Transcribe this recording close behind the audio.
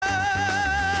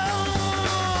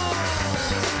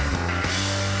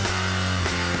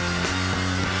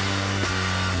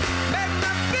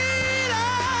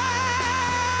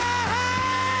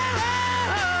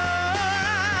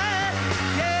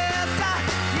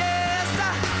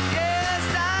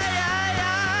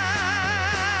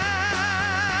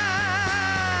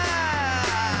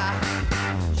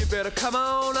Come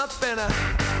on up and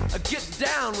get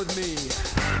down with me.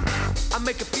 I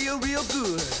make it feel real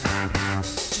good.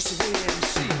 Just the way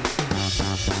MC.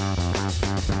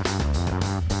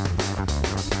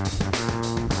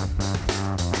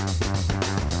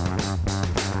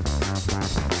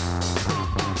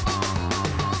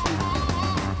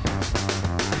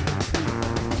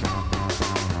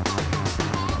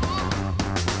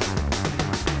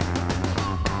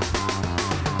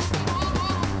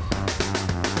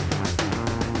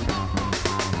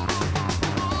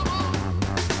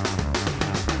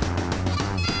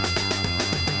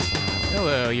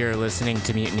 You're listening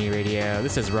to Mutiny Radio.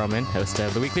 This is Roman, host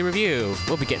of The Weekly Review.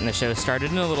 We'll be getting the show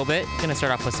started in a little bit. Gonna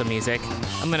start off with some music.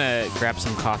 I'm gonna grab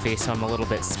some coffee so I'm a little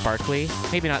bit sparkly.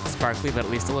 Maybe not sparkly, but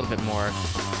at least a little bit more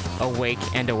awake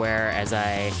and aware as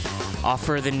I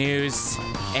offer the news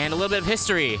and a little bit of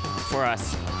history for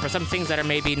us, for some things that are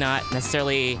maybe not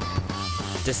necessarily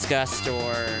discussed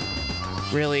or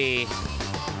really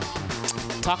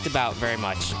talked about very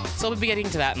much. So we'll be getting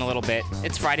to that in a little bit.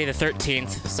 It's Friday the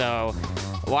 13th, so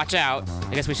watch out.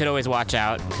 I guess we should always watch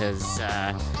out because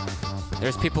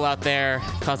there's people out there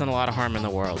causing a lot of harm in the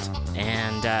world.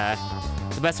 And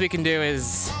the best we can do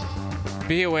is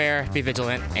be aware, be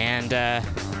vigilant, and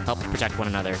help protect one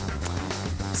another.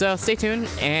 So stay tuned,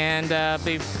 and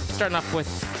be starting off with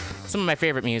some of my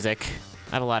favorite music.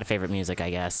 I have a lot of favorite music,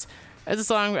 I guess. It's a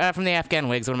song from the Afghan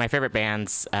Wigs, one of my favorite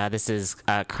bands. This is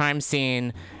Crime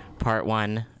Scene Part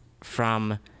 1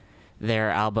 from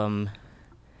their album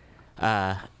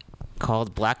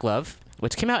called Black Love,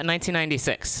 which came out in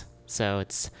 1996. So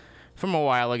it's from a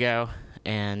while ago,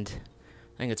 and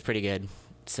I think it's pretty good.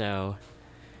 So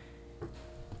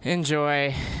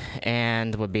enjoy,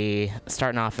 and we'll be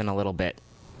starting off in a little bit.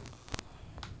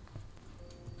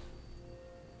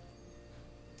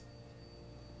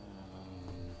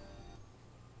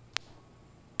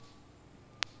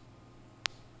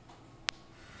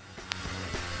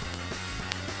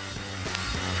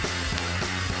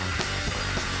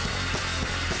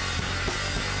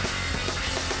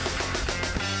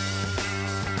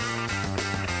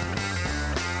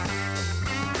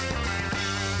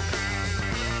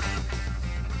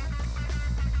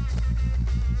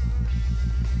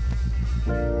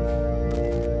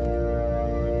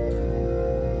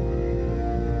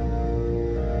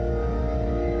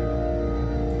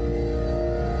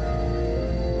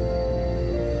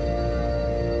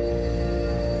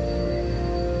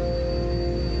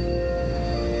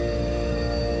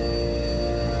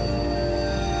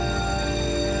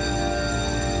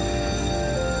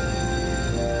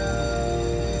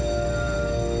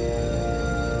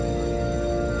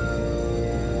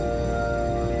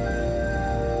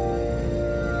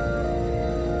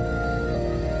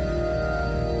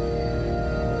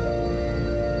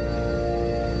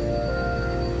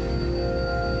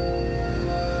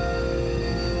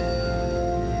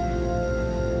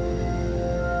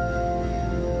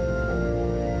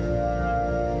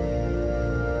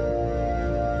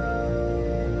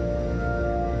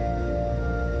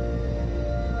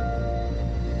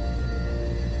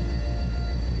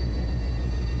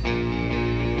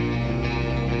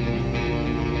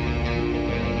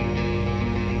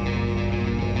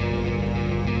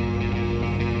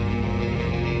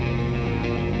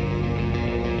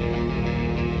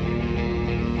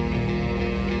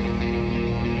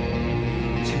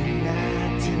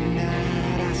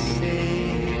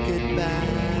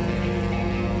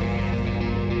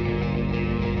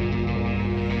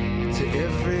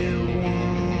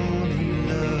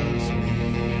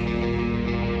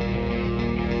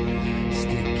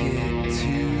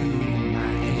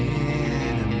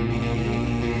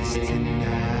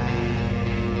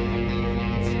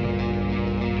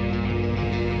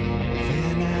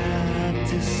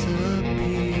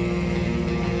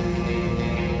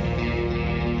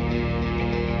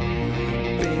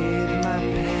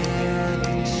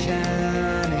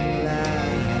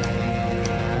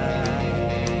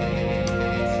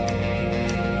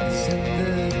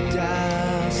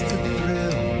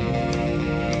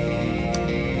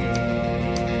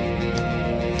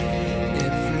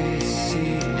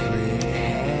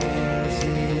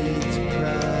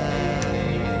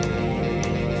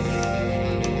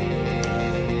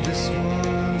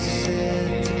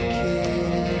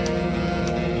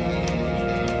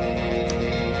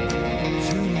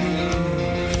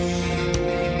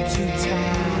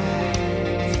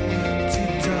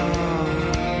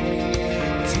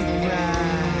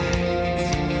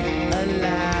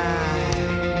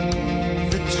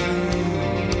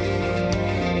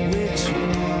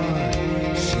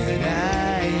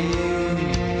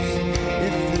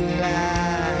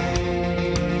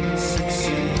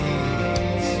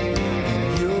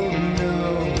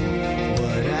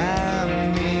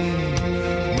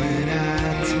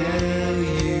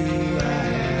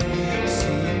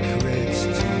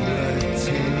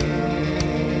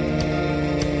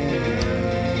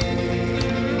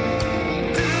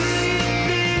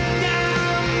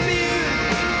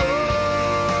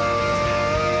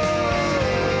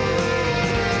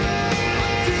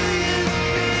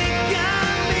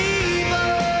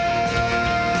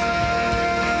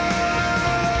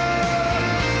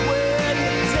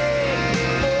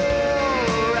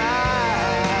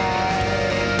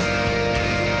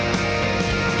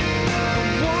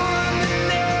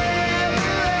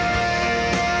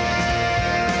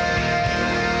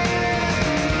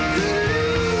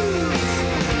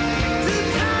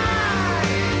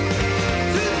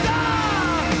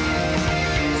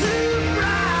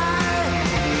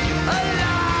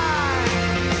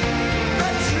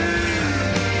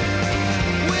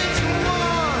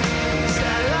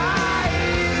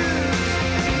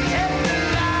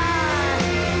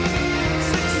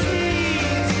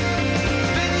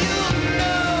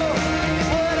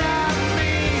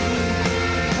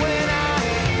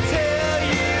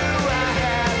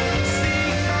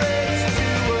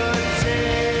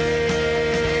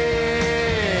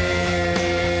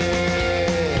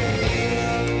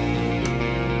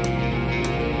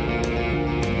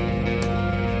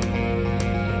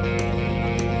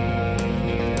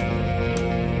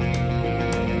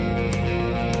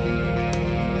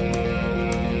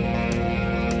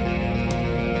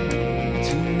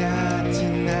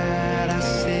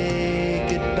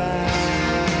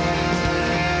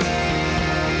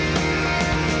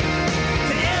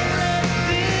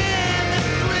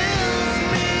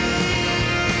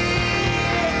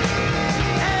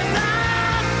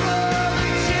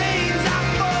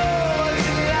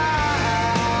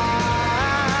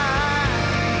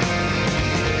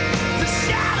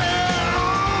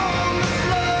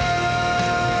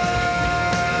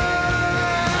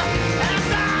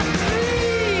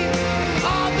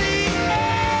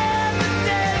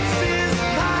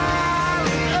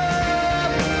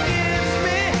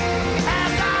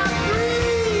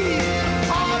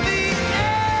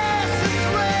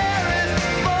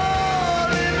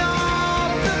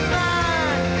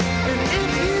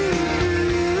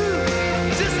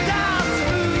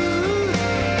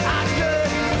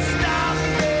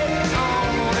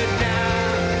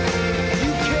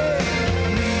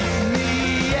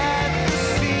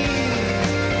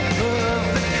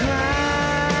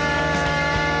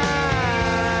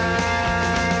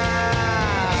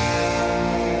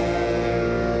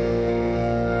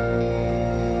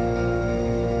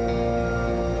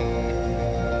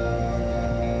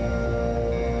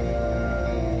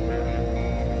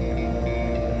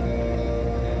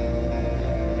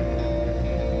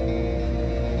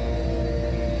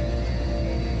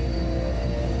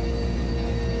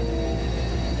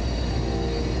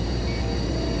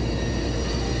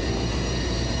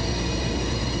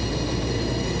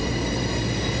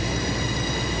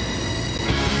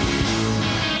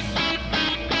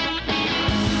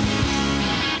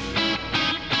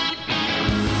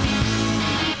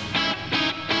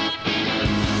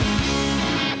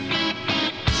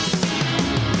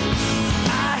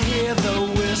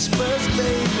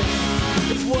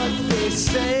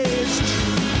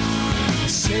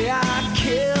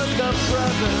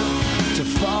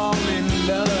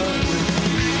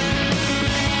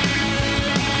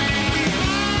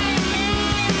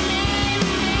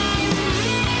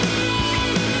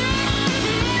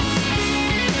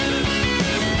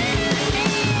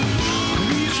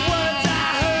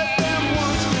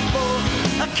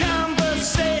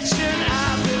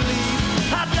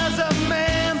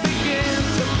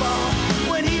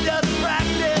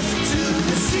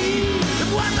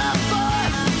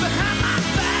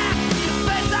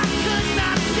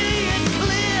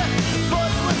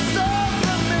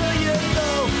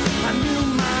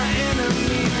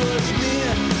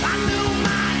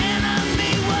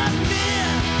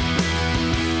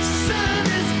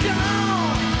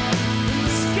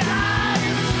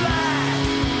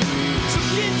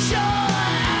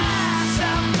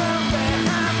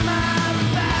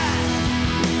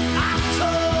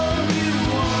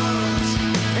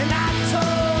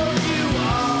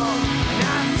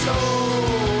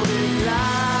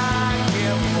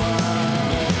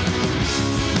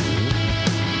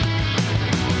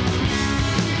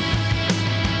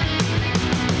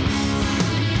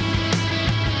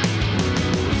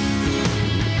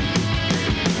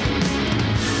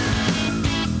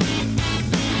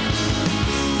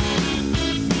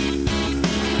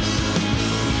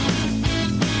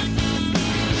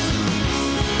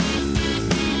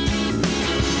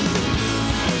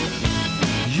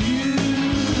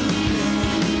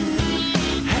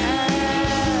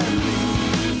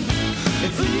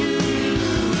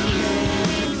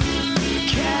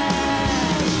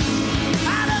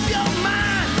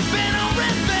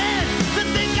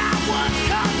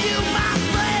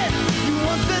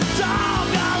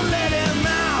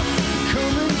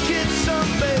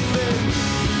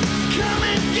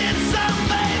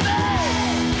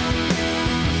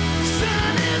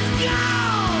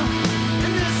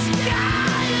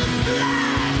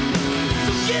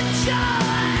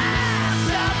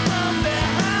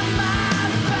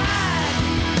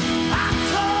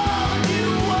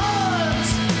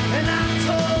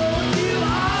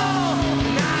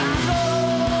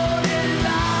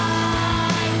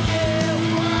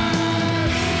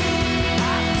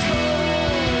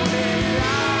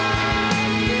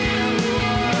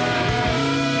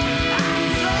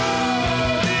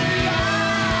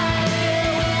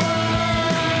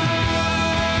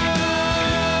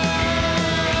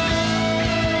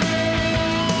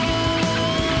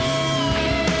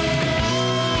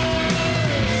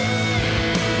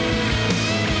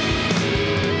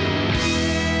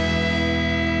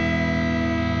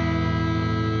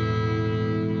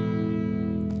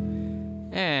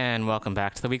 And welcome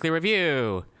back to the Weekly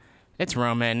Review. It's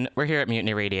Roman. We're here at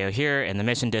Mutiny Radio here in the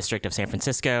Mission District of San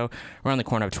Francisco. We're on the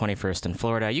corner of 21st and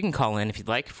Florida. You can call in if you'd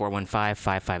like,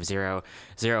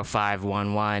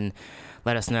 415-550-0511.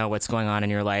 Let us know what's going on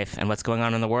in your life and what's going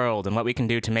on in the world and what we can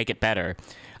do to make it better.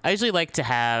 I usually like to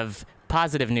have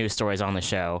positive news stories on the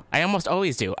show. I almost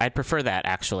always do. I'd prefer that,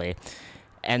 actually.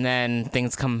 And then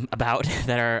things come about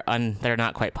that are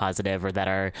not quite positive or that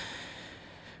are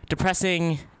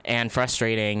depressing and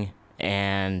frustrating,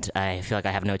 and I feel like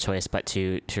I have no choice but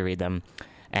to read them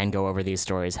and go over these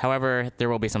stories. However, there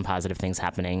will be some positive things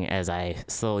happening as I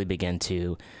slowly begin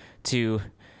to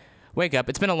wake up.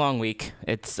 It's been a long week.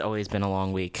 It's always been a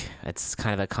long week. It's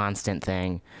kind of a constant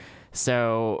thing.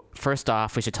 So first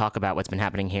off, we should talk about what's been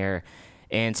happening here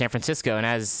in San Francisco. And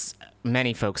as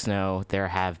many folks know, there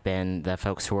have been the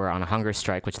folks who are on a hunger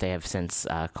strike, which they have since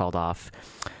called off,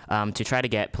 to try to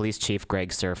get Police Chief Greg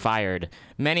Suhr fired.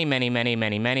 Many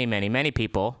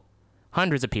people,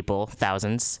 hundreds of people,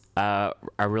 thousands, are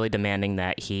really demanding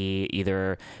that he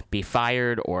either be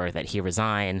fired or that he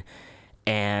resign.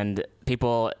 And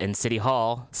people in City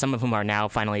Hall, some of whom are now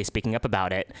finally speaking up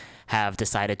about it, have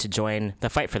decided to join the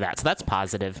fight for that. So that's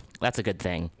positive. That's a good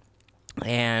thing.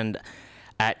 And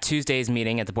at Tuesday's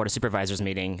meeting, at the Board of Supervisors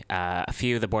meeting, a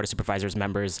few of the Board of Supervisors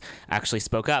members actually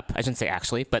spoke up. I shouldn't say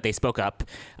actually, but they spoke up.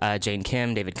 Jane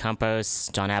Kim, David Campos,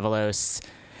 John Avalos,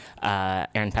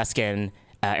 Aaron Peskin,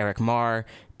 Eric Marr,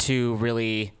 to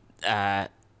really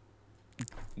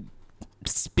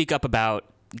speak up about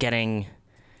getting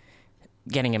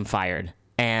him fired.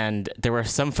 And there were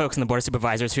some folks in the Board of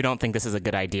Supervisors who don't think this is a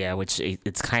good idea, which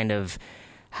it's kind of,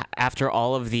 after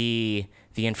all of the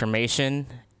information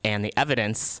and the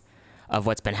evidence of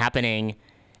what's been happening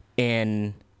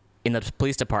in the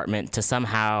police department, to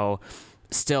somehow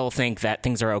still think that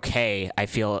things are okay. I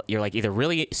feel you're like either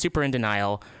really super in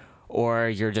denial or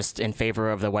you're just in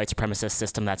favor of the white supremacist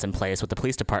system that's in place with the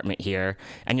police department here,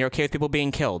 and you're okay with people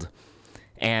being killed.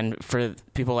 And for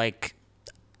people like,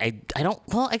 I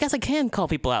guess I can call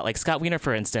people out, like Scott Wiener,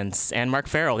 for instance, and Mark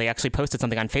Farrell. They actually posted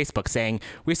something on Facebook saying,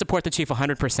 "We support the chief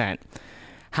 100%.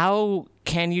 How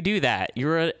can you do that?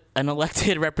 You're an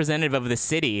elected representative of the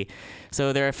city.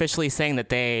 So they're officially saying that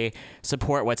they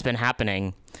support what's been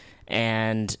happening,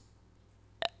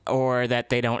 or that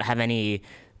they don't have any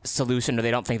solution, or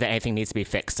they don't think that anything needs to be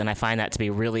fixed. And I find that to be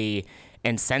really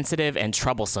insensitive and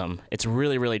troublesome. It's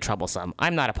really, really troublesome.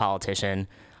 I'm not a politician.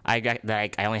 I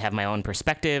only have my own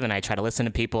perspective, and I try to listen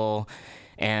to people.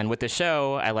 And with the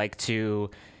show, I like to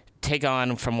take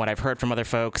on from what I've heard from other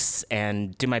folks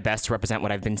and do my best to represent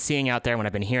what I've been seeing out there, what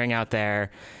I've been hearing out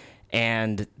there.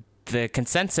 And the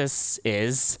consensus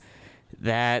is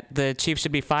that the chief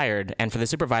should be fired, and for the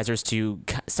supervisors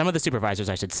some of the supervisors,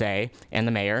 I should say, and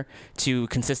the mayor, to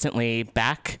consistently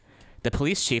back the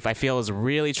police chief, I feel is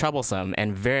really troublesome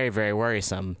and very, very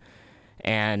worrisome.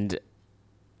 And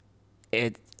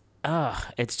it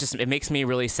makes me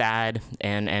really sad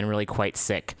and really quite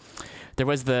sick. There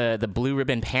was the Blue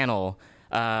Ribbon panel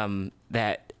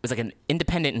that was like an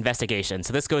independent investigation.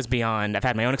 So this goes beyond, I've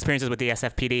had my own experiences with the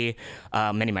SFPD.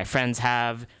 Many of my friends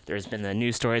have. There's been the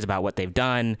news stories about what they've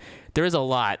done. There's a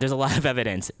lot of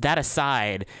evidence. That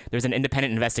aside, there's an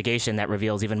independent investigation that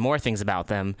reveals even more things about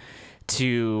them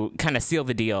to kind of seal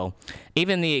the deal.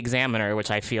 Even the Examiner, which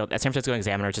I feel, San Francisco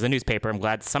Examiner, which is a newspaper, I'm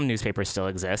glad some newspapers still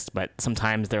exist, but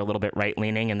sometimes they're a little bit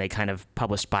right-leaning and they kind of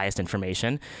publish biased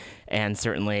information, and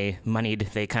certainly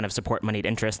they kind of support moneyed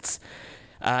interests.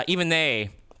 Even they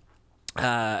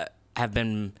have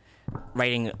been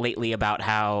writing lately about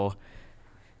how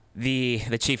the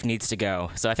chief needs to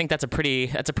go. So I think that's a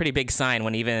pretty big sign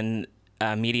when even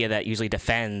media that usually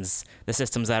defends the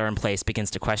systems that are in place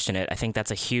begins to question it. I think that's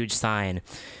a huge sign.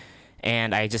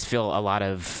 And I just feel a lot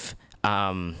of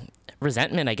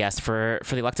resentment, I guess, for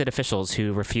the elected officials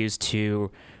who refuse to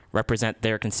represent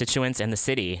their constituents and the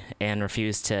city and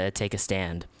refuse to take a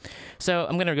stand. So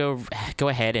I'm going to go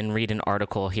ahead and read an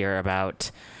article here about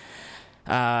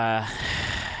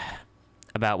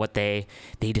what they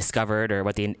discovered, or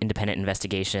what the independent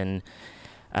investigation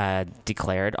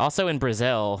declared. Also in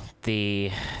Brazil,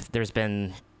 the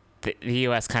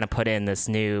U.S. kind of put in this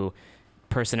new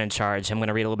person in charge. I'm going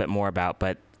to read a little bit more about,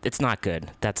 but it's not good.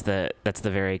 That's the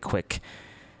very quick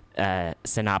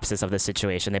synopsis of the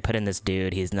situation. They put in this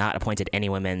dude. He's not appointed any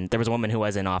women. There was a woman who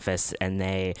was in office,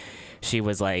 and she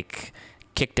was like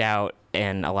kicked out,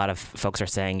 and a lot of folks are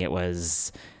saying it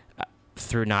was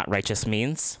through not righteous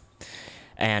means,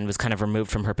 and was kind of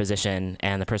removed from her position.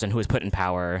 And the person who was put in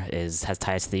power has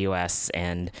ties to the U.S.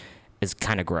 and is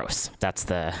kind of gross. That's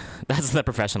the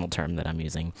professional term that I'm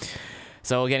using.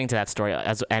 So getting to that story,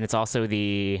 and it's also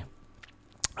the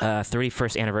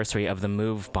 31st anniversary of the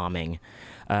Move bombing,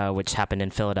 which happened in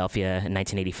Philadelphia in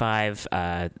 1985.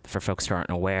 For folks who aren't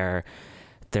aware,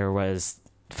 there was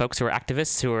folks who were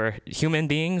activists who were human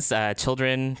beings,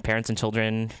 children, parents and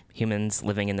children, humans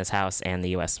living in this house, and the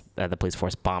U.S., the police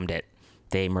force bombed it.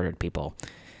 They murdered people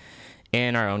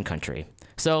in our own country.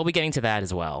 So we'll be getting to that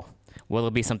as well. Will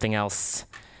there be something else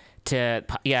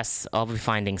yes, I'll be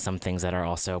finding some things that are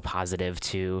also positive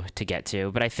to get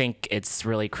to, but I think it's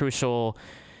really crucial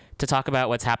to talk about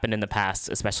what's happened in the past,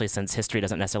 especially since history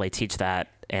doesn't necessarily teach that,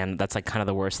 and that's like kind of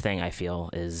the worst thing I feel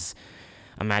is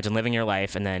imagine living your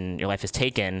life and then your life is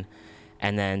taken,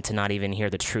 and then to not even hear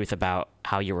the truth about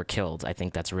how you were killed. I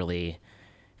think that's really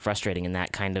frustrating, and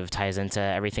that kind of ties into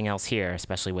everything else here,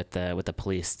 especially with the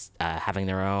police having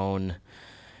their own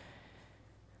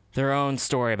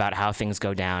story about how things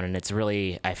go down, and it's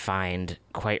really, I find,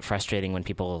 quite frustrating when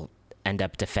people end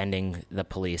up defending the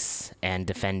police and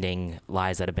defending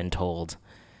lies that have been told,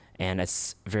 and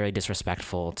it's very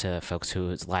disrespectful to folks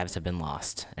whose lives have been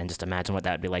lost. And just imagine what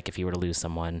that would be like if you were to lose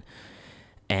someone,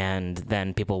 and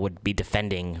then people would be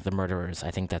defending the murderers.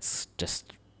 I think that's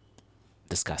just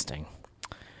disgusting.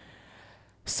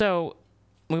 So,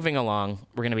 moving along,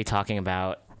 we're going to be talking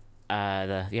about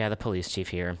the police chief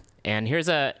here. And here's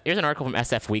an article from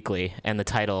SF Weekly, and the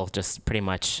title just pretty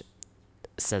much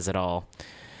says it all.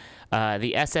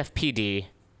 The SFPD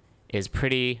is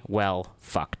pretty well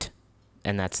fucked.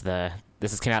 And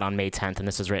this came out on May 10th, and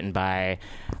this was written by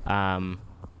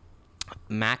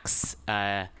Max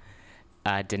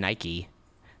Denike.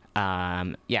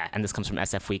 And this comes from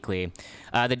SF Weekly.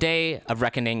 The day of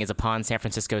reckoning is upon San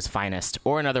Francisco's finest,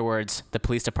 or in other words, the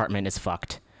police department is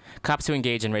fucked. Cops who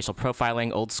engage in racial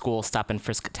profiling, old-school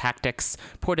stop-and-frisk tactics,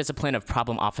 poor discipline of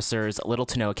problem officers, little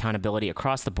to no accountability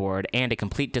across the board, and a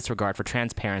complete disregard for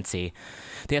transparency.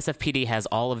 The SFPD has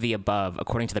all of the above,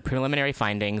 according to the preliminary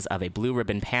findings of a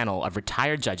blue-ribbon panel of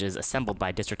retired judges assembled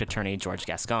by District Attorney George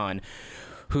Gascon,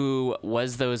 who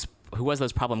was those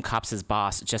problem cops'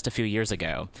 boss just a few years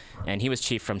ago, and he was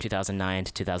chief from 2009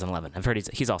 to 2011. I've heard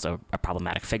he's also a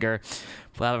problematic figure.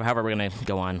 Well, however, we're going to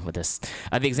go on with this.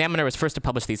 The Examiner was first to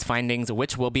publish these findings,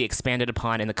 which will be expanded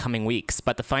upon in the coming weeks,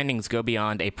 but the findings go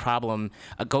beyond a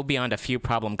few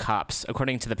problem cops.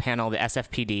 According to the panel, the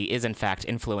SFPD is in fact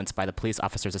influenced by the Police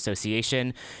Officers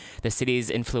Association, the city's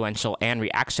influential and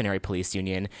reactionary police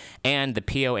union, and the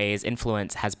POA's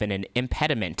influence has been an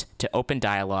impediment to open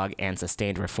dialogue and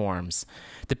sustained reforms.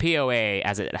 The POA,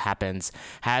 as it happens,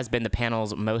 has been the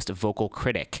panel's most vocal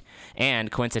critic,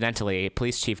 and coincidentally,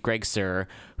 Police Chief Greg Suhr,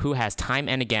 who has time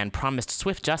and again promised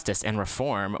swift justice and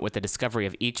reform with the discovery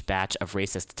of each batch of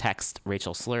racist text,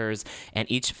 racial slurs, and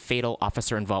each fatal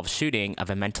officer-involved shooting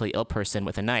of a mentally ill person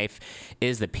with a knife,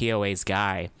 is the POA's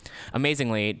guy.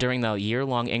 Amazingly, during the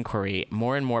year-long inquiry,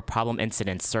 more and more problem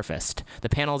incidents surfaced. The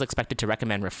panel is expected to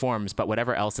recommend reforms, but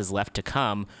whatever else is left to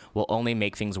come will only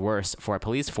make things worse for a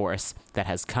police force that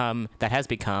has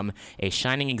become a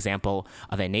shining example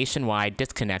of a nationwide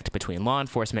disconnect between law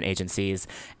enforcement agencies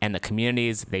and the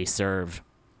communities they serve.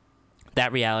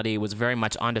 That reality was very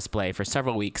much on display for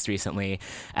several weeks recently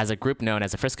as a group known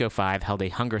as the Frisco Five held a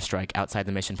hunger strike outside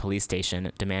the Mission Police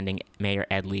Station demanding Mayor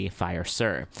Ed Lee fire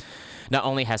Suhr. Not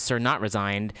only has Suhr not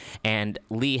resigned, and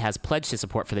Lee has pledged his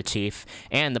support for the chief,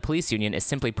 and the police union is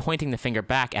simply pointing the finger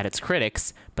back at its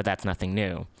critics, but that's nothing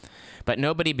new. But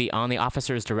nobody beyond the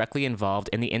officers directly involved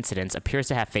in the incidents appears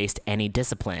to have faced any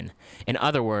discipline. In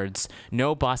other words,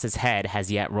 no boss's head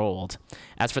has yet rolled.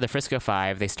 As for the Frisco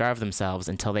Five, they starved themselves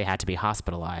until they had to be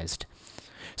hospitalized.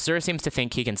 Suhr seems to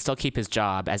think he can still keep his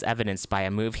job, as evidenced by a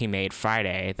move he made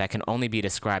Friday that can only be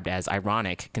described as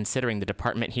ironic, considering the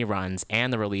department he runs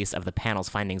and the release of the panel's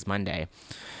findings Monday.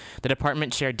 The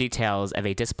department shared details of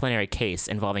a disciplinary case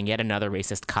involving yet another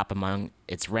racist cop among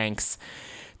its ranks.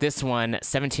 This one,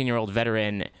 17-year-old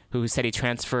veteran who said he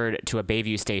transferred to a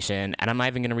Bayview station, and I'm not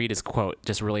even going to read his quote,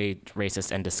 just really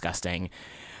racist and disgusting.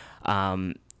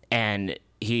 And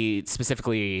he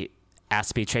specifically asked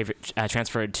to be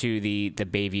transferred to the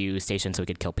Bayview station so he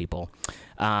could kill people.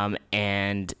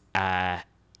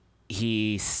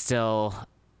 He still,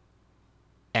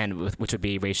 which would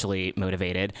be racially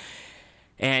motivated,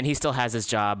 and he still has his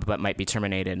job but might be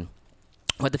terminated.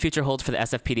 What the future holds for the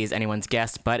SFPD is anyone's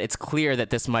guess, but it's clear that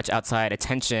this much outside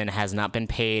attention has not been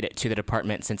paid to the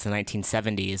department since the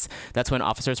 1970s. That's when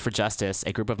Officers for Justice,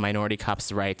 a group of minority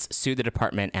cops' rights, sued the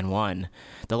department and won.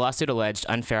 The lawsuit alleged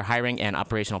unfair hiring and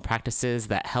operational practices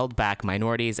that held back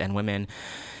minorities and women.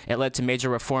 It led to major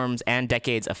reforms and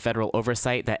decades of federal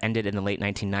oversight that ended in the late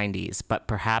 1990s, but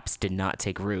perhaps did not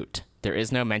take root. There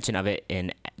is no mention of it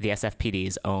in the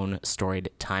SFPD's own storied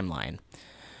timeline.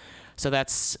 So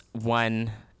that's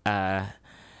one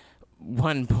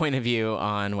one point of view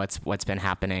on what's been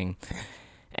happening,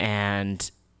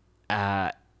 and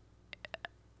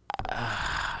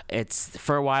it's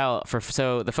for a while.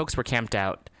 So the folks were camped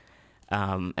out,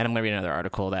 and I'm going to read another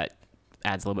article that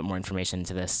adds a little bit more information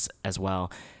to this as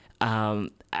well.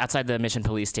 Outside the Mission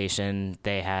Police Station,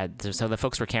 so the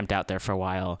folks were camped out there for a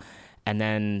while, and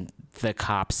then the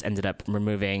cops ended up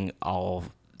removing all.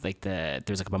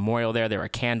 There's like a memorial there. There were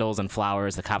candles and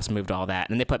flowers. The cops moved all that.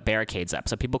 And then they put barricades up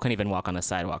so people couldn't even walk on the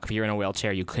sidewalk. If you're in a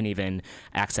wheelchair, you couldn't even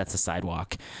access the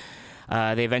sidewalk.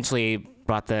 They eventually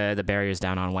brought the barriers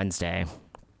down on Wednesday.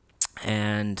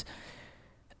 And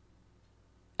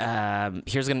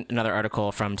here's another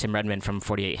article from Tim Redmond from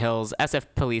 48 Hills. SF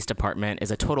Police Department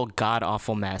is a total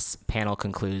god-awful mess, panel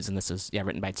concludes. And this is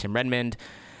written by Tim Redmond.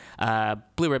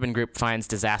 Blue Ribbon Group finds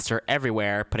disaster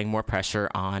everywhere, putting more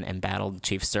pressure on embattled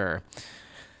Chief Sir.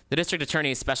 The District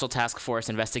Attorney's Special Task Force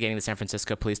investigating the San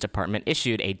Francisco Police Department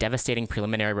issued a devastating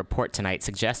preliminary report tonight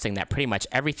suggesting that pretty much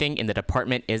everything in the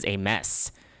department is a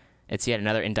mess. It's yet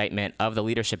another indictment of the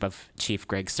leadership of Chief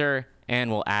Greg Sir and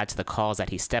will add to the calls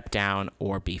that he step down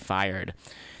or be fired.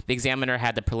 The Examiner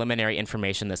had the preliminary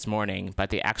information this morning,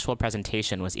 but the actual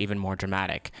presentation was even more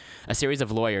dramatic. A series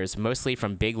of lawyers, mostly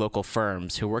from big local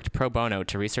firms who worked pro bono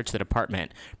to research the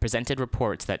department, presented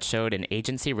reports that showed an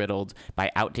agency riddled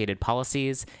by outdated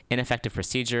policies, ineffective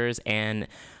procedures, and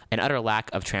an utter lack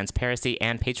of transparency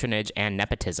and patronage and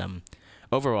nepotism.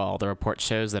 Overall, the report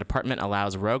shows the department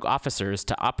allows rogue officers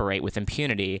to operate with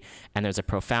impunity, and there's a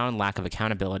profound lack of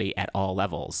accountability at all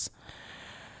levels.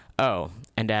 Oh,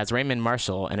 and as Raymond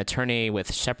Marshall, an attorney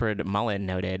with Shepard Mullen,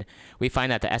 noted, we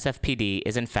find that the SFPD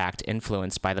is in fact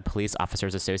influenced by the Police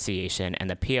Officers Association, and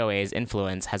the POA's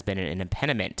influence has been an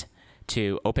impediment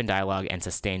to open dialogue and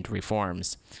sustained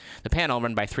reforms. The panel,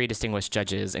 run by 3 distinguished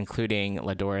judges, including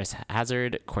Ladoris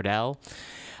Hazard Cordell,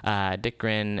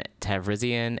 Dikran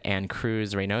Tavrizian, and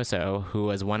Cruz Reynoso, who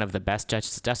was one of the best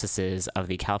justices of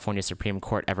the California Supreme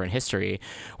Court ever in history,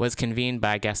 was convened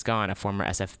by Gascon, a former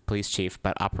SF police chief,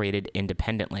 but operated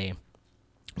independently.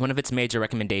 One of its major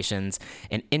recommendations,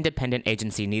 an independent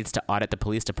agency needs to audit the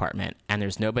police department, and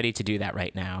there's nobody to do that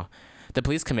right now. The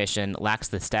police commission lacks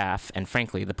the staff and,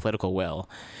 frankly, the political will.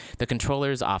 The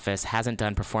controller's office hasn't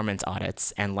done performance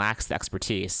audits and lacks the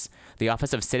expertise. The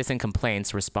Office of Citizen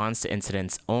Complaints responds to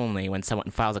incidents only when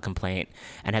someone files a complaint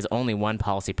and has only one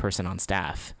policy person on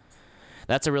staff.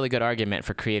 That's a really good argument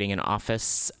for creating an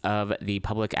Office of the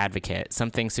Public Advocate,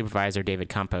 something Supervisor David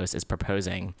Campos is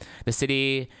proposing. The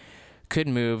city could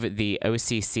move the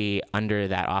OCC under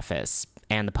that office,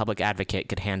 and the Public Advocate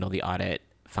could handle the audit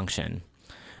function.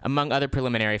 Among other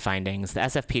preliminary findings, the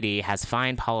SFPD has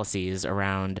fine policies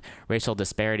around racial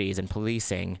disparities in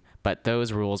policing, but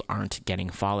those rules aren't getting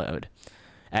followed.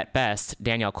 At best,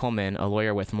 Danielle Coleman, a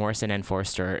lawyer with Morrison &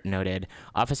 Forster, noted,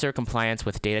 officer compliance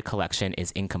with data collection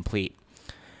is incomplete.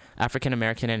 African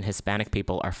American and Hispanic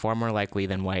people are far more likely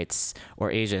than whites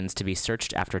or Asians to be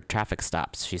searched after traffic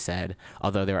stops, she said,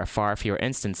 although there are far fewer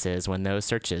instances when those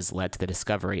searches led to the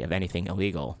discovery of anything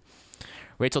illegal.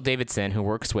 Rachel Davidson, who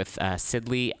works with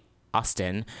Sidley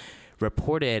Austin,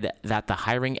 reported that the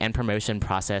hiring and promotion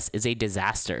process is a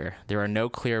disaster. There are no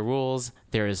clear rules,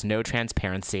 there is no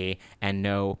transparency, and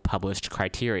no published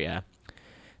criteria.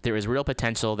 There is real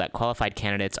potential that qualified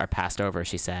candidates are passed over,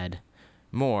 she said.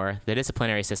 More, the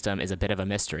disciplinary system is a bit of a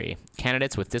mystery.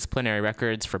 Candidates with disciplinary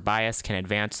records for bias can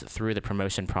advance through the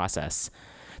promotion process.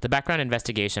 The background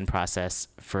investigation process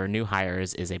for new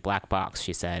hires is a black box,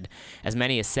 she said. As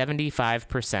many as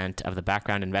 75% of the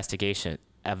background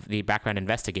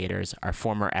investigators are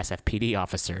former SFPD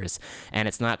officers, and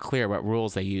it's not clear what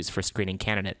rules they use for screening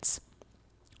candidates.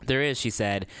 There is, she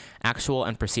said, actual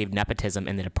and perceived nepotism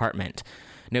in the department.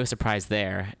 No surprise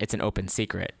there, it's an open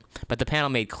secret. But the panel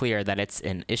made clear that it's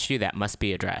an issue that must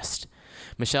be addressed.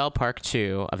 Michelle Park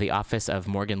Chu of the Office of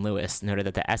Morgan Lewis noted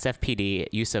that the SFPD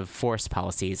use of force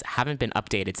policies haven't been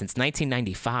updated since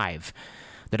 1995.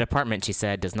 The department, she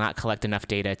said, does not collect enough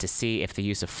data to see if the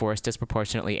use of force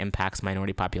disproportionately impacts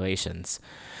minority populations.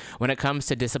 When it comes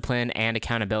to discipline and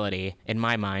accountability, in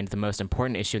my mind, the most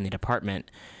important issue in the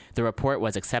department, the report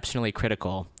was exceptionally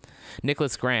critical.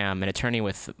 Nicholas Graham, an attorney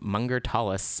with Munger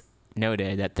Tallis,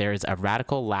 noted that there is a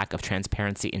radical lack of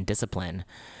transparency in discipline.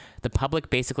 The public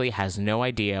basically has no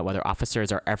idea whether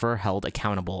officers are ever held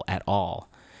accountable at all,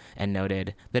 and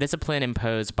noted, the discipline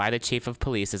imposed by the chief of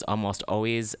police is almost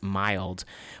always mild,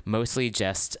 mostly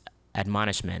just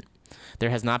admonishment. There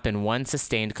has not been one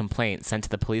sustained complaint sent to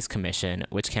the police commission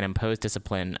which can impose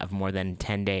discipline of more than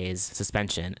 10 days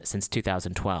suspension since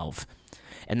 2012.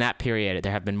 In that period,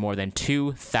 there have been more than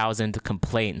 2,000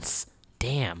 complaints.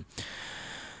 Damn.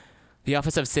 The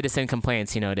Office of Citizen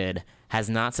Complaints, he noted, has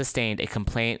not sustained a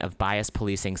complaint of biased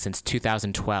policing since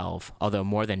 2012, although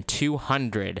more than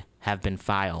 200 have been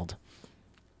filed.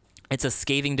 It's a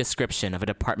scathing description of a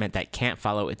department that can't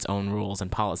follow its own rules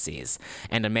and policies,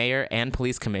 and a mayor and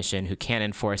police commission who can't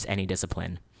enforce any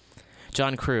discipline.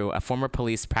 John Crew, a former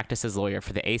police practices lawyer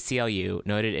for the ACLU,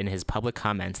 noted in his public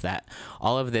comments that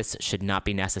all of this should not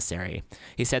be necessary.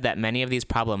 He said that many of these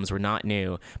problems were not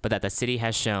new, but that the city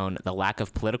has shown the lack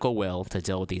of political will to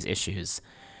deal with these issues.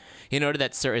 He noted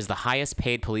that Sir is the highest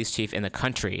paid police chief in the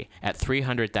country at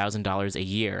 $300,000 a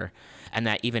year, and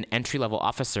that even entry-level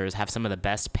officers have some of the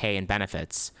best pay and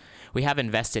benefits. We have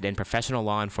invested in professional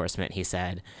law enforcement, he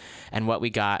said, and what we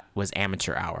got was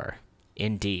amateur hour.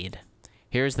 Indeed.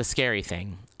 Here's the scary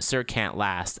thing. Sir can't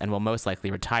last and will most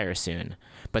likely retire soon,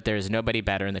 but there is nobody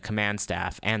better in the command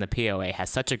staff, and the POA has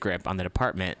such a grip on the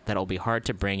department that it'll be hard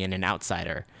to bring in an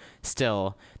outsider.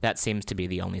 Still, that seems to be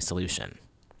the only solution.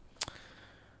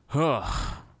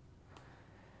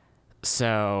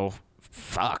 So,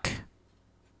 fuck.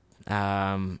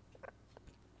 I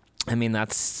mean,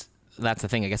 that's the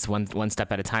thing. I guess one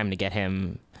step at a time to get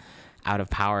him out of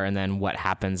power, and then what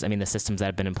happens. I mean, the systems that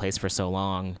have been in place for so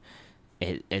long,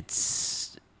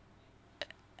 it's.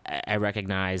 I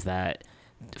recognize that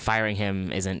firing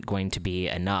him isn't going to be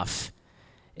enough.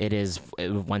 It is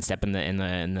one step in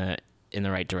the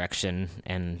right direction,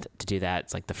 and to do that,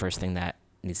 it's like the first thing that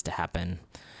needs to happen.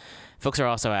 Folks are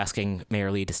also asking Mayor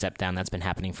Lee to step down. That's been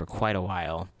happening for quite a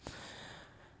while.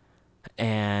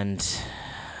 And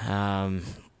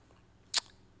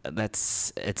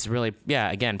it's really,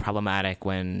 again, problematic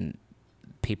when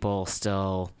people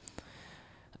still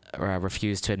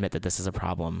refuse to admit that this is a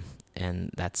problem. And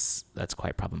that's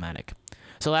quite problematic.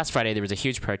 So last Friday, there was a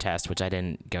huge protest, which I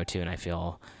didn't go to, and I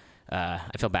feel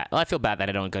bad. Well, I feel bad that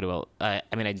I don't go to I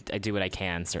do what I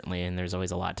can, certainly, and there's always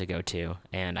a lot to go to.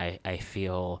 And I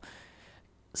feel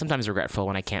sometimes regretful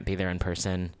when I can't be there in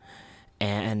person.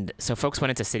 And so folks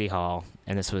went into City Hall,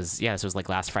 and this was like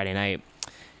last Friday night.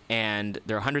 And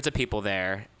there were hundreds of people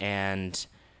there. And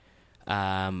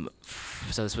so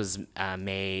this was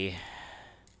May,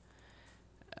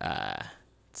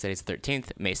 today's the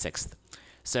 13th, May 6th.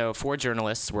 So 4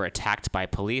 journalists were attacked by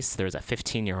police. There was a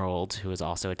 15-year-old who was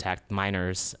also attacked,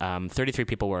 minors. 33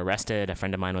 people were arrested. A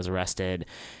friend of mine was arrested,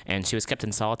 and she was kept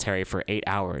in solitary for 8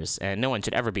 hours. And no one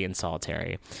should ever be in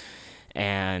solitary.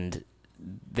 And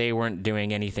they weren't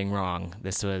doing anything wrong.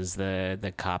 This was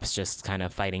the cops just kind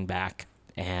of fighting back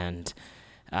and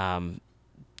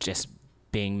just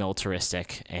being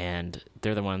militaristic. And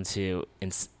they're the ones who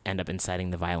end up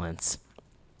inciting the violence.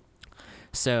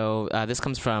 So this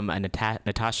comes from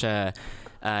Natasha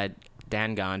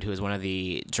Dangond, who is one of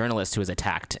the journalists who was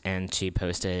attacked, and she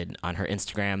posted on her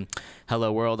Instagram,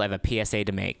 "Hello world, I have a PSA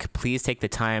to make. Please take the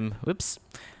time." Whoops.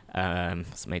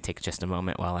 This might take just a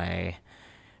moment while I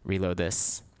reload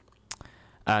this.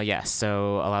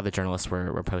 So a lot of the journalists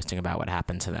were posting about what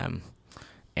happened to them,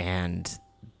 and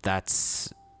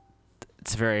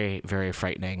it's very, very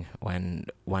frightening when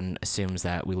one assumes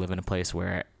that we live in a place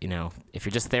where, if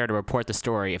you're just there to report the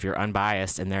story, if you're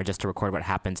unbiased and there just to record what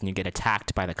happens, and you get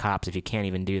attacked by the cops, if you can't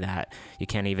even do that, you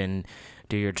can't even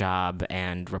do your job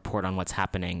and report on what's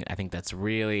happening. I think that's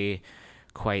really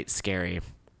quite scary.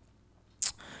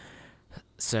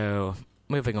 So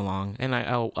moving along, and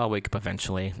I'll wake up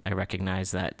eventually. I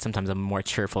recognize that sometimes I'm more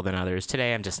cheerful than others.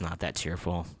 Today, I'm just not that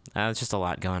cheerful. There's just a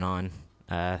lot going on.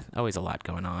 Always a lot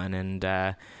going on,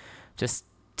 and just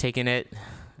taking it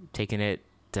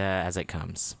as it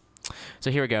comes. So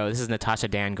here we go. This is Natasha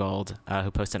Dangold, who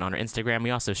posted on her Instagram.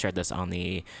 We also shared this on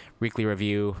the Weekly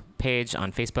Review page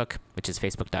on Facebook, which is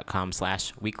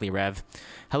facebook.com/weeklyrev.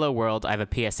 Hello world, I have a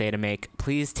PSA to make.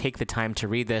 Please take the time to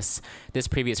read this. This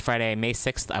previous Friday, May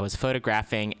 6th, I was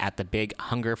photographing at the big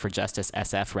Hunger for Justice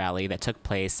SF rally that took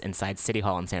place inside City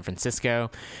Hall in San Francisco.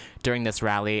 During this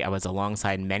rally, I was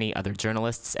alongside many other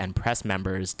journalists and press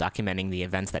members documenting the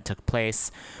events that took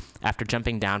place. After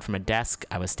jumping down from a desk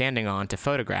I was standing on to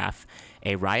photograph,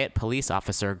 a riot police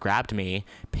officer grabbed me,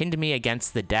 pinned me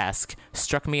against the desk,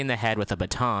 struck me in the head with a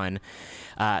baton.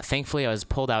 Thankfully, I was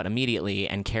pulled out immediately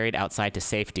and carried outside to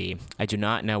safety. I do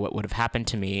not know what would have happened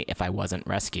to me if I wasn't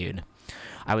rescued.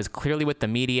 I was clearly with the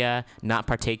media, not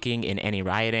partaking in any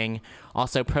rioting.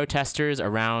 Also, protesters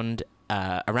around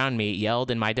me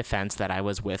yelled in my defense that I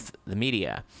was with the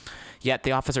media. Yet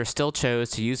the officer still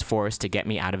chose to use force to get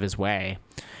me out of his way.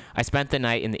 I spent the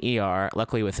night in the ER,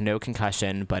 luckily with no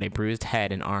concussion, but a bruised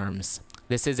head and arms.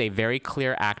 This is a very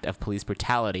clear act of police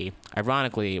brutality,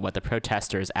 ironically what the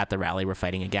protesters at the rally were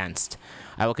fighting against.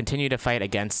 I will continue to fight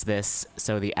against this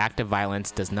so the act of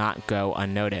violence does not go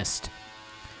unnoticed.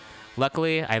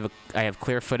 Luckily, I have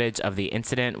clear footage of the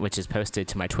incident, which is posted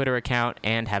to my Twitter account,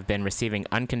 and have been receiving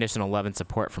unconditional love and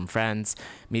support from friends,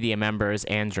 media members,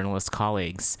 and journalist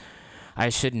colleagues. I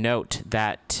should note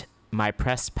that my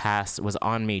press pass was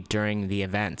on me during the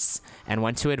events, and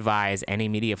want to advise any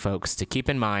media folks to keep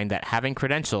in mind that having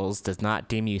credentials does not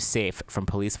deem you safe from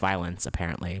police violence,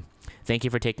 apparently. Thank you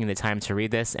for taking the time to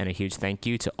read this, and a huge thank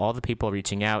you to all the people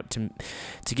reaching out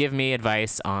to give me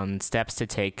advice on steps to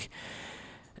take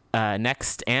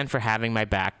next, and for having my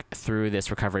back through this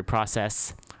recovery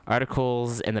process.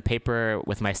 Articles in the paper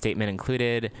with my statement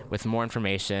included with more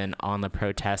information on the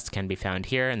protest can be found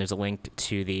here, and there's a link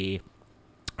to the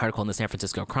article in the San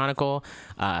Francisco Chronicle,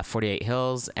 48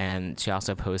 Hills, and she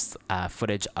also posts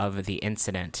footage of the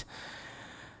incident.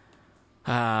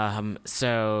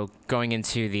 So going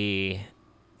into the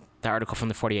article from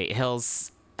the 48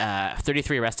 Hills,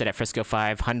 33 arrested at Frisco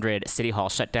 500 City Hall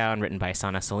shutdown, written by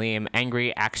Sana Salim.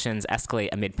 Angry actions escalate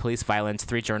amid police violence.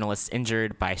 3 journalists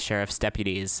injured by sheriff's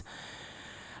deputies.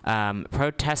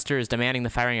 Protesters demanding the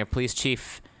firing of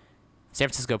San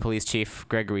Francisco Police Chief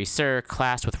Gregory Sir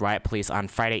clashed with riot police on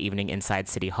Friday evening inside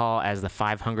City Hall as the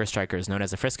 5 hunger strikers, known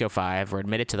as the Frisco Five, were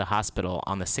admitted to the hospital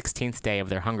on the 16th day of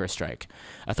their hunger strike.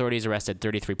 Authorities arrested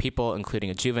 33 people, including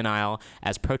a juvenile,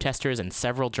 as protesters and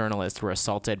several journalists were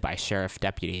assaulted by sheriff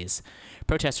deputies.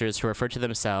 Protesters, who referred to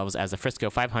themselves as the Frisco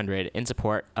 500 in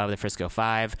support of the Frisco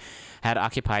Five, had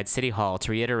occupied City Hall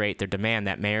to reiterate their demand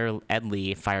that Mayor Ed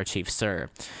Lee fire Chief Sir.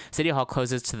 City Hall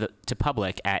closes to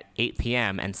public at 8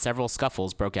 p.m., and several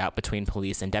scuffles broke out between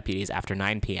police and deputies after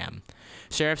 9 p.m.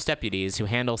 Sheriff's deputies, who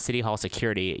handle City Hall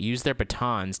security, used their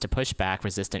batons to push back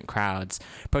resistant crowds.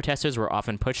 Protesters were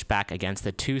often pushed back against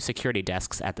the 2 security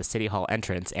desks at the City Hall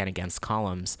entrance and against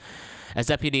columns. As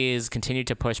deputies continued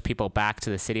to push people back to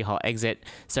the City Hall exit,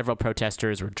 several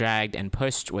protesters were dragged and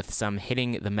pushed, with some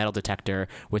hitting the metal detector,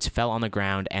 which fell on the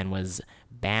ground and was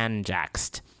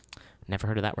banjaxed. Never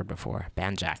heard of that word before.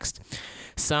 Banjaxed.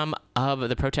 Some of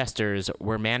the protesters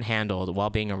were manhandled while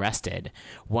being arrested.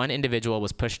 One individual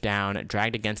was pushed down,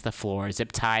 dragged against the floor,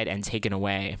 zip-tied, and taken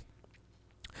away.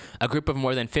 A group of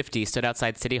more than 50 stood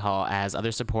outside City Hall as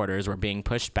other supporters were being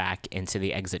pushed back into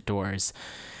the exit doors.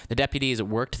 The deputies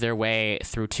worked their way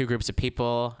through 2 groups of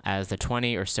people as the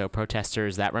 20 or so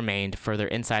protesters that remained further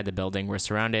inside the building were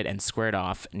surrounded and squared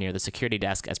off near the security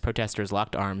desk as protesters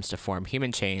locked arms to form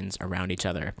human chains around each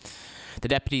other. The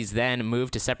deputies then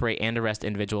moved to separate and arrest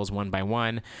individuals one by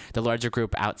one. The larger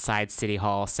group outside City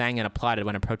Hall sang and applauded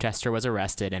when a protester was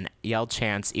arrested and yelled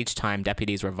chants each time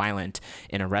deputies were violent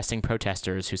in arresting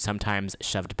protesters who sometimes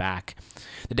shoved back.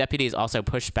 The deputies also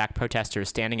pushed back protesters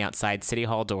standing outside City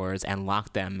Hall doors and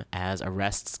locked them as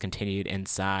arrests continued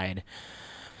inside.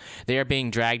 They are being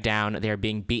dragged down. They are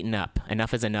being beaten up.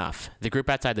 Enough is enough. The group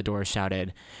outside the doors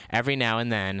shouted. Every now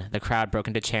and then, the crowd broke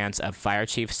into chants of Fire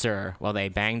Chief Sir while they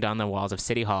banged on the walls of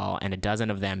City Hall, and a dozen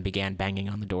of them began banging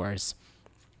on the doors.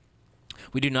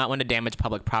 We do not want to damage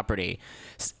public property.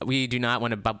 Stop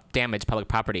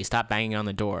banging on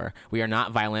the door. We are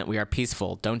not violent. We are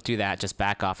peaceful. Don't do that. Just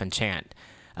back off and chant.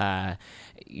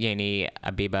 Yeni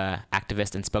Abiba,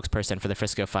 activist and spokesperson for the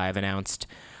Frisco Five, announced.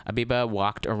 Abiba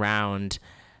walked around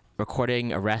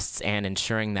recording arrests and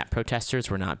ensuring that protesters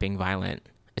were not being violent.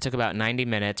 It took about 90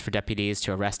 minutes for deputies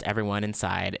to arrest everyone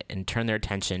inside and turn their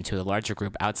attention to the larger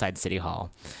group outside City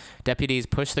Hall. Deputies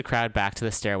pushed the crowd back to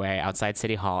the stairway outside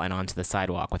City Hall and onto the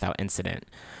sidewalk without incident.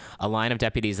 A line of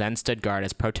deputies then stood guard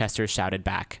as protesters shouted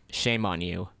back, "Shame on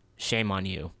you! Shame on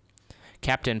you!"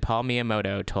 Captain Paul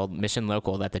Miyamoto told Mission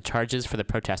Local that the charges for the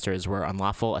protesters were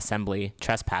unlawful assembly,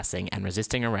 trespassing, and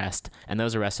resisting arrest, and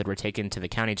those arrested were taken to the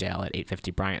county jail at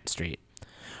 850 Bryant Street.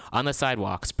 On the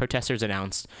sidewalks, protesters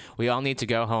announced, "We all need to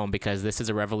go home because this is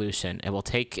a revolution. It will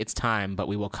take its time, but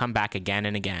we will come back again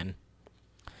and again."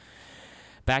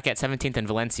 Back at 17th and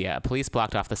Valencia, police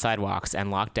blocked off the sidewalks and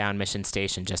locked down Mission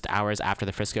Station just hours after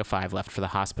the Frisco Five left for the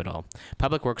hospital.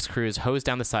 Public Works crews hosed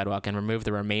down the sidewalk and removed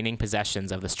the remaining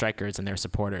possessions of the strikers and their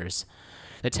supporters.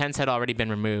 The tents had already been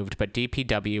removed, but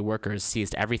DPW workers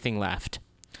seized everything left.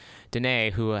 Danae,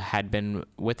 who had been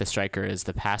with the strikers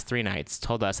the past 3 nights,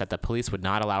 told us that the police would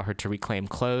not allow her to reclaim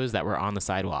clothes that were on the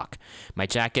sidewalk. "My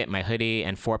jacket, my hoodie,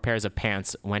 and 4 pairs of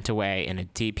pants went away in a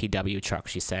DPW truck,"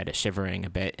 she said, shivering a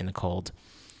bit in the cold.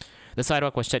 The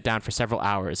sidewalk was shut down for several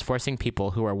hours, forcing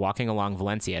people who were walking along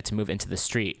Valencia to move into the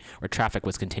street, where traffic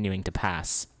was continuing to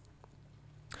pass.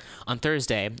 On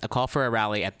Thursday, a call for a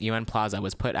rally at UN Plaza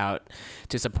was put out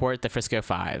to support the Frisco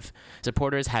Five.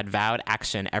 Supporters had vowed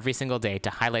action every single day to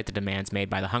highlight the demands made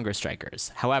by the hunger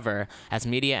strikers. However, as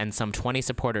media and some 20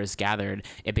 supporters gathered,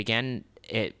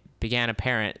 it began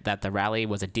apparent that the rally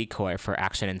was a decoy for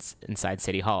action inside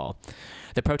City Hall.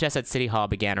 The protest at City Hall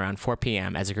began around 4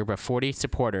 p.m. as a group of 40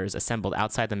 supporters assembled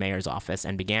outside the mayor's office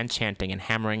and began chanting and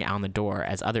hammering on the door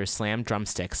as others slammed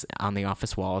drumsticks on the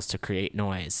office walls to create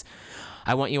noise.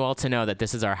 "I want you all to know that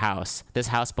this is our house. This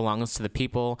house belongs to the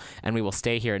people, and we will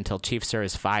stay here until Chief Sir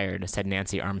is fired," said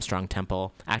Nancy Armstrong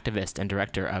Temple, activist and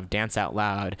director of Dance Out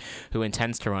Loud, who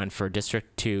intends to run for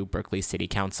District 2 Berkeley City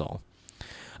Council.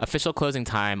 Official closing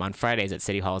time on Fridays at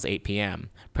City Hall is 8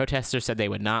 p.m. Protesters said they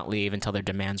would not leave until their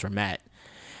demands were met.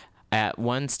 At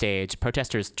one stage,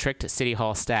 protesters tricked City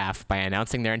Hall staff by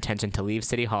announcing their intention to leave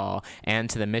City Hall and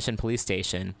to the Mission Police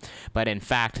Station, but in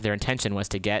fact, their intention was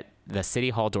to get the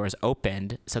City Hall doors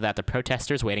opened so that the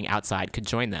protesters waiting outside could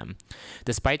join them.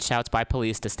 Despite shouts by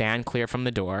police to stand clear from the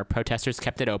door, protesters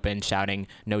kept it open, shouting,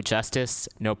 "No justice,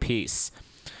 no peace."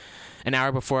 An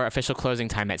hour before official closing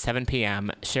time at 7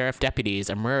 p.m., sheriff deputies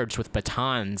emerged with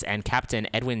batons, and Captain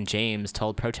Edwin James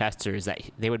told protesters that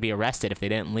they would be arrested if they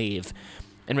didn't leave.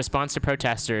 In response,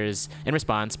 protesters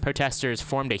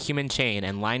formed a human chain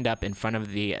and lined up in front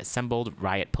of the assembled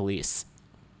riot police.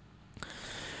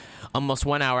 Almost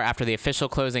 1 hour after the official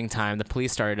closing time, the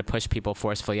police started to push people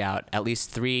forcefully out. At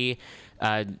least three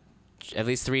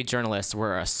journalists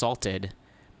were assaulted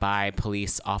by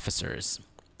police officers.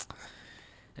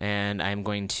 And I'm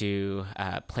going to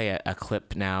play a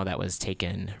clip now that was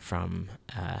taken from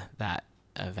that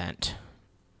event.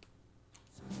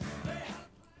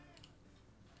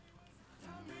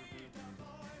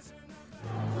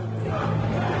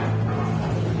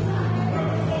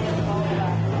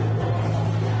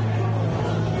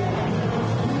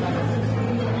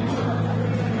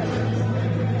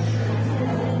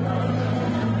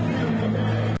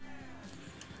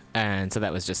 And so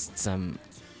that was just some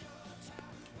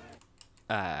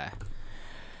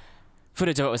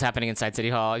footage of what was happening inside City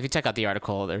Hall. If you check out the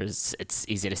article, it's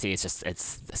easy to see.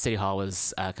 City Hall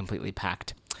was completely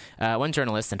packed. One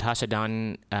journalist, Natasha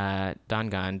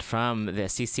Dongand from the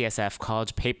CCSF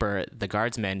college paper The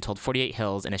Guardsman, told 48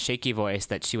 Hills in a shaky voice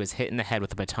that she was hit in the head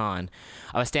with a baton.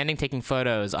 "I was standing taking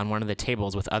photos on one of the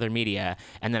tables with other media,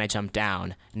 and then I jumped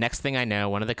down. Next thing I know,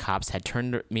 one of the cops had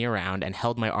turned me around and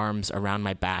held my arms around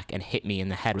my back and hit me in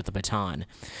the head with a baton."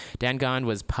 Dongand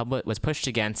was pushed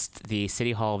against the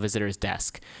City Hall visitor's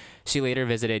desk. She later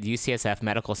visited UCSF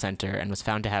Medical Center and was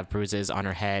found to have bruises on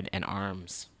her head and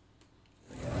arms.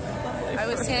 I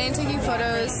was standing taking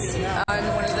photos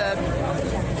on one of the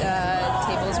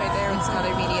tables right there with some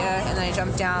other media, and then I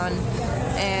jumped down,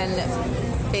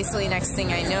 and basically next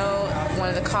thing I know, one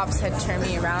of the cops had turned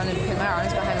me around and put my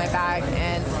arms behind my back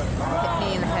and hit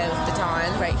me in the head with the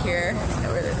baton right here,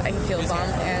 where I could feel a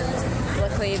bump, and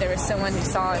luckily there was someone who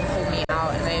saw it and pulled me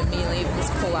out, and I immediately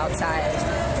was pulled outside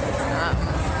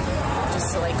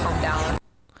just to calm down.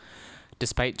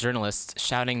 Despite journalists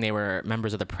shouting they were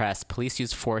members of the press, police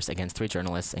used force against 3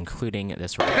 journalists, including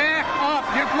this writer. "Back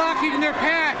up! You're blocking their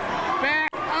path! Back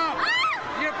up!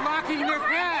 You're blocking their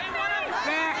path!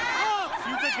 Back up!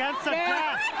 She's against the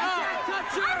press! You can't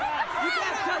touch her! You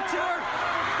can't touch her!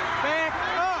 Back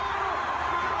up!"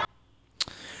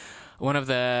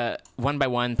 One by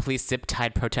one, police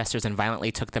zip-tied protesters and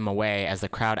violently took them away as the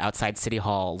crowd outside City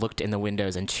Hall looked in the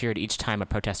windows and cheered each time a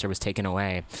protester was taken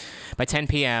away. By 10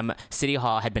 p.m., City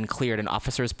Hall had been cleared, and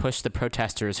officers pushed the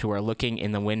protesters who were looking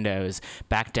in the windows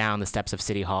back down the steps of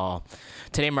City Hall.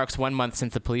 Today marks 1 month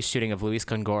since the police shooting of Luis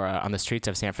Gongora on the streets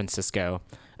of San Francisco,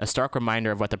 a stark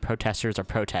reminder of what the protesters are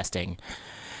protesting.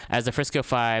 As the Frisco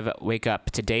Five wake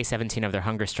up to day 17 of their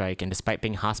hunger strike, and despite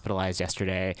being hospitalized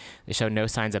yesterday, they show no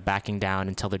signs of backing down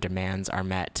until their demands are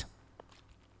met.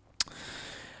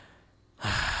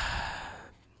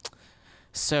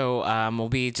 So we'll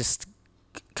be just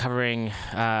covering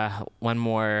one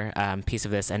more piece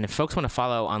of this. And if folks want to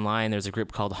follow online, there's a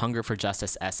group called Hunger for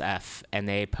Justice SF, and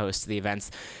they post the events.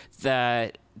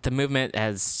 The movement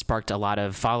has sparked a lot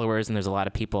of followers, and there's a lot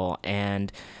of people.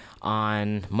 And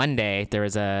on Monday, there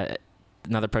was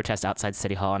another protest outside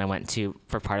City Hall, and I went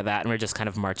for part of that, and we were just kind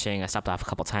of marching. I stopped off a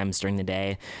couple times during the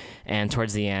day, and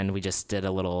towards the end, we just did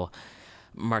a little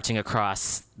marching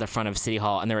across the front of City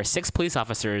Hall, and there were 6 police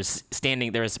officers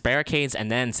standing. There was barricades,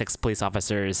 and then 6 police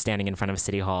officers standing in front of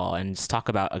City Hall, and just talk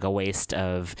about a waste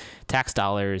of tax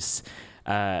dollars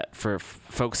for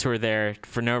folks who are there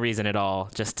for no reason at all,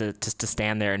 just to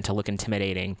stand there and to look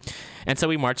intimidating. And so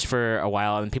we marched for a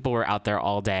while, and people were out there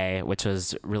all day, which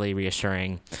was really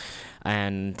reassuring.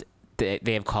 And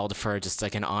they have called for just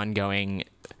an ongoing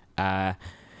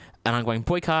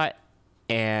boycott,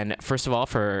 and first of all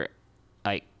for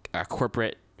our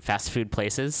corporate fast food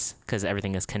places, because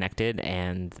everything is connected,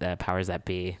 and the powers that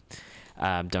be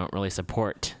don't really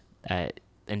support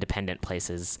independent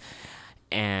places,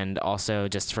 and also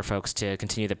just for folks to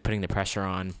continue putting the pressure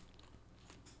on.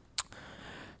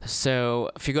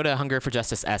 So if you go to Hunger for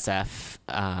Justice SF,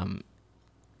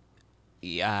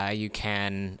 you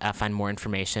can find more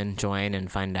information, join,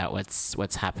 and find out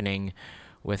what's happening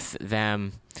with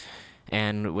them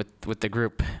and with the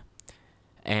group.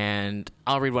 And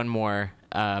I'll read one more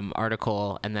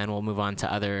article, and then we'll move on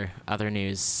to other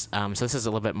news. So this is a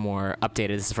little bit more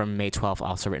updated. This is from May 12th,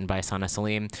 also written by Sana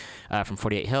Salim from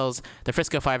 48 Hills. The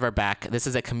Frisco Five are back. This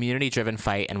is a community-driven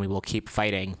fight, and we will keep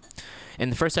fighting. In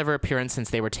the first ever appearance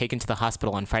since they were taken to the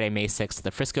hospital on Friday, May 6th,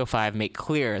 the Frisco Five make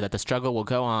clear that the struggle will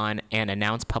go on and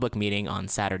announce public meeting on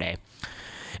Saturday.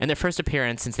 In their first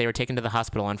appearance since they were taken to the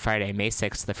hospital on Friday, May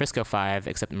 6th, the Frisco Five,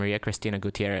 except Maria Cristina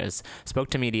Gutierrez, spoke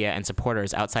to media and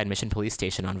supporters outside Mission Police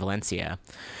Station on Valencia.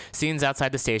 Scenes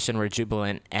outside the station were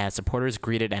jubilant as supporters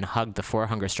greeted and hugged the four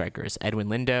hunger strikers, Edwin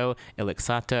Lindo, Ilik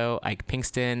Sato, Ike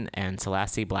Pinkston, and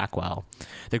Selassie Blackwell.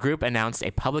 The group announced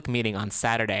a public meeting on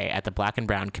Saturday at the Black and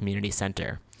Brown Community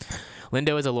Center.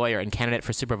 Lindo is a lawyer and candidate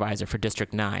for supervisor for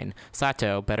District 9.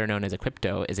 Sato, better known as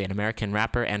Equipto, is an American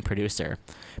rapper and producer.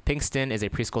 Pinkston is a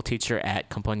preschool teacher at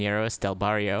Compañeros del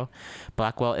Barrio.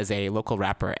 Blackwell is a local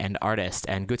rapper and artist,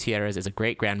 and Gutierrez is a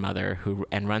great-grandmother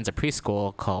and runs a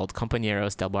preschool called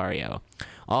Compañeros del Barrio.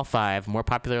 All five, more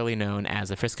popularly known as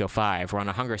the Frisco Five, were on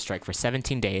a hunger strike for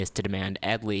 17 days to demand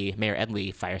Mayor Ed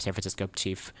Lee fire San Francisco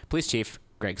Police Chief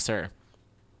Greg Suhr.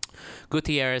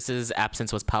 Gutierrez's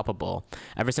absence was palpable.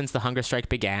 Ever since the hunger strike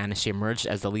began, she emerged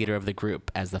as the leader of the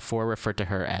group, as the four referred to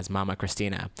her as Mama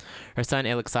Cristina. Her son,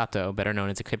 Ilik Sato, better known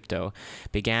as Equipto,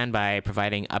 began by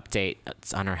providing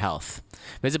updates on her health.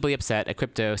 Visibly upset,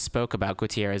 Equipto spoke about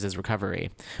Gutierrez's recovery.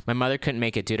 My mother couldn't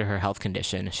make it due to her health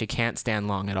condition. She can't stand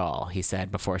long at all, he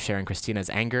said, before sharing Cristina's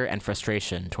anger and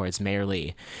frustration towards Mayor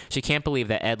Lee. She can't believe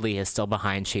that Ed Lee is still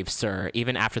behind Chief Suhr,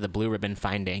 even after the blue ribbon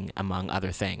finding, among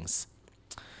other things.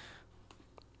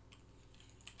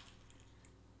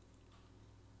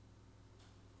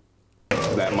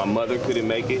 That my mother couldn't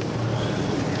make it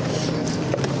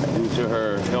due to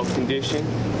her health condition.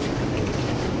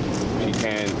 She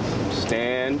can't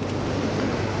stand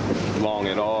long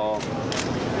at all,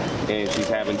 and she's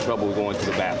having trouble going to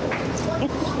the bathroom.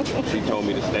 She told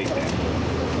me to state that.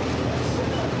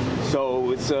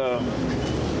 So it's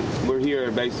we're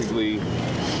here basically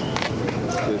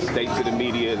to state to the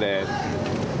media that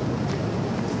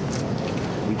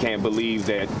we can't believe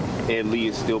that Ed Lee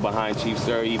is still behind Chief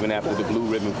Suhr even after the blue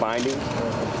ribbon finding,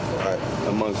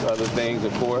 amongst other things,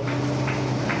 of course.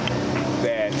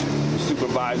 That the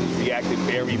supervisors reacted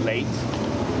very late,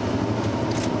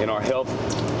 and our health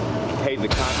paid the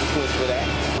consequence for that.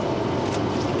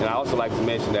 And I also like to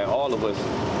mention that all of us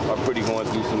are pretty going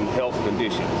through some health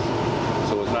conditions.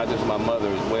 So it's not just my mother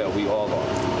as well, we all are.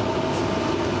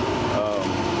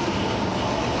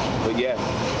 But yeah,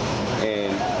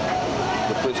 and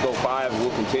the Frisco Five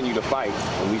will continue to fight,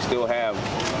 and we still have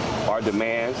our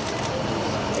demands,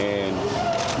 and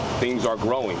things are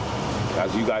growing,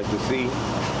 as you guys can see,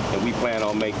 and we plan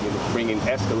on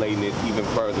escalating it even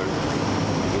further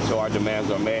until our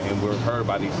demands are met and we're heard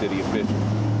by these city officials.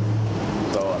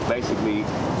 So basically,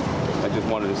 I just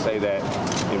wanted to say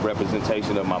that in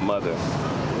representation of my mother,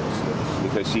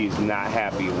 because she's not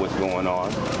happy with what's going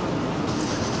on.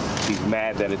 She's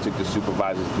mad that it took the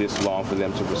supervisors this long for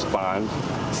them to respond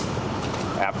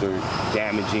after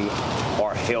damaging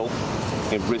our health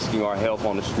and risking our health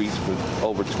on the streets for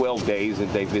over 12 days,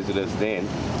 and they visited us then.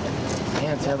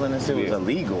 And telling us it was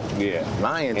illegal. Yeah.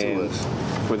 Lying to us.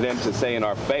 For them to say in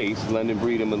our face, London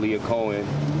Breed and Malia Cohen,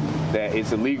 that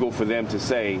it's illegal for them to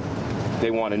say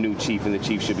they want a new chief and the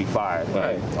chief should be fired.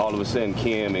 Right. And all of a sudden,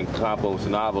 Kim and Campos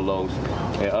and Avalos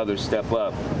and others step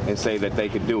up and say that they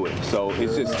could do it. So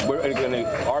it's just,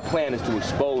 our plan is to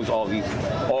expose all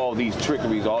these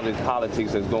trickeries, all this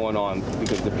politics that's going on,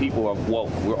 because the people are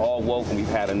woke. We're all woke, and we've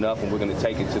had enough, and we're going to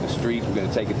take it to the streets. We're going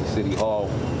to take it to City Hall.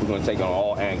 We're going to take it on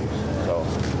all angles.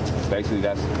 So basically,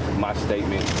 that's my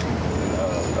statement,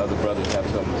 and other brothers have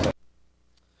something to say.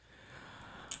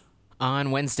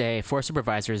 On Wednesday, four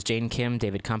supervisors, Jane Kim,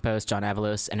 David Campos, John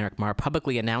Avalos, and Eric Marr,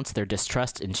 publicly announced their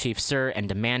distrust in Chief Suhr and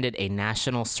demanded a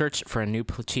national search for a new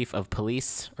chief of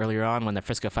police earlier on when the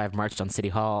Frisco Five marched on City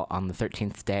Hall on the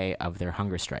 13th day of their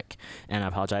hunger strike. And I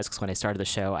apologize because when I started the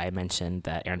show, I mentioned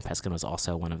that Aaron Peskin was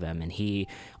also one of them. And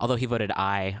although he voted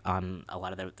aye on a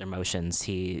lot of their motions,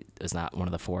 he is not one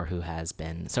of the four who has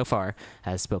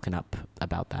spoken up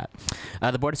about that.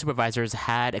 The Board of Supervisors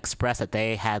had expressed that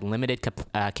they had limited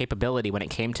capability accountability when it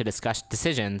came to discuss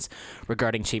decisions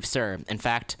regarding Chief Sir. In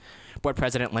fact, Board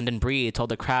President Lyndon Breed told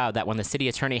the crowd that when the city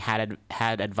attorney had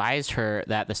advised her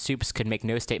that the Supes could make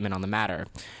no statement on the matter.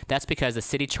 That's because the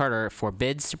city charter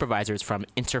forbids supervisors from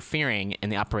interfering in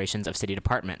the operations of city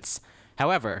departments.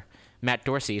 However, Matt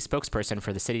Dorsey, spokesperson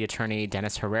for the city attorney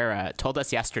Dennis Herrera, told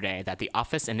us yesterday that the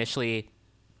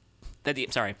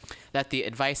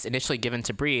advice initially given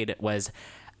to Breed was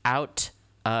out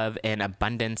of an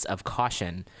abundance of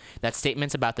caution. That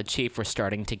statements about the chief were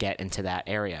starting to get into that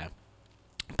area.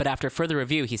 But after further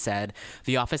review, he said,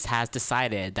 the office has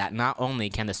decided that not only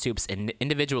can the Supes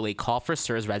individually call for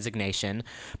Sir's resignation,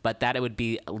 but that it would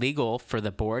be legal for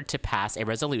the board to pass a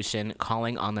resolution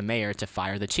calling on the mayor to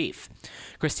fire the chief.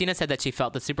 Christina said that she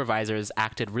felt the supervisors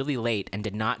acted really late and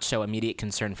did not show immediate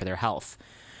concern for their health.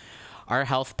 Our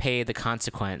health paid the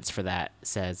consequence for that,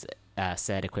 said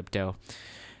Equipto.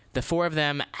 The four of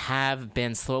them have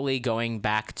been slowly going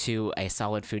back to a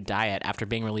solid food diet after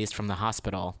being released from the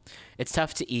hospital. It's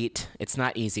tough to eat. It's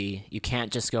not easy. You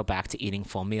can't just go back to eating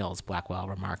full meals, Blackwell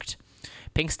remarked.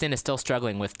 Pinkston is still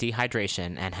struggling with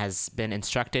dehydration and has been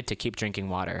instructed to keep drinking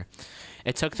water.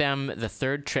 It took them the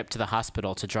third trip to the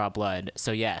hospital to draw blood,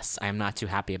 so yes, I am not too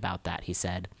happy about that, he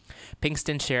said.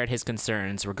 Pinkston shared his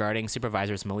concerns regarding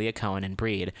Supervisors Malia Cohen and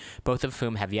Breed, both of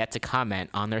whom have yet to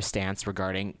comment on their stance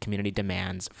regarding community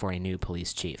demands for a new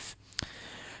police chief.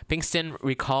 Pinkston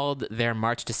recalled their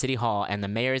march to City Hall and the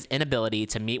mayor's inability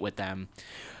to meet with them.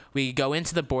 We go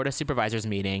into the Board of Supervisors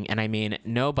meeting, and I mean,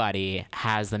 nobody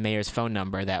has the mayor's phone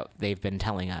number that they've been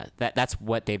telling us. That's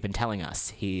what they've been telling us,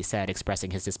 he said,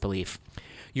 expressing his disbelief.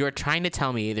 You're trying to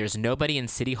tell me there's nobody in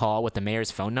City Hall with the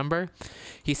mayor's phone number?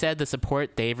 He said the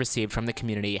support they've received from the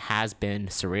community has been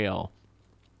surreal.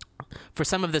 For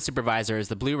some of the supervisors,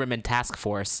 the Blue Ribbon Task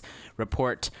Force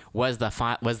report was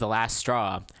the last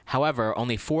straw. However,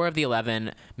 only 4 of the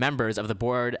 11 members of the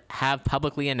board have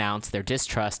publicly announced their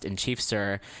distrust in Chief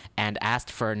Sir and asked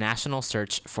for a national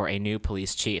search for a new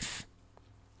police chief.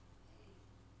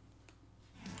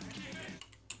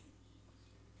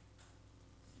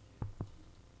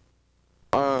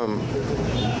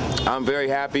 I'm very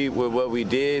happy with what we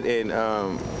did,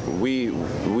 and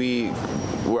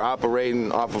we're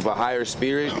operating off of a higher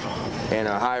spirit and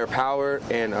a higher power,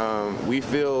 and we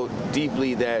feel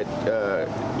deeply that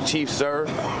Chief Sir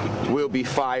will be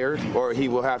fired, or he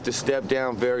will have to step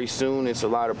down very soon. It's a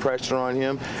lot of pressure on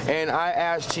him. And I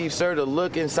asked Chief Sir to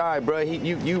look inside, bro.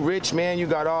 You rich, man. You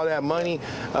got all that money.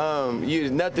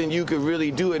 There's nothing you could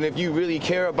really do. And if you really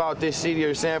care about this city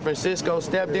or San Francisco,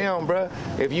 step down, bro.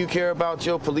 If you care about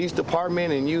your police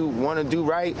department and you want to do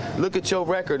right, look at your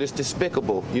record. It's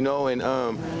despicable, you know. And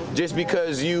just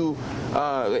because you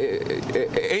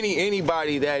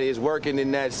anybody that is working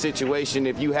in that situation,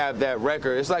 if you have that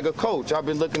record, it's like a coach. I've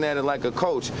been looking at it like a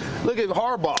coach. Look at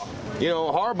Harbaugh. You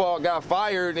know, Harbaugh got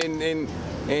fired and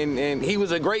he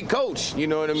was a great coach, you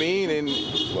know what I mean? And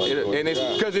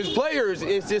it's because his players,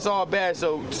 it's just all bad.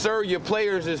 So, sir, your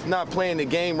players is not playing the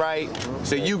game right,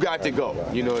 so you got to go,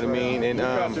 you know what I mean? And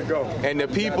the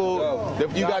people,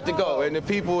 you got to go, and the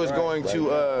people is going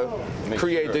to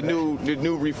create the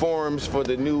new reforms for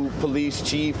the new police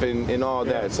chief and all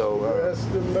that. So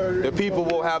the people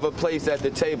will have a place at the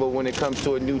table when it comes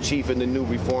to a new chief and the new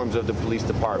reforms of the police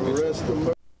department.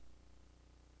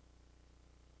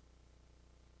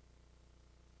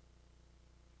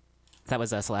 That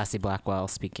was Selassie Blackwell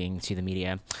speaking to the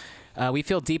media. We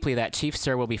feel deeply that Chief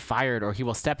Sir will be fired or he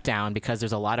will step down because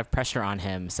there's a lot of pressure on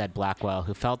him, said Blackwell,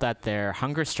 who felt that their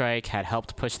hunger strike had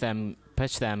helped push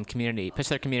their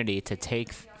community to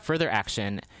take further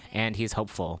action, and he's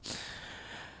hopeful.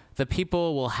 The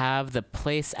people will have the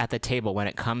place at the table when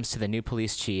it comes to the new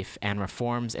police chief and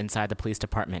reforms inside the police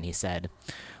department, he said.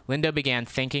 Lindo began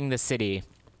thanking the city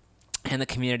and the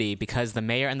community because the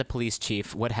mayor and the police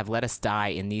chief would have let us die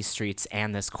in these streets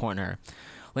and this corner.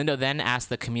 Lindo then asked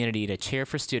the community to cheer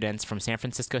for students from San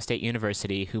Francisco State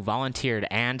University who volunteered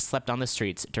and slept on the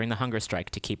streets during the hunger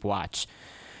strike to keep watch.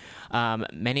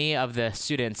 Many of the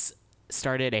students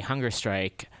started a hunger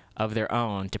strike of their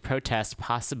own to protest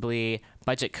possibly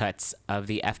budget cuts of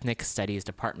the Ethnic Studies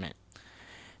Department.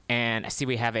 And I see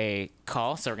we have a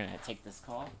call, so we're going to take this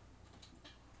call.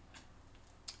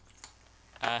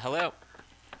 Hello.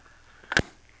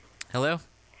 Hello.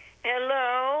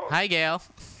 Hello. Hi, Gail.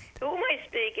 Who am I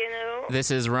speaking to? This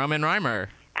is Roman Reimer.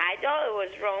 I thought it was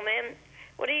Roman.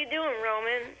 What are you doing,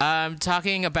 Roman? I'm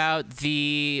talking about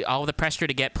all the pressure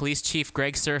to get Police Chief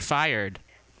Greg Sir fired.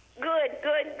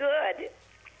 Good.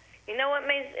 You know what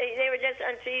means? They were just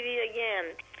on TV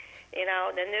again. You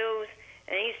know, the news,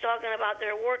 and he's talking about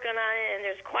they're working on it, and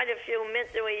there's quite a few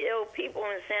mentally ill people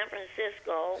in San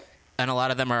Francisco. And a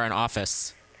lot of them are in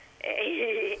office.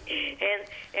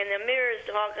 and the mayor's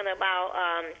talking about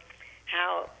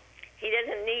how he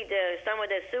doesn't need some of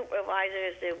the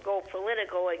supervisors to go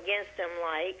political against him,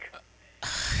 like,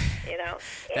 you know.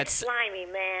 It's slimy,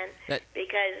 man.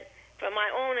 Because from my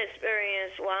own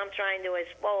experience, while I'm trying to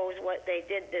expose what they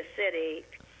did to the city,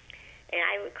 and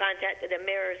I contacted the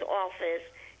mayor's office,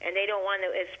 and they don't want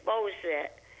to expose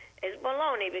it. It's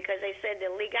baloney because they said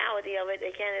the legality of it,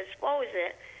 they can't expose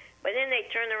it. But then they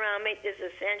turn around and make this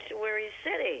a sanctuary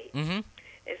city. Mm-hmm.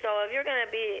 And so if you're going to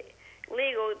be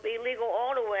legal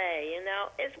all the way, you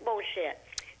know. It's bullshit.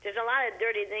 There's a lot of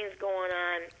dirty things going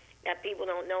on that people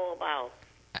don't know about.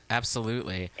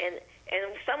 Absolutely. And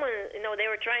someone, you know, they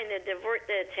were trying to divert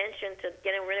the attention to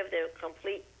getting rid of the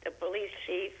police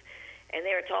chief, and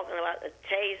they were talking about the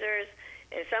tasers.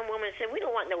 And some woman said, we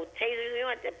don't want no tasers. We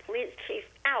want the police chief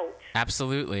out.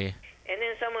 Absolutely. And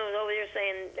then someone was over there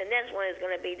saying the next one is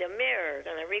going to be the mayor,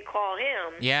 going to recall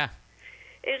him. Yeah.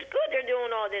 It's good they're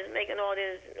doing all this, making all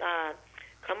this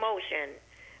commotion.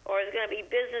 Or it's going to be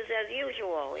business as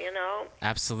usual, you know?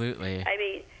 Absolutely. I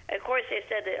mean, of course they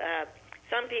said that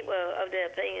some people of the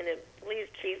opinion the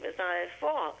police chief is not his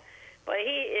fault. But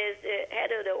he is the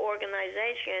head of the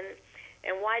organization.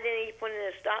 And why didn't he put in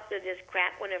a stop to this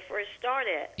crap when it first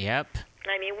started? Yep.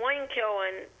 I mean, one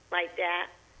killing like that,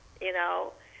 you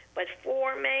know, but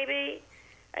 4 maybe.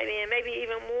 I mean, maybe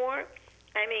even more.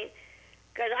 I mean,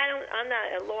 because I'm not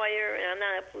a lawyer and I'm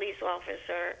not a police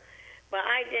officer, but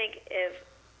I think if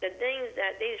the things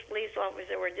that these police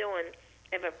officers were doing,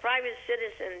 if a private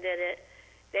citizen did it,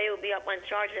 they would be up on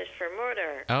charges for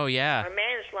murder. Oh, yeah. Or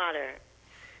manslaughter.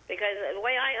 Because the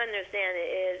way I understand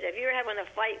it is, if you're having a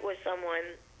fight with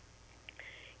someone,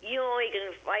 you only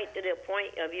can fight to the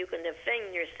point of you can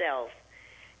defend yourself.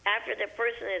 After the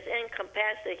person is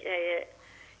incapacitated,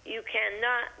 you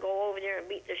cannot go over there and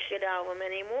beat the shit out of them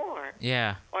anymore.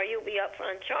 Yeah. Or you'll be up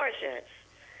on charges.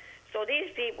 So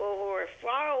these people who are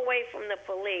far away from the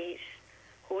police,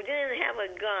 who didn't have a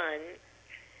gun,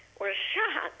 were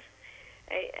shot.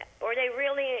 Were they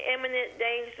really in imminent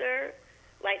danger,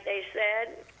 like they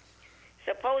said?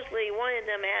 Supposedly, one of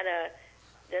them had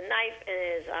the knife in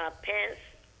his pants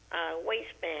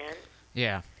waistband.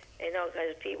 Yeah. You know,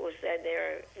 because people said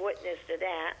they're witness to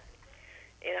that.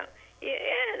 You know,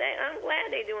 I'm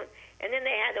glad they're doing. And then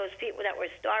they had those people that were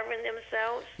starving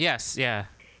themselves. Yes, yeah.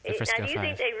 The Frisco now, do you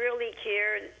think 5. they really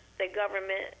cared, the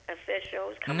government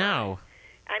officials? Come No.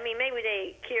 on. I mean, maybe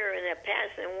they care in a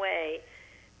passing way,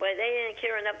 but they didn't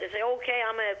care enough to say, okay,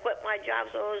 I'm going to quit my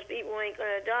job so those people ain't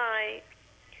going to die.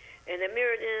 And the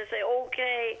mayor didn't say,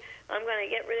 okay, I'm going to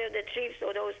get rid of the chief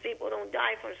so those people don't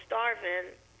die from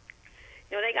starving.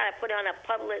 You know, they got to put on a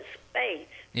public space.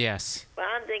 Yes. But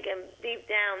I'm thinking deep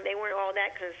down they weren't all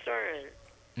that concerned.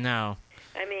 No.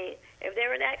 I mean, if they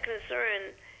were that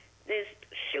concerned, these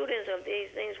shootings of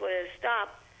these things would have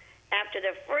stopped after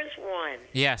the first one.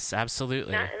 Yes,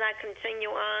 absolutely. Not continue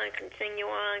on.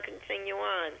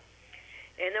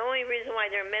 And the only reason why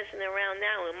they're messing around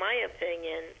now, in my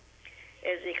opinion,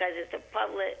 is because it's a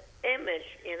public image,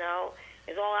 you know.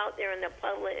 It's all out there in the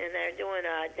public, and they're doing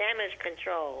damage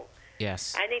control.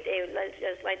 Yes. I think they would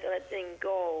just like to let things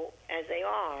go as they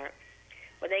are.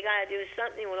 But they got to do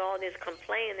something with all this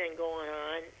complaining going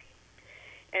on.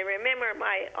 And remember,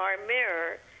 our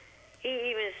mayor, he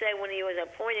even said when he was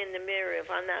appointing the mayor, if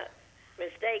I'm not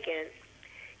mistaken,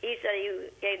 he said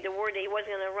he gave the word that he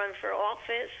wasn't going to run for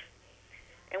office.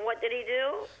 And what did he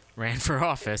do? Ran for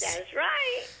office. That's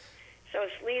right. So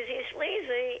sleazy.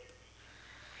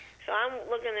 So I'm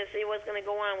looking to see what's going to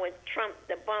go on with Trump,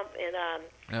 the bump. And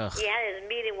he had his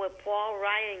meeting with Paul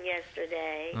Ryan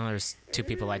yesterday. Oh, there's 2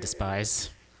 people I despise.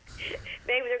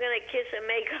 Maybe they're going to kiss and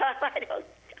make up. I don't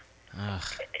know.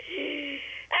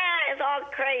 It's all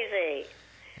crazy.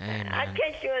 I'll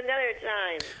catch you another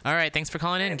time. All right. Thanks for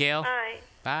calling in, Gail. Bye.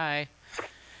 Bye.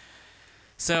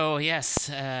 So, yes,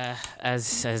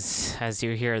 as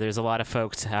you hear, there's a lot of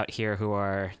folks out here who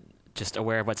are just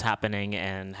aware of what's happening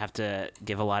and have to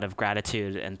give a lot of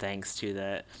gratitude and thanks to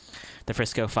the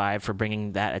Frisco 5 for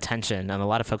bringing that attention. And a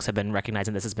lot of folks have been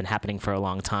recognizing this has been happening for a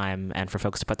long time, and for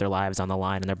folks to put their lives on the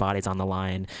line and their bodies on the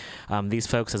line. These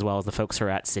folks, as well as the folks who are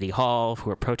at City Hall, who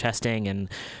are protesting and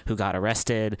who got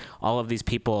arrested, all of these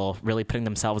people really putting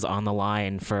themselves on the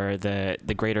line for the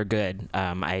greater good.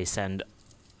 I send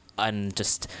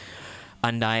just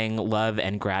undying love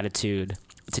and gratitude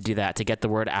to do that, to get the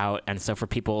word out. And so for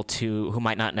people who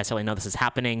might not necessarily know this is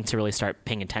happening, to really start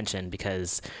paying attention,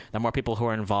 because the more people who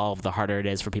are involved, the harder it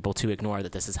is for people to ignore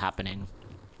that this is happening.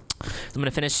 So I'm going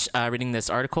to finish reading this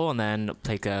article and then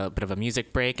take a bit of a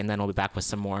music break, and then we'll be back with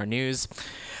some more news.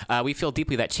 We feel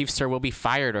deeply that Chief Sir will be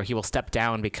fired or he will step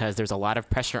down because there's a lot of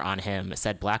pressure on him,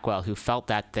 said Blackwell, who felt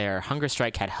that their hunger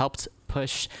strike had helped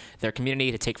push their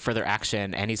community to take further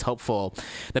action, and he's hopeful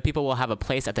that people will have a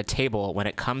place at the table when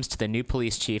it comes to the new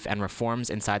police chief and reforms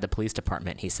inside the police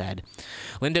department, he said.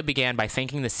 Lindo began by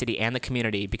thanking the city and the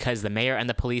community because the mayor and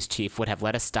the police chief would have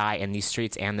let us die in these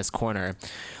streets and this corner.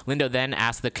 Lindo then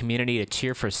asked the community to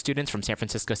cheer for students from San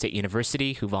Francisco State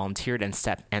University who volunteered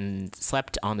and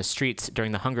slept on the streets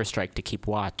during the hunger strike to keep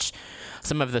watch.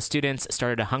 Some of the students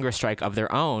started a hunger strike of their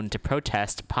own to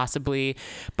protest possibly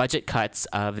budget cuts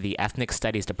of the Ethnic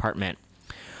Studies Department.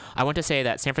 I want to say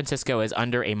that San Francisco is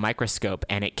under a microscope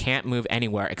and it can't move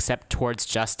anywhere except towards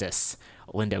justice,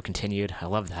 Lindo continued. I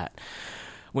love that.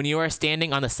 When you are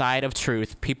standing on the side of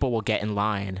truth, people will get in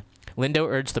line. Lindo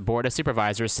urged the Board of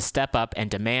Supervisors to step up and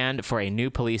demand for a new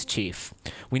police chief.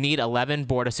 We need 11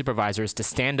 Board of Supervisors to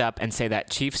stand up and say that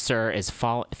Chief Sir is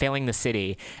failing the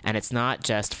city, and it's not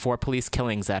just 4 police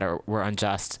killings that were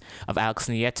unjust, of Alex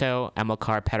Nieto,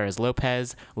 Amilcar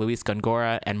Perez-Lopez, Luis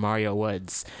Gongora, and Mario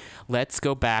Woods. Let's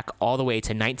go back all the way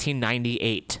to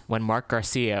 1998 when Mark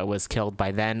Garcia was killed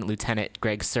by then Lieutenant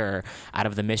Greg Sir out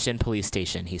of the Mission Police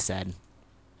Station, he said.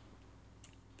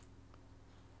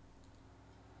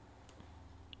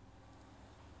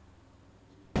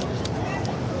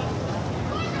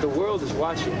 The world is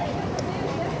watching.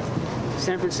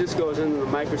 San Francisco is under the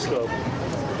microscope,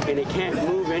 and it can't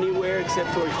move anywhere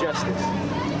except towards justice.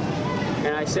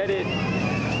 And I said it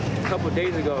a couple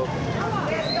days ago,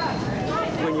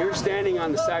 when you're standing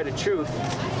on the side of truth,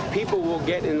 people will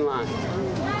get in line.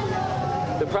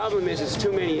 The problem is there's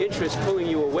too many interests pulling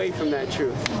you away from that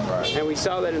truth. Right. And we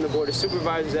saw that in the Board of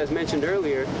Supervisors, as mentioned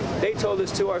earlier. They told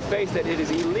us to our face that it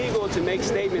is illegal to make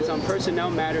statements on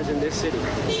personnel matters in this city.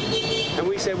 And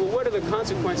we said, well, what are the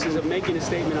consequences of making a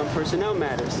statement on personnel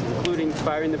matters, including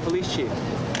firing the police chief?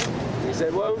 And he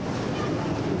said, well,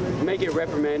 make it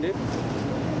reprimanded.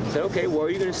 I said, okay, well, are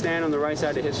you going to stand on the right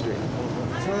side of history?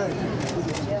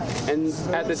 And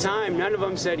at the time, none of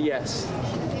them said yes.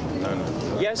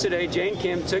 Yesterday, Jane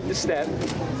Kim took the step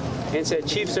and said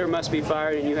Chief Sir must be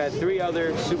fired, and you had 3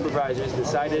 other supervisors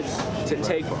decided to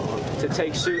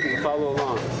take suit and follow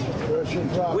along.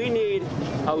 We need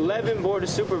 11 Board of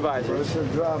Supervisors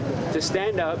to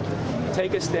stand up,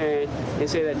 take a stand, and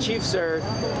say that Chief Sir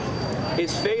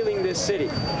is failing this city.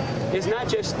 It's not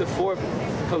just the 4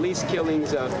 police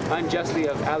killings unjustly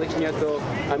of Alex Nieto,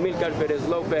 Amilcar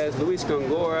Perez-Lopez, Luis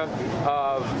Gongora,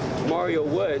 of Mario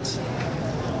Woods.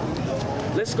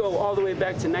 Let's go all the way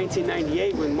back to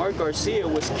 1998 when Mark Garcia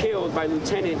was killed by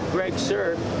Lieutenant Greg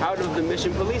Sir out of the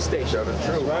Mission Police Station.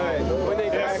 Right. When they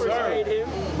first him,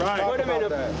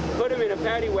 put him in a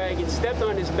paddy wagon, stepped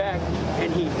on his back,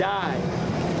 and he died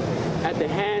at the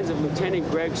hands of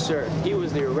Lieutenant Greg Sir. He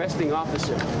was the arresting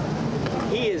officer.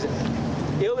 He is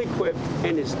ill-equipped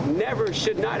and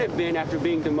should not have been, after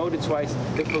being demoted twice,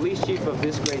 the police chief of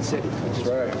this great city. That's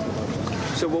right.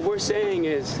 So what we're saying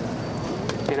is,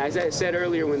 and as I said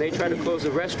earlier, when they try to close the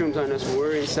restrooms on us when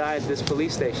we're inside this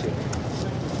police station,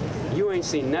 you ain't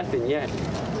seen nothing yet.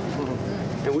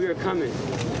 And we are coming.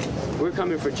 We're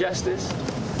coming for justice.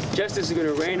 Justice is going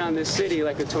to rain on this city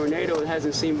like a tornado it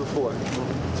hasn't seen before.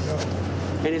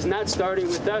 And it's not starting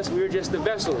with us. We're just the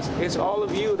vessels. It's all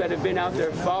of you that have been out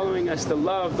there following us, the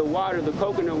love, the water, the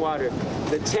coconut water,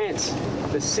 the tents,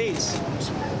 the seats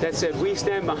that said, we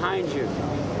stand behind you.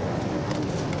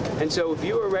 And so if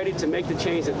you are ready to make the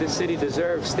change that this city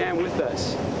deserves, stand with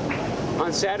us.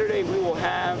 On Saturday, we will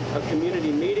have a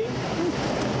community meeting,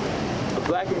 a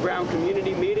black and brown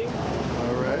community meeting.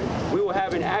 All right. We will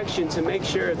have an action to make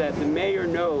sure that the mayor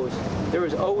knows there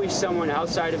is always someone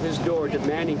outside of his door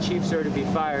demanding Chief Sir to be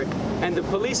fired, and the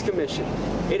police commission.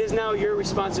 It is now your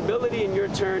responsibility and your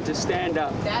turn to stand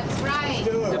up. That's right.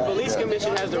 The police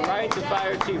commission has the right to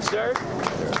fire Chief Sir.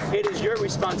 It is your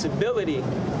responsibility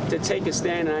to take a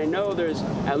stand, and I know there's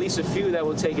at least a few that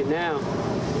will take it now,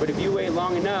 but if you wait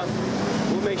long enough,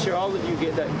 we'll make sure all of you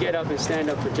get up and stand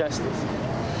up for justice.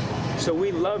 So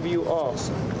we love you all.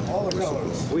 All the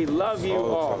colors. We love you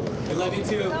all. We love you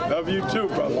too. Love you too,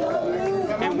 brother.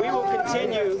 And we will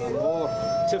continue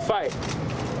to fight.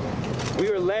 We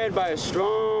are led by a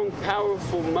strong,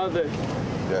 powerful mother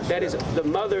that is the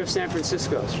mother of San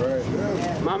Francisco. That's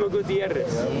right. Mama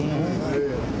Gutierrez.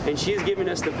 And she's given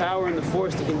us the power and the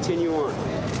force to continue on.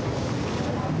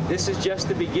 This is just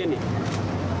the beginning.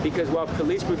 Because while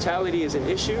police brutality is an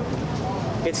issue,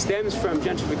 it stems from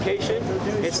gentrification.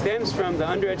 It stems from the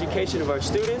undereducation of our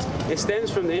students. It stems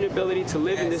from the inability to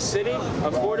live in this city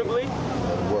affordably.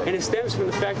 Sure. And it stems from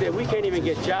the fact that we can't even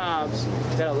get jobs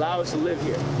that allow us to live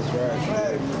here. That's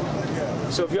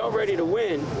right. So if y'all ready to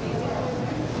win,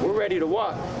 we're ready to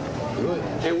walk. Good.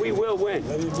 And we will win.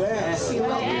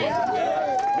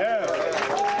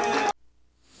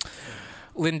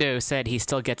 Lindo said he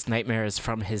still gets nightmares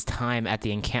from his time at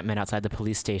the encampment outside the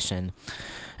police station.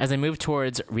 As they move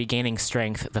towards regaining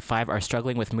strength, the five are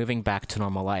struggling with moving back to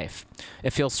normal life.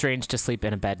 It feels strange to sleep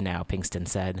in a bed now, Pinkston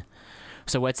said.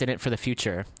 So what's in it for the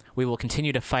future? We will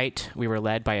continue to fight. We were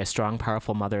led by a strong,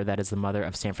 powerful mother that is the mother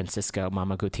of San Francisco,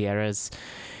 Mama Gutierrez.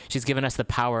 She's given us the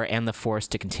power and the force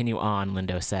to continue on,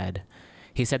 Lindo said.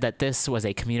 He said that this was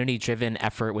a community-driven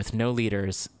effort with no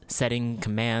leaders, setting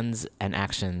commands and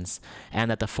actions,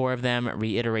 and that the four of them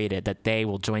reiterated that they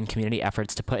will join community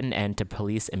efforts to put an end to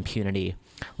police impunity.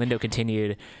 Lindo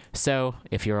continued, so,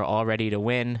 if you're all ready to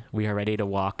win, we are ready to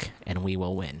walk, and we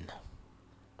will win.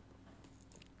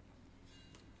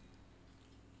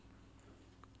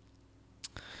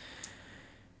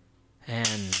 And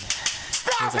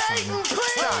stop hating,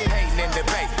 please. Stop hating in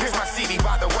debate. Here's my CD,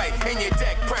 by the way. In your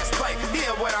deck, press play.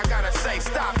 Hear what I gotta say.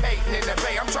 Stop hating in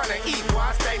debate. I'm trying to eat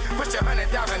while I stay. Push 100,000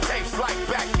 tapes like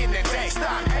back in the day.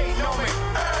 Stop hating on me.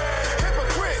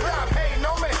 Hypocrite. Stop hating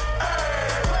on me.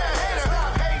 Player hater.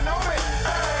 Stop hating on me.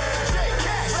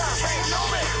 J-Cat. Stop hating on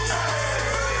me.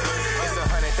 It's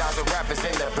 100,000 rappers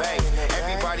in the bay.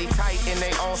 Everybody tight in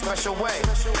their own special way.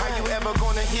 How you ever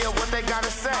gonna hear what they gotta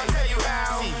say? I'll tell you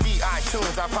how. CD,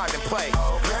 iTunes, iPod, and play.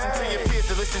 Listen to your peers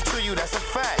to listen to you, that's a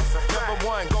fact. Number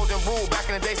one, golden rule, back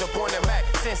in the days of Born and Mac.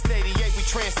 Since 88, we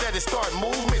trendsetters, start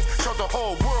movements. Show the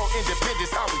whole world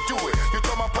independence, how we do it. You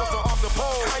throw my poster off the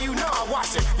pole, how you know I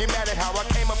watch it? You mad at how I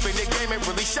came up in the game, it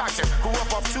really shocked you. Grew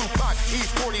up off Tupac,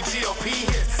 E40, GLP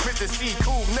hits. Mr. C,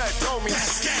 Cool Nut told me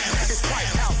it's quite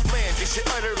outlandish, shit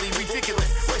utterly ridiculous.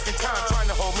 Wasting time trying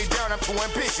to hold me down, I'm too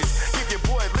ambitious. Give your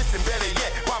boy, listen, better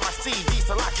yet, while my CD,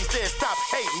 Salaki said, stop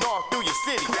hating all through your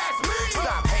city.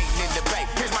 Stop hating in debate.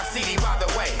 Here's my CD, by the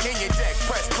way. In your deck,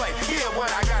 press play. Hear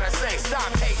what I gotta say. Stop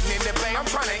hating in debate. I'm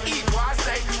trying to eat while I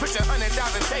stay. Push 100,000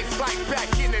 tapes like back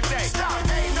in the day. Stop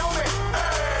hating on me.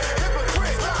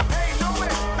 Hypocrite. Stop hating on me.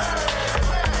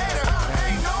 Player hater. Stop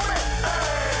hating on me.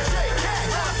 J-Cat.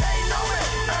 Stop hating on me.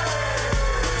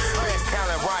 Best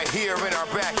talent right here in our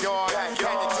backyard. Had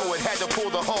to do it. Had to pull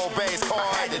the whole base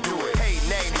card. Had to do it.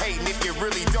 Hating ain't hating if you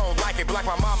really don't like it. Like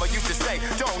my mama used to say,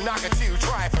 don't knock it till you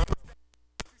try it. You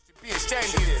should be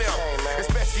ashamed of yourself,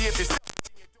 especially if you're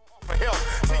offer help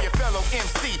to your fellow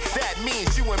MC. That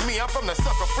means you and me. I'm from the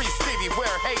sucker-free city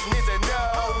where hating is a no.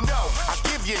 Oh no, I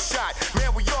give you a shot,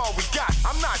 man. We all we got.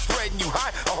 I'm not threatening you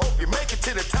high. I hope you make it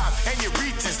to the top and you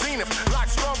reach your zenith. Lock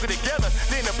stronger together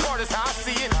than apart is how I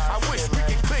see it. I wish we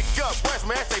could click up. Where's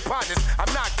my essay partners?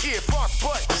 I'm not Kid Frost,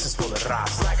 but this is for the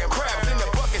rocks. Like crabs in the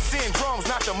bucket, syndromes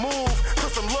not to move.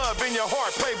 Put some love in your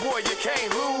heart, playboy. You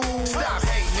can't lose. Stop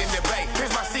hating in debate.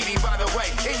 Here's my CD, by the way.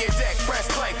 In your deck, press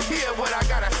play. Hear what I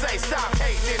gotta say. Stop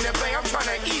hating in the bay. I'm trying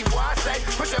to eat while I stay.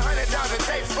 Push 100,000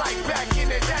 tapes like back in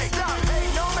the day. Stop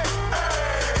hating on me.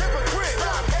 Hypocrite.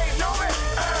 Stop hating on me.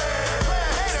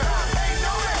 Player hater. Stop hating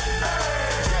on me.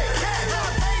 J-Cat.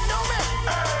 Stop hating on me.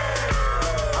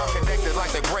 I'm connected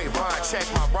like the grapevine. Check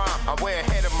my rhyme. I'm way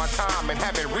ahead of my time and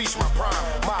haven't reached my prime.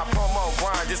 My promo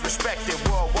grind is respected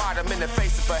worldwide. I'm in the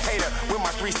face of a hater with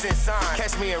my 3-cent sign.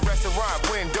 Catch me in restaurant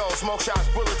windows, smoke shops,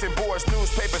 bulletin boards,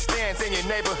 newspaper stands in your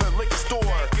neighborhood liquor store.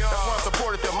 That's why I'm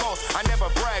supported the most. I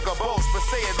never brag or boast, but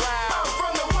say it loud. I'm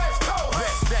from the West Coast.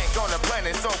 Best stank on the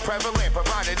planet, so prevalent.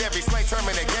 Provided every slang term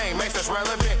in the game makes us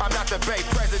relevant. I'm not the Bay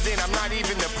president, I'm not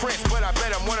even the prince, but I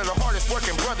bet I'm one of the hardest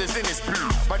working brothers in this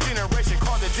blue. My generation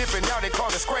called it dipping, now they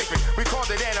call it scraping. We called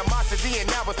it animosity, and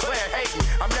now it's player hating.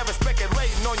 I'm never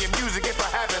speculating on your music if I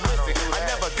haven't listened. I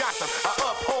never gossip, I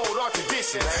uphold our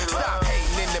tradition. Stop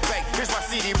hating in the bay. Here's my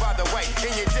CD, by the way.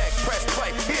 In your deck, press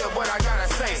play. Hear what I gotta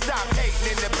say. Stop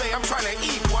hating in the bay. I'm trying to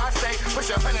eat while I stay. Push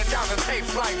 100,000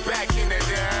 tapes like back in the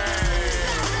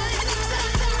day.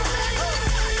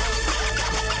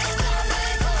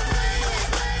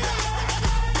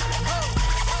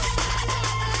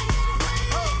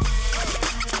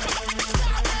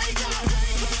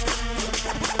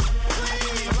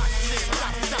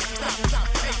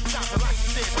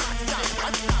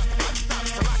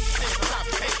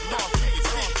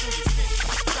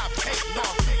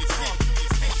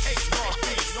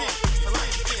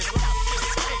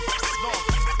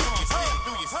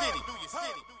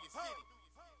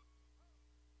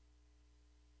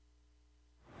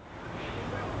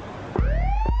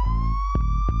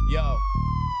 Yo,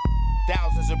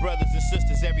 thousands of brothers and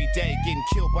sisters every day getting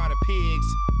killed by the pigs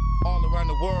all around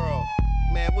the world.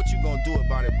 man, what you gonna do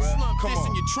about it, bro? Slump Come this on.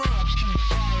 in your trunk.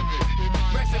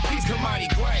 Rest in peace, Kamani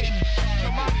Gray.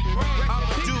 Kamani Gray.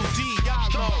 Amadou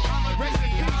Diallo. Rest in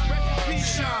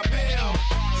peace, Sean Bell.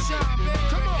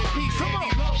 Come on, come on.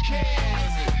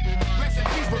 Lopez. Rest in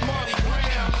peace, Marley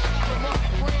Graham.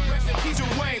 Rest in peace,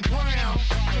 Dwayne Brown.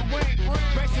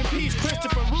 Rest in peace,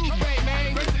 Christopher Rubey,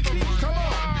 man. Rest in peace, come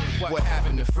on. What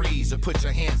happened to freeze or put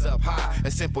your hands up high? A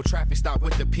simple traffic stop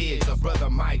with the pigs, a brother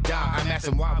might die. I'm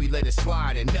asking why we let it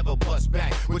slide and never bust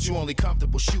back. But you only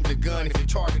comfortable shooting a gun if your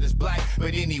target is black.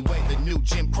 But anyway, the new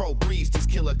Jim Crow breeds these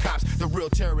killer cops, the real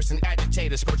terrorists and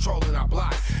agitators patrolling our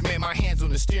block. Man, my hands on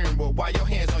the steering wheel, why your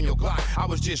hands on your Glock? I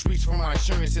was just reaching for my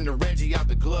insurance in the Reggie out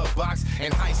the glove box.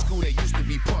 In high school, they used to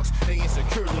be punks, they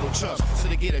insecure little chumps. So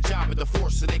they get a job at the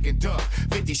force so they can dump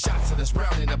 50 shots to the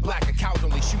brown and the black. A cow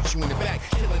only shoot you in the back,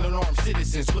 killing unarmed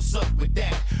citizens. What's up with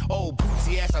that? Old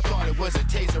bootsy ass, I thought it was a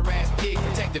taser ass pig.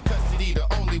 Protective custody, the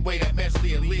only way that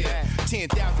mentally live.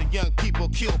 10,000 young people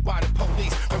killed by the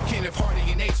police. From Kenneth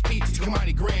Hardy and HP to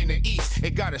Kamani Gray in the East.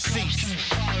 It gotta cease.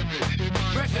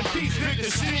 Rest in peace,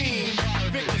 Victor Steen.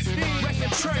 Rest in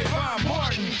Trayvon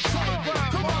Martin.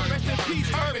 Come on, rest in peace,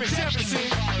 Irvin Jefferson.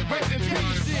 Rest in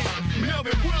peace,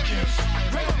 Melvin Williams.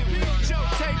 Rest in peace, Joe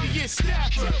Tavius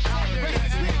Stafford.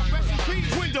 Rest in peace,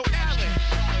 Wendell Allen.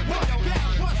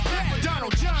 What's that?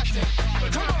 Donald Johnson.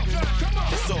 Come on.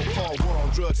 The so-called war on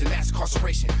drugs and mass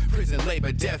incarceration, prison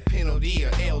labor, death penalty,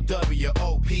 or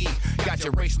LWOP. Got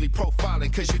you racially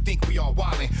profiling cause you think we all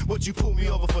wildin'. What you pull me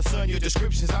over for, son? Your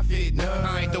descriptions, I fit none.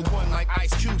 I ain't the one like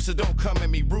Ice Cube, so don't come at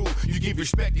me rude. You give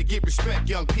respect, you get respect,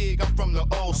 young pig. I'm from the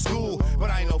old school, but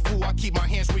I ain't no fool. I keep my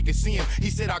hands where you can see him. He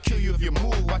said I'll kill you if you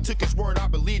move. I took his word, I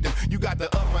believed him. You got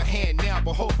the upper hand now,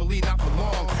 but hopefully not for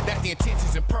long. That's the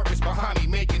intentions and purpose behind me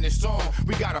making this song.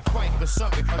 We gotta fight for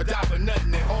something, or die for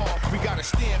nothing at all. We gotta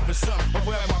stand for something, or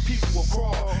wherever my people will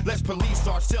crawl. Let's police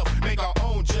ourselves, make our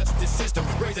own justice system.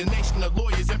 Raise a nation of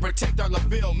lawyers and protect our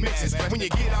LaVelle missions. When you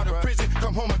get out of prison,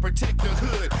 come home and protect the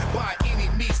hood. By any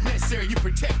means necessary, you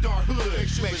protect our hood.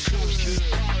 Rest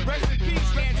in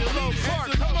peace, Angelo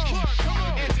Clark. Come on.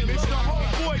 Mr.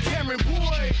 Homeboy, Cameron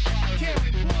Boyd.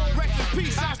 Rest in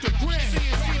peace, Oscar Grant.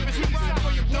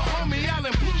 The homie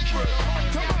Alan Blooper.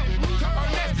 Come on.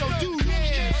 Ernesto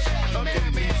Dudez.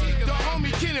 The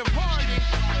homie Kenneth Hardy.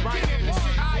 Right here in the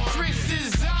city.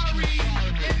 Idris Zari.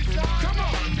 Come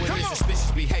on. Whether it's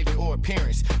suspicious behavior or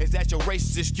appearance, is that your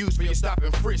racist excuse for your stop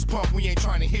and frisk? Punk, we ain't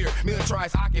trying to hear.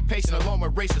 Militarized occupation along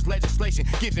with racist legislation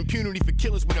gives impunity for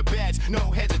killers with a badge,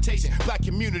 no hesitation. Black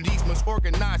communities must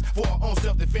organize for our own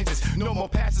self-defenses. No more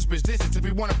passive resistance if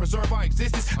we want to preserve our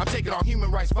existence. I'm taking our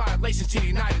human rights violations to the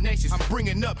United Nations. I'm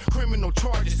bringing up criminal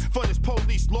charges for this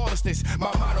police lawlessness.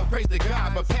 My motto, praise the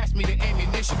God, but pass me the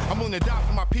ammunition. I'm willing to die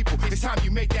for my people. It's time you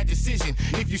make that decision.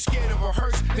 If you scared of a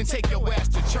hearse, then take your ass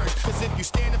to church. Cause if you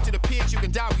stand up to the pigs, you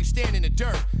can die when you stand in the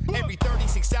dirt. Every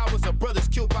 36 hours, a brother's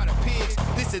killed by the pigs.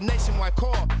 This is a nationwide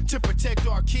call to protect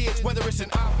our kids. Whether it's an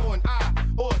eye for an eye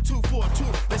or a tooth for a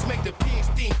tooth, let's make the pigs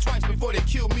think twice before they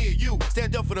kill me or you.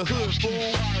 Stand up for the hood,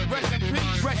 fool.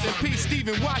 Rest in peace,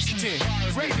 Stephen Washington.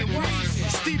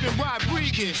 Stephen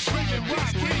Rodriguez.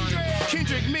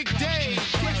 Kendrick McDade.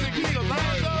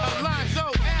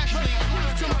 Alonzo Ashley.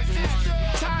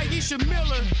 Tyisha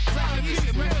Miller.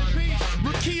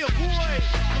 Rakia Boyd.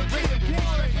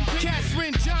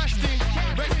 Catherine Johnston.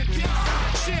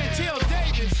 Chantel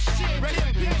Davis.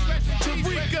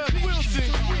 Tarika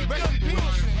Wilson.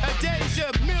 Adasia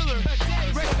Miller.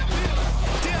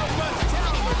 Delma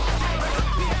Talbot.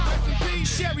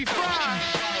 Sherry Fry.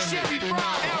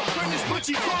 Al Prentice,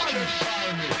 Butchie Carter.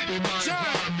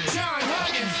 John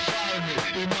Huggins.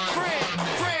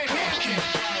 Fred Hampton.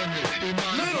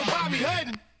 Little Bobby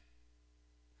Hutton.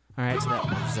 All right, so that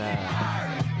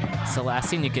was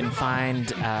Selassie. You can find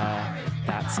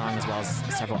that song as well as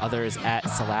several others at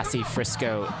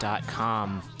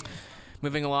SelassieFrisco.com.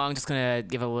 Moving along, just going to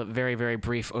give a very, very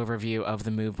brief overview of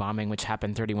the MOVE bombing, which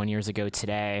happened 31 years ago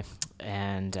today.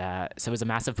 And so it was a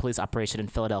massive police operation in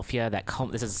Philadelphia that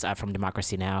this is from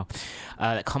Democracy Now!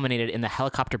 That culminated in the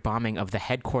helicopter bombing of the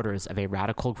headquarters of a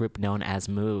radical group known as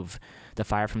MOVE. The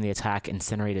fire from the attack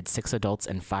incinerated 6 adults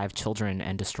and 5 children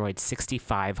and destroyed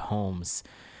 65 homes.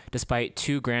 Despite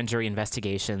 2 grand jury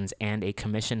investigations and a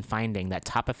commission finding that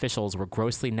top officials were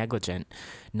grossly negligent,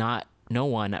 no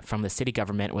one from the city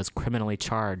government was criminally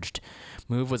charged.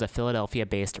 MOVE was a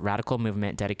Philadelphia-based radical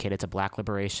movement dedicated to black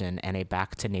liberation and a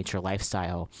back-to-nature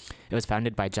lifestyle. It was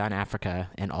founded by John Africa,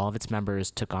 and all of its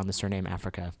members took on the surname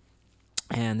Africa.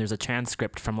 And there's a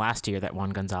transcript from last year that Juan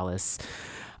Gonzalez,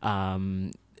 where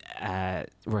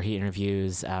he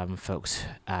interviews folks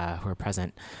who are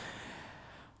present.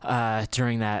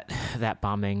 during that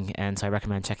bombing, and so I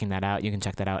recommend checking that out. You can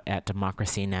check that out at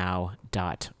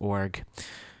democracynow.org.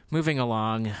 Moving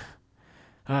along,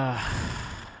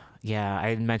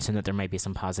 I mentioned that there might be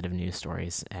some positive news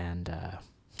stories, and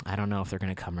I don't know if they're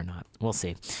going to come or not. We'll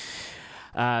see.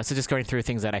 So just going through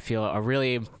things that I feel are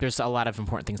really, there's a lot of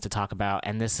important things to talk about,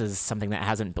 and this is something that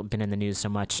hasn't been in the news so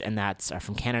much, and that's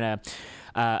from Canada.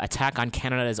 Attack on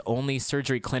Canada's only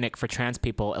surgery clinic for trans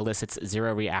people elicits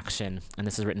zero reaction. And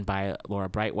this is written by Laura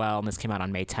Brightwell, and this came out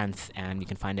on May 10th, and you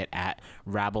can find it at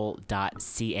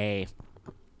rabble.ca.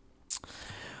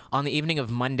 On the evening of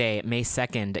Monday, May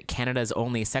 2nd, Canada's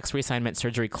only sex reassignment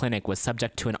surgery clinic was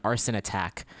subject to an arson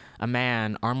attack. A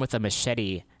man armed with a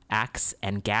machete, axe,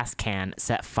 and gas can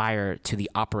set fire to the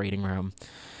operating room.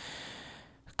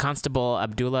 Constable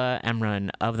Abdullah Emran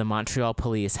of the Montreal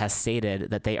Police has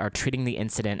stated that they are treating the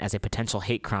incident as a potential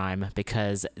hate crime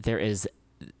because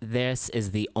this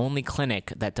is the only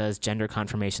clinic that does gender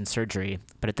confirmation surgery,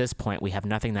 but at this point we have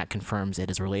nothing that confirms it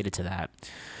is related to that.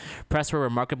 Press were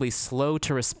remarkably slow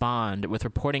to respond, with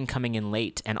reporting coming in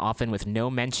late and often with no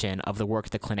mention of the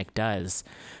work the clinic does.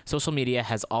 Social media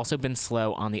has also been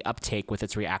slow on the uptake with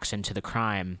its reaction to the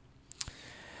crime.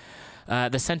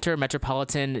 The Centre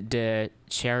Metropolitain de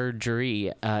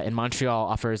Chirurgie in Montreal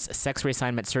offers sex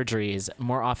reassignment surgeries,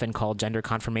 more often called gender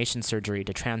confirmation surgery,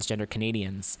 to transgender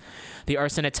Canadians. The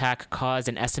arson attack caused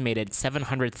an estimated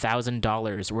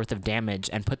 $700,000 worth of damage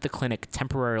and put the clinic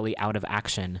temporarily out of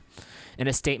action. In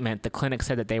a statement, the clinic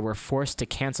said that they were forced to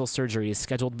cancel surgeries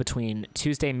scheduled between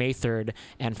Tuesday, May 3rd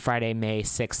and Friday, May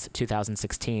 6,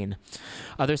 2016.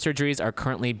 Other surgeries are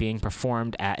currently being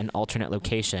performed at an alternate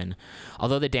location.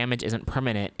 Although the damage isn't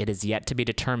permanent, it is yet to be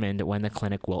determined when the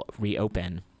clinic will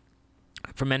reopen.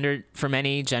 For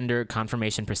many gender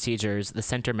confirmation procedures, the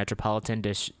Centre Metropolitain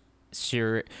de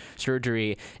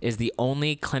Chirurgie is the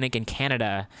only clinic in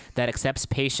Canada that accepts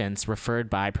patients referred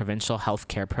by provincial health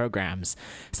care programs.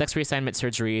 Sex reassignment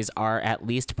surgeries are at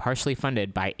least partially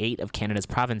funded by 8 of Canada's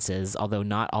provinces, although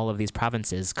not all of these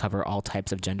provinces cover all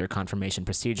types of gender confirmation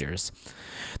procedures.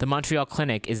 The Montreal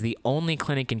Clinic is the only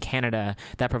clinic in Canada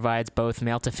that provides both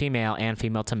male-to-female and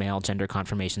female-to-male gender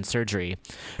confirmation surgery.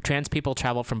 Trans people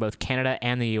travel from both Canada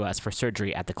and the U.S. for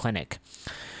surgery at the clinic.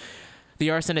 The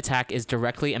arson attack is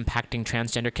directly impacting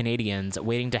transgender Canadians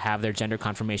waiting to have their gender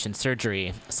confirmation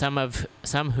surgery,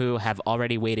 some who have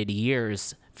already waited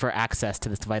years for access to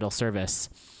this vital service.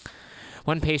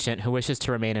 One patient, who wishes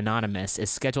to remain anonymous,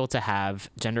 is scheduled to have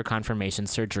gender confirmation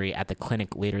surgery at the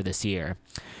clinic later this year.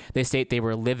 They state they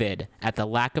were livid at the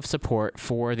lack of support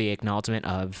for the acknowledgement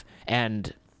of,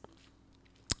 and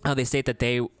they state that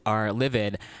they are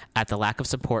livid at the lack of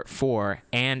support for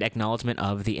and acknowledgement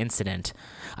of the incident.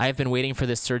 I have been waiting for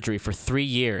this surgery for 3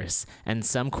 years, and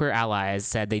some queer allies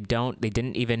said they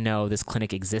didn't even know this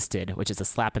clinic existed, which is a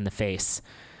slap in the face.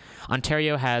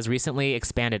 Ontario has recently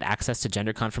expanded access to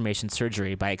gender confirmation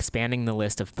surgery by expanding the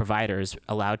list of providers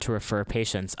allowed to refer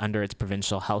patients under its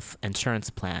provincial health insurance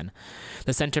plan.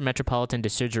 The Centre Metropolitain de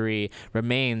Chirurgie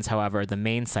remains, however, the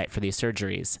main site for these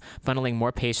surgeries, funneling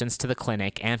more patients to the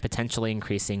clinic and potentially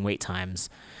increasing wait times.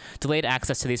 Delayed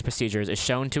access to these procedures is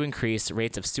shown to increase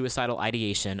rates of suicidal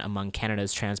ideation among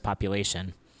Canada's trans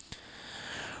population.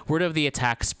 Word of the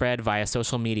attack spread via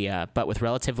social media, but with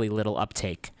relatively little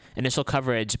uptake. Initial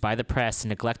coverage by the press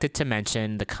neglected to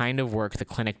mention the kind of work the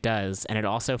clinic does, and it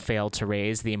also failed to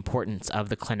raise the importance of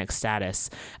the clinic's status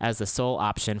as the sole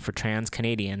option for trans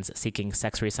Canadians seeking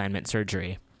sex reassignment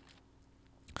surgery.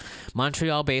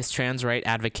 Montreal-based trans right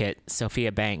advocate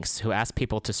Sophia Banks, who asked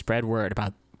people to spread word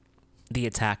about the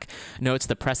attack, notes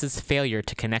the press's failure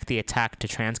to connect the attack to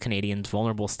trans Canadians'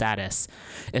 vulnerable status.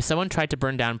 If someone tried to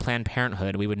burn down Planned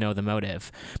Parenthood, we would know the motive.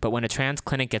 But when a trans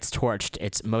clinic gets torched,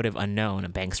 it's motive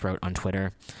unknown, Banks wrote on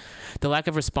Twitter. The lack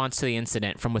of response to the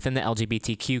incident from within the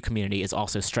LGBTQ community is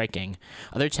also striking.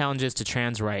 Other challenges to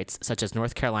trans rights, such as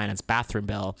North Carolina's bathroom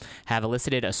bill, have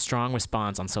elicited a strong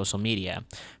response on social media.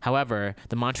 However,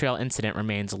 the Montreal incident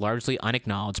remains largely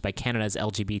unacknowledged by Canada's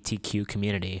LGBTQ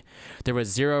community. There was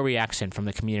zero reaction from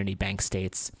the community, Banks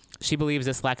states. She believes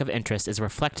this lack of interest is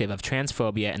reflective of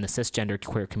transphobia in the cisgender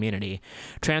queer community.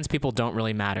 Trans people don't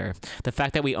really matter. The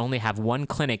fact that we only have one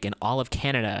clinic in all of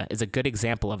Canada is a good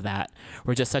example of that.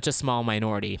 We're just such a small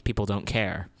minority, people don't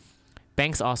care.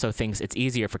 Banks also thinks it's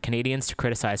easier for Canadians to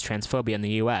criticize transphobia in the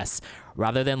U.S.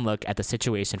 rather than look at the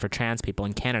situation for trans people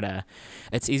in Canada.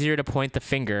 It's easier to point the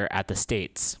finger at the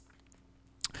States.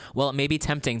 While it may be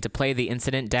tempting to play the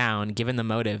incident down, given the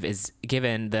motive is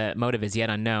yet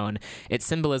unknown, its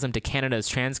symbolism to Canada's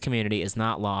trans community is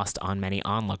not lost on many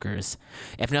onlookers.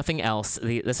 If nothing else,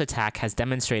 this attack has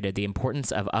demonstrated the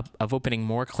importance of opening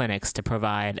more clinics to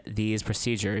provide these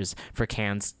procedures for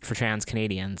trans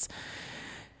Canadians.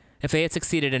 If they had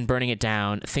succeeded in burning it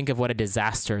down, think of what a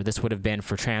disaster this would have been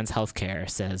for trans healthcare,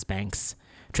 says Banks.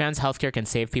 Trans healthcare can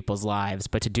save people's lives,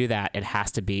 but to do that, it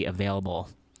has to be available.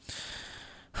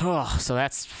 Oh, so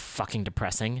that's fucking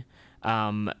depressing.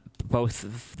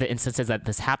 Both the instances that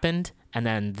this happened and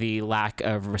then the lack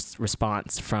of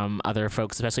response from other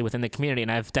folks, especially within the community.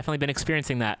 And I've definitely been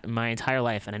experiencing that my entire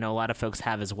life, and I know a lot of folks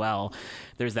have as well.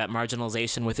 There's that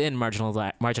marginalization within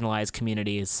marginalized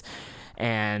communities.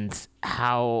 And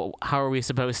how are we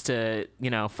supposed to,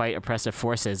 fight oppressive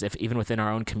forces if even within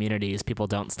our own communities people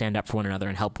don't stand up for one another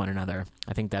and help one another?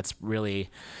 I think that's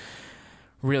really,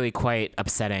 really quite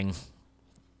upsetting.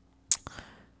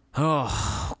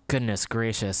 Oh, goodness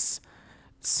gracious.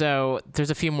 So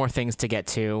there's a few more things to get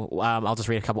to. I'll just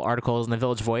read a couple articles in the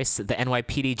Village Voice. The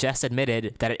NYPD just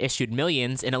admitted that it issued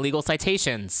millions in illegal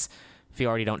citations. If you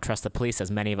already don't trust the police,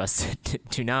 as many of us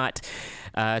do not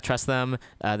trust them,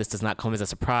 this does not come as a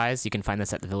surprise. You can find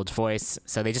this at the Village Voice.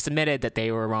 So they just admitted that they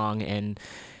were wrong in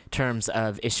terms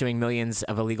of issuing millions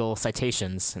of illegal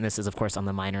citations. And this is, of course, on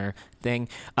the minor thing.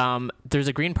 There's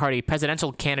a Green Party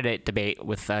presidential candidate debate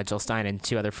with Jill Stein and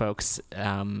two other folks,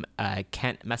 Kent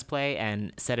Mesplay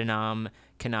and Sedinam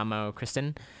Kanamo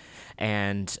Kristen.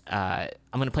 And I'm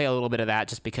going to play a little bit of that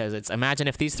just because imagine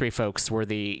if these three folks were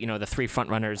the three front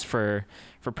runners for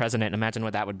president. Imagine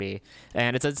what that would be.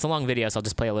 And it's a long video, so I'll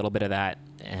just play a little bit of that.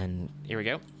 And here we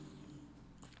go.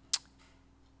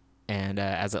 And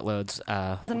as it loads...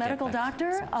 As a medical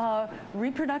doctor,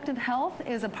 reproductive health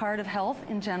is a part of health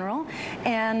in general.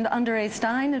 And under a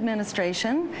Stein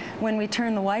administration, when we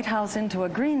turn the White House into a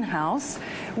greenhouse,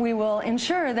 we will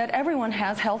ensure that everyone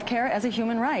has health care as a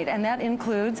human right. And that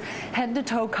includes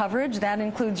head-to-toe coverage. That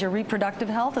includes your reproductive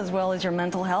health as well as your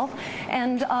mental health.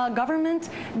 And government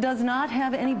does not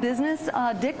have any business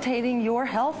dictating your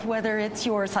health, whether it's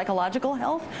your psychological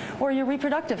health or your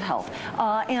reproductive health.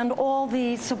 And all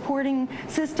the supporting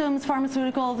systems,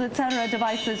 pharmaceuticals, etc.,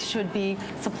 devices should be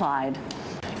supplied.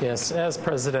 Yes, as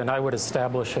president, I would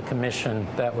establish a commission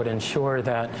that would ensure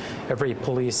that every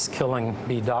police killing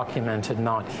be documented,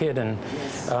 not hidden.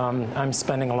 Yes. I'm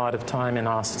spending a lot of time in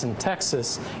Austin,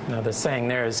 Texas. The saying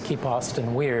there is keep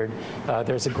Austin weird.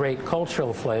 There's a great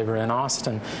cultural flavor in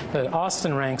Austin. But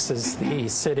Austin ranks as the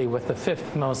city with the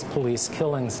 5th most police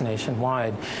killings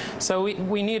nationwide. So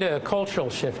we need a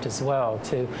cultural shift as well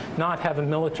to not have a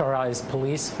militarized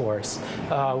police force.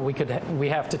 We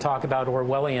have to talk about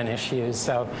Orwellian issues.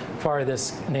 How far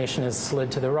this nation has slid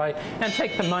to the right, and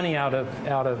take the money out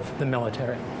of the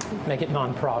military, make it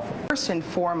non-profit. First and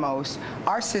foremost,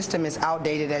 our system is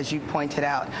outdated, as you pointed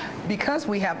out. Because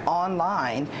we have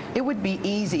online, it would be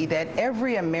easy that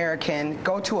every American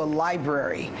go to a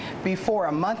library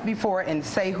a month before and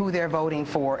say who they're voting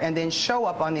for, and then show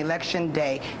up on election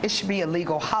day. It should be a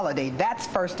legal holiday. That's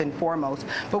first and foremost.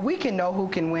 But we can know who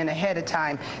can win ahead of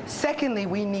time. Secondly,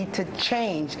 we need to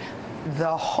change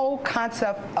the whole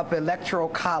concept of electoral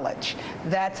college.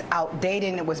 That's outdated,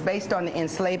 and it was based on the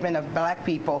enslavement of black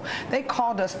people. They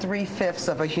called us 3/5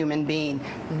 of a human being.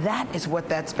 That is what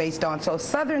that's based on. So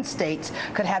southern states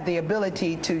could have the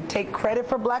ability to take credit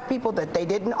for black people that they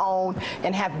didn't own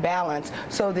and have balance.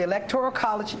 So the electoral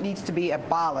college needs to be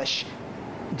abolished,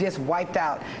 just wiped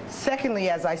out.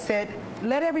 Secondly, as I said,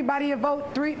 let everybody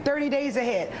vote 30 days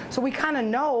ahead, so we kind of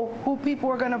know who people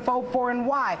are going to vote for and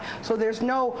why. So there's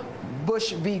no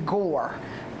Bush v. Gore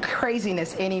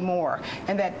craziness anymore.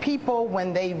 And that people,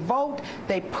 when they vote,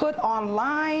 they put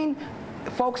online,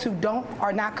 folks who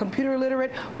are not computer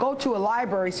literate, go to a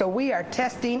library. So we are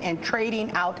testing and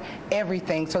trading out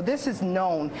everything. So this is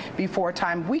known before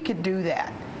time. We could do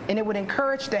that. And it would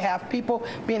encourage to have people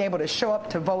being able to show up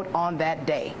to vote on that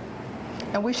day.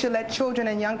 And we should let children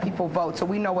and young people vote so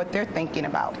we know what they're thinking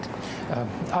about.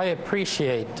 I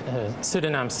appreciate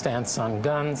Sedinam's stance on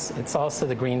guns. It's also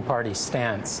the Green Party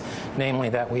stance, namely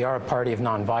that we are a party of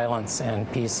nonviolence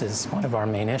and peace is one of our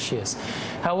main issues.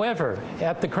 However,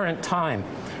 at the current time,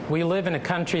 we live in a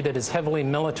country that is heavily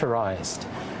militarized.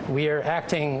 We are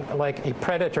acting like a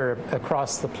predator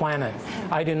across the planet.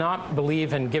 I do not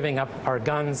believe in giving up our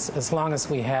guns as long as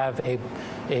we have a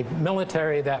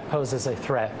military that poses a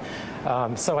threat.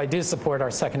 So I do support our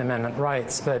Second Amendment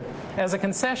rights. But as a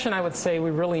concession, I would say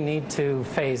we really need to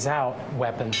phase out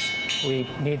weapons. We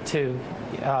need to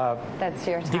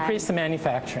decrease the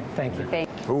manufacturing. Thank you.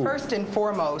 First and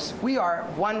foremost, we are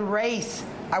one race.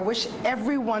 I wish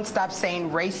everyone stopped saying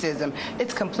racism.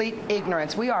 It's complete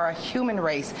ignorance. We are a human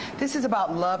race. This is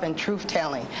about love and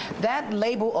truth-telling. That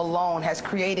label alone has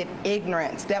created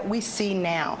ignorance that we see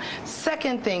now.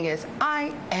 Second thing is,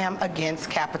 I am against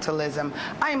capitalism.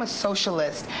 I am a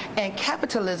socialist, and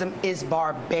capitalism is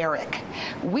barbaric.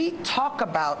 We talk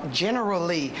about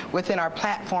generally within our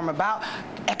platform about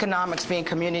economics being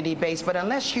community-based, but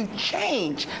unless you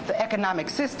change the economic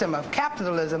system of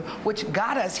capitalism, which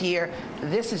got us here,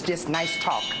 this is just nice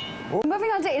talk. Moving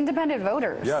on to independent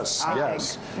voters. Yes,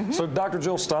 yes. So Dr.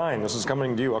 Jill Stein, this is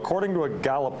coming to you. According to a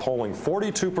Gallup polling,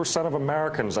 42% of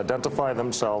Americans identify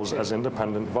themselves as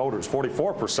independent voters,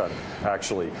 44%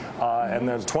 actually, and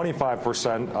then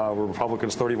 25% were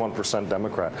Republicans, 31%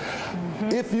 Democrat.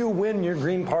 If you win your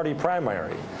Green Party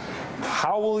primary,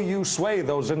 how will you sway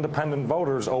those independent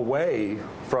voters away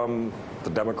from the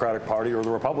Democratic Party or the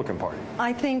Republican Party?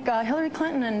 I think Hillary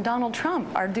Clinton and Donald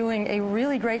Trump are doing a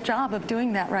really great job of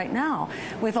doing that right now,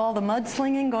 with all the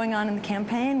mudslinging going on in the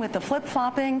campaign, with the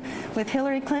flip-flopping, with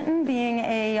Hillary Clinton being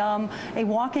a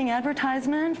walking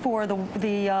advertisement for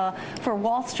for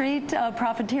Wall Street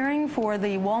profiteering, for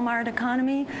the Walmart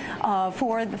economy,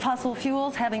 for the fossil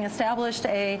fuels, having established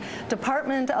a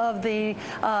department of the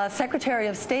Secretary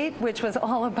of State, which was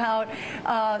all about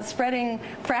spreading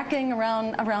fracking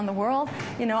around the world.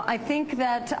 You know, I think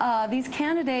that these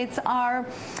candidates are,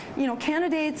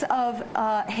 candidates of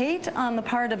hate on the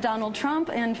part of Donald Trump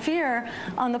and fear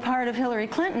on the part of Hillary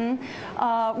Clinton,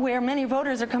 where many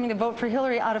voters are coming to vote for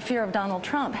Hillary out of fear of Donald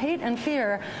Trump. Hate and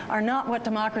fear are not what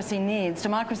democracy needs.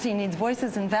 Democracy needs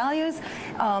voices and values.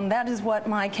 That is what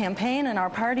my campaign and our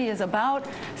party is about,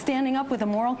 standing up with a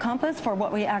moral compass for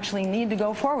what we actually need to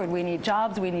go forward. We need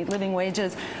jobs. We need living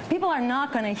wages. People are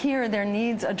not going to hear their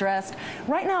needs addressed.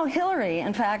 Right now, Hillary,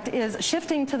 in fact, is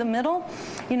shifting to the middle,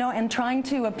 and trying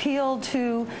to appeal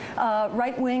to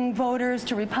right-wing voters,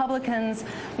 to Republicans.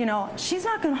 She's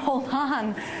not going to hold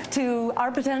on to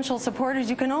our potential supporters.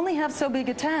 You can only have so big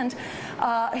a tent.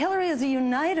 Hillary is a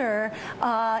uniter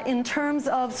in terms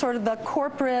of sort of the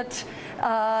corporate,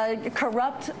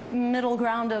 corrupt middle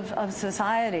ground of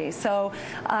society. So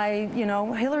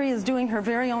Hillary is doing her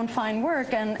very own fine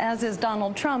work, and as is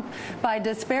Donald Trump, by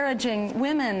disparaging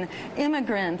women,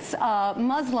 immigrants,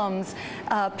 Muslims,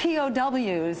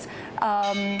 POWs,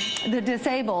 the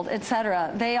disabled,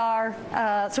 etc. They are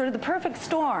sort of the perfect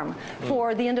storm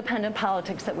for the independent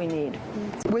politics that we need.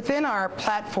 Within our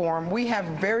platform, we have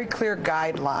very clear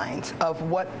guidelines of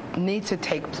what needs to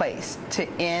take place to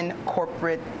end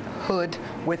corporate hood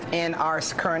within our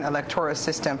current electoral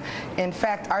system. In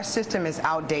fact, our system is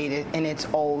outdated and it's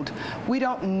old. We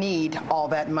don't need all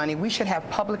that money. We should have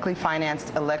publicly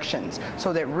financed elections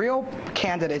so that real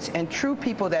candidates and true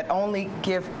people that only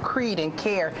give creed and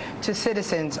care to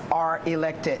citizens are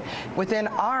elected. Within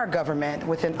our government,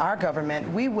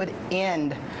 we would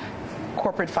end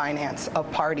corporate finance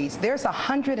of parties. There's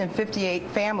 158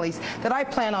 families that I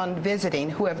plan on visiting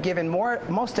who have given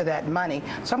most of that money.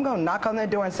 So I'm going to knock on their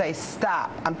door and say,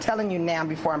 stop. I'm telling you now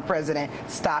before I'm president,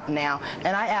 stop now.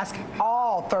 And I ask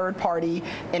all third party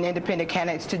and independent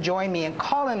candidates to join me in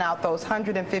calling out those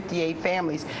 158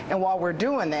 families. And while we're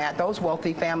doing that, those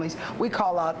wealthy families, we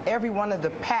call out every one of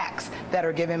the PACs that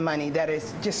are giving money that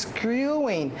is just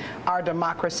screwing our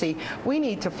democracy. We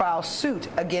need to file suit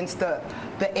against the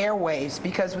airwaves,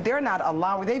 because they're not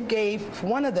allowing, they gave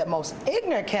one of the most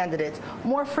ignorant candidates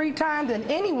more free time than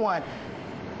anyone.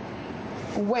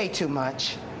 Way too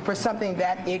much for something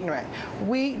that ignorant.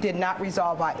 We did not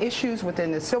resolve our issues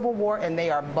within the Civil War, and they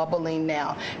are bubbling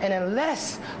now. And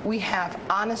unless we have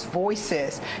honest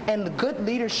voices and good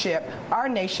leadership, our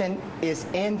nation is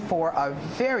in for a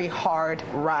very hard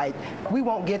ride. We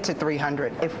won't get to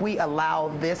 300 if we allow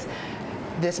this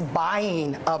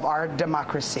buying of our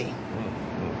democracy.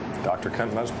 Dr.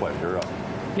 Kent Mesplay, you're up.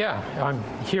 Yeah, I'm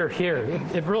here.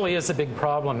 It really is a big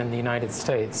problem in the United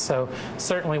States. So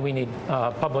certainly we need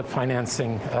public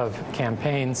financing of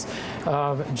campaigns.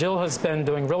 Jill has been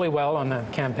doing really well on the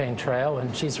campaign trail,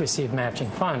 and she's received matching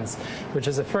funds, which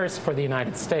is a first for the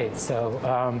United States. So,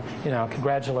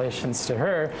 congratulations to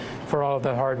her for all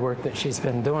the hard work that she's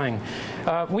been doing.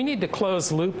 We need to close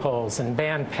loopholes and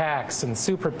ban PACs and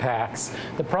super PACs.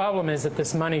 The problem is that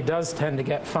this money does tend to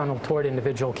get funneled toward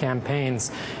individual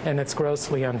campaigns, and it's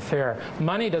grossly unfair.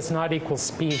 Money does not equal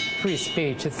free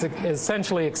speech. It's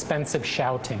essentially expensive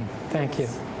shouting. Thank you.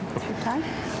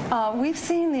 We've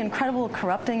seen the incredible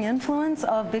corrupting influence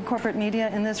of big corporate media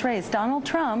in this race. Donald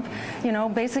Trump,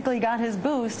 basically got his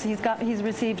boost. He's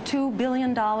received $2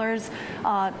 billion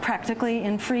practically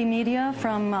in free media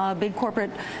from big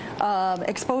corporate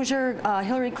exposure.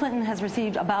 Hillary Clinton has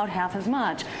received about half as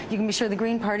much. You can be sure the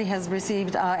Green Party has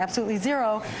received absolutely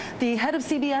zero. The head of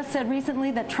CBS said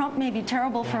recently that Trump may be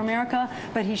terrible for America,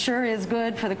 but he sure is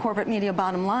good for the corporate media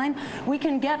bottom line. We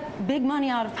can get big money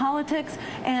out of politics,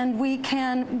 and we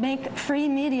can make free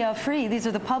media free. These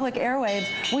are the public airwaves.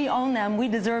 We own them. We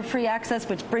deserve free access,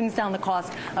 which brings down the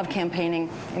cost of campaigning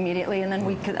immediately, and then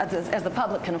we, as the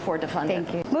public, can afford to fund it.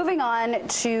 Thank you. Moving on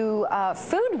to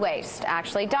food waste,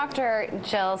 actually. Dr.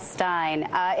 Jill Stein,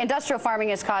 industrial farming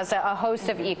has caused a host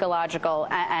of ecological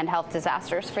and health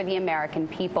disasters for the American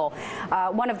people,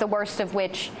 one of the worst of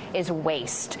which is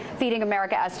waste. Feeding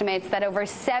America estimates that over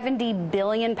 70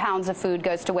 billion pounds of food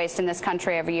goes to waste in this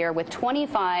country every year, with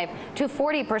 25 to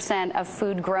 40% of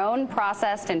food grown,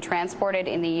 processed, and transported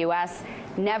in the U.S.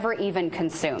 never even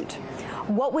consumed.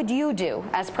 What would you do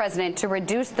as president to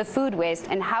reduce the food waste,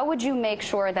 and how would you make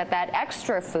sure that that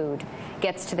extra food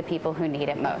gets to the people who need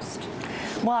it most?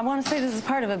 Well, I want to say this is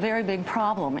part of a very big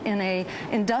problem. In a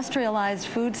industrialized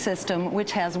food system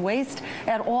which has waste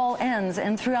at all ends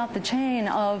and throughout the chain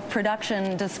of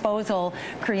production, disposal,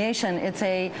 creation, it's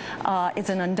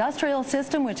an industrial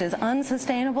system which is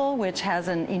unsustainable, which has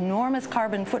an enormous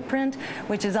carbon footprint,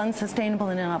 which is unsustainable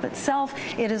in and of itself.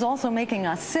 It is also making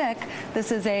us sick.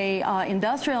 This is a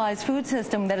industrialized food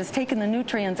system that has taken the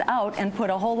nutrients out and put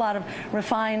a whole lot of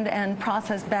refined and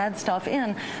processed bad stuff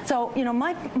in. So,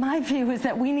 my view is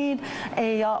that we need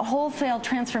a wholesale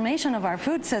transformation of our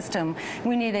food system.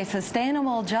 We need a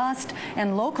sustainable, just,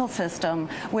 and local system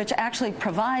which actually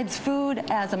provides food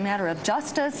as a matter of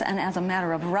justice and as a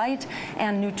matter of right,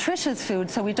 and nutritious food,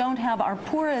 so we don't have our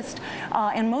poorest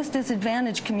and most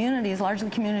disadvantaged communities, largely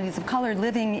communities of color,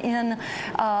 living in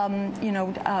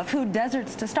food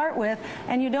deserts to start with,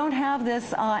 and you don't have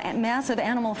this massive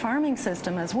animal farming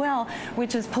system as well,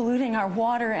 which is polluting our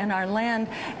water and our land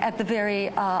at the very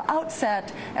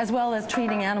outset, as well as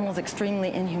treating animals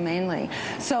extremely inhumanely.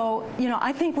 So,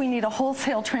 I think we need a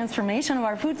wholesale transformation of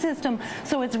our food system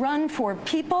so it's run for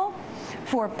people,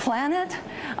 for planet,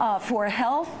 for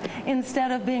health,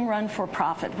 instead of being run for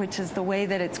profit, which is the way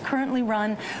that it's currently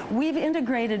run. We've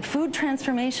integrated food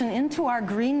transformation into our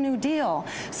Green New Deal.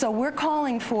 So we're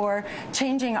calling for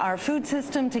changing our food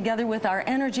system together with our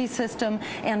energy system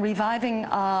and reviving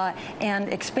and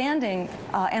expanding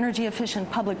energy-efficient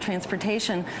public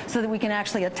transportation so that we can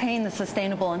actually attain the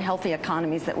sustainable and healthy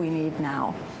economies that we need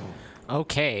now.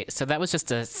 Okay, so that was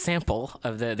just a sample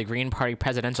of the Green Party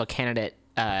presidential candidate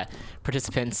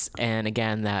participants, and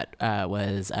again, that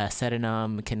was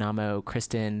Serenam Kinamo,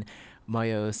 Kristen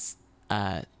Moyos,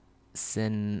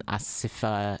 Sin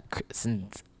Asifa,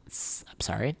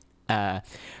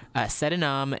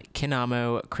 Serenam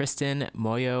Kinamo, Kristen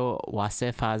Moyo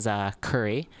Wasifaza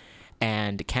Curry,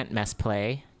 and Kent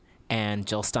Mesplay, and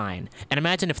Jill Stein. And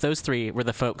imagine if those three were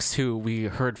the folks who we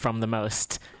heard from the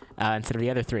most instead of the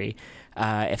other three.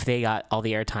 If they got all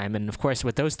the airtime. And of course,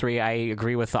 with those three, I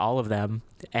agree with all of them.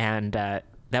 And that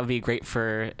would be great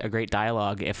for a great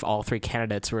dialogue if all three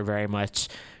candidates were very much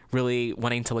really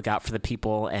wanting to look out for the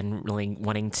people and really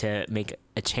wanting to make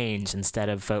a change, instead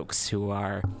of folks who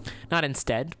are not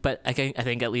instead, but I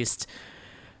think at least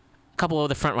a couple of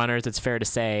the front runners, it's fair to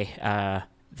say,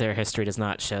 their history does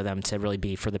not show them to really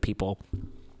be for the people.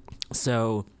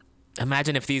 So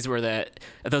imagine if those were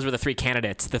the three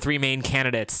candidates, the three main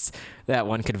candidates that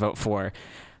one could vote for.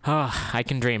 Oh, I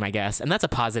can dream, I guess. And that's a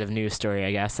positive news story,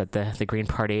 I guess, that the Green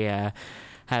Party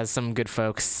has some good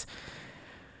folks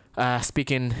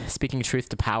speaking truth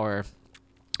to power.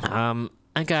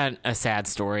 I got a sad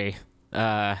story.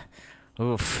 I'll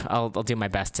do my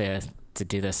best to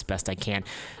do this best I can.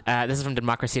 This is from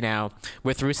Democracy Now!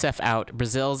 With Rousseff out,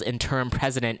 Brazil's interim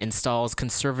president installs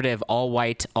conservative,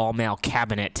 all-white, all-male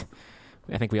cabinet.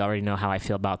 I think we already know how I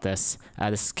feel about this.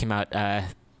 This came out...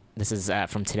 This is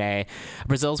from today.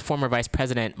 Brazil's former vice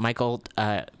president, Michel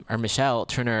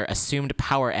Temer, assumed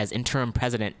power as interim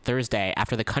president Thursday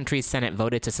after the country's Senate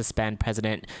voted to suspend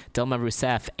President Dilma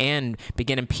Rousseff and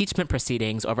begin impeachment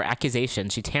proceedings over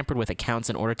accusations she tampered with accounts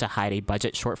in order to hide a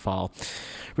budget shortfall.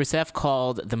 Rousseff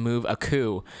called the move a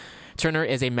coup. Turner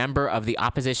is a member of the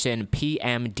opposition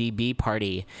PMDB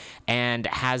party and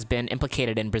has been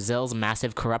implicated in Brazil's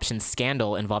massive corruption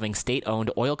scandal involving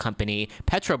state-owned oil company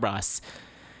Petrobras.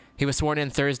 He was sworn in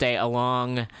Thursday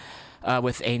along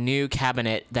with a new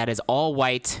cabinet that is all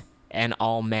white and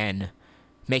all men.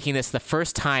 making this the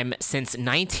first time since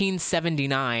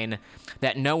 1979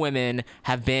 that no women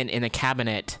have been in the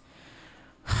cabinet.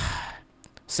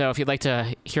 So if you'd like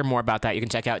to hear more about that, you can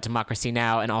check out Democracy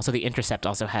Now! And also The Intercept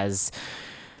also has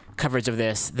coverage of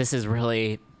this. This is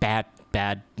really bad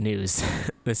news.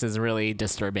 This is really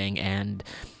disturbing and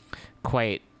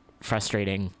quite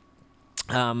frustrating.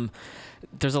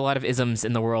 There's a lot of isms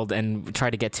in the world, and we try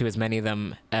to get to as many of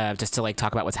them just to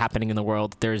talk about what's happening in the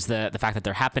world. There's the fact that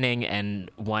they're happening, and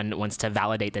one wants to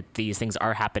validate that these things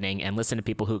are happening and listen to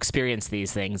people who experience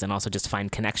these things and also just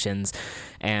find connections.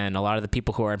 And a lot of the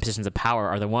people who are in positions of power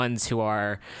are the ones who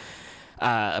are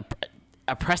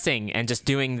oppressing and just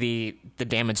doing the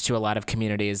damage to a lot of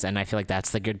communities. And I feel like that's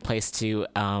the good place to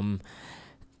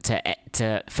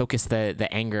focus the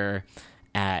anger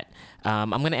at.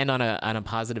 I'm going to end on a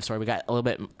positive story. We got a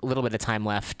little bit of time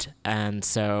left, and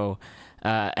so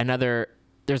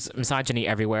there's misogyny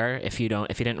everywhere. If you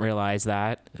didn't realize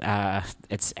that,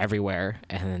 it's everywhere,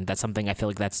 and that's something I feel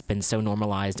like that's been so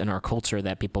normalized in our culture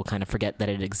that people kind of forget that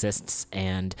it exists,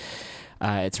 and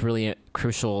it's really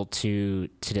crucial to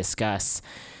discuss,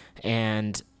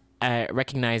 and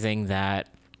recognizing that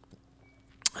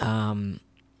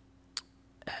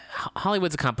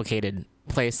Hollywood's a complicated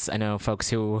place. I know folks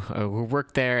who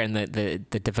work there and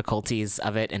the difficulties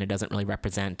of it, and it doesn't really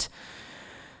represent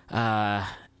an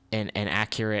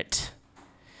accurate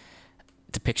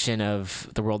depiction of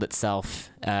the world itself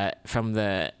from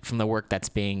the work that's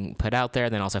being put out there.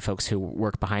 Then also folks who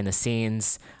work behind the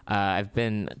scenes. I've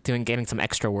been getting some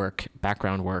extra work,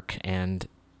 background work, and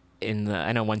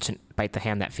I know one shouldn't bite the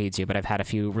hand that feeds you, but I've had a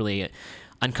few really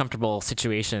uncomfortable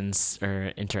situations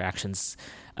or interactions,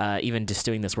 even just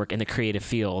doing this work in the creative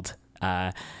field,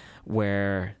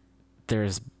 where there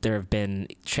have been,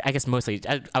 I guess mostly,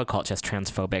 I would call it just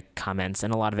transphobic comments,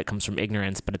 and a lot of it comes from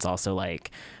ignorance, but it's also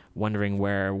wondering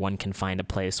where one can find a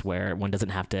place where one doesn't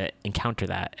have to encounter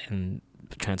that. And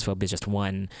transphobia is just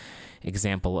one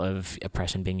example of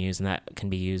oppression being used, and that can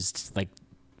be used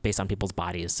based on people's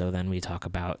bodies. So then we talk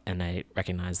about, and I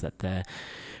recognize that the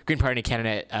Green Party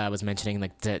candidate was mentioning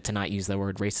to not use the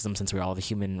word racism since we're all the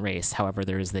human race. However,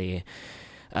 there's the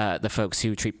folks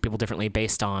who treat people differently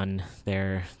based on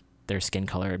their skin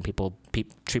color, and treat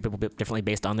people differently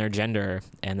based on their gender.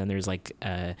 And then there's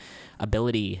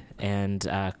ability and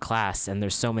class, and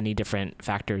there's so many different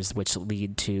factors which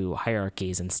lead to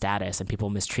hierarchies and status and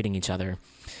people mistreating each other.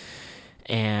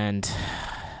 And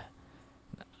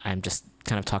I'm just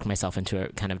kind of talking myself into a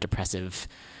kind of depressive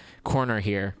corner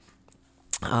here.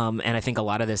 And I think a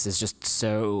lot of this is just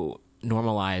so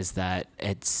normalized that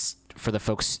it's for the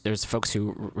folks, there's folks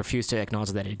who refuse to acknowledge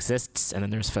that it exists, and then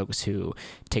there's folks who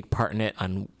take part in it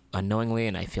unknowingly,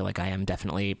 and I feel like I am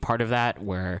definitely part of that,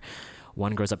 where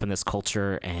one grows up in this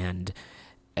culture and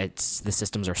the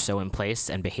systems are so in place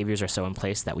and behaviors are so in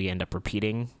place that we end up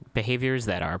repeating behaviors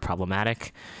that are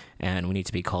problematic, and we need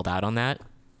to be called out on that.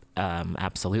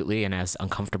 Absolutely, and as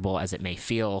uncomfortable as it may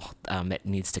feel, it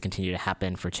needs to continue to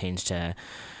happen for change to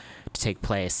take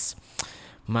place.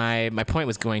 My point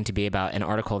was going to be about an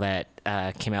article that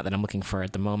came out that I'm looking for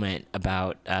at the moment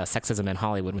about sexism in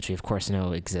Hollywood, which we of course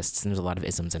know exists, and there's a lot of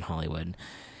isms in Hollywood.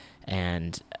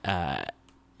 And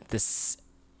this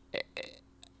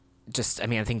just,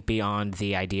 I think beyond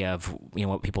the idea of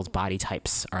what people's body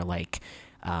types are like,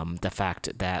 the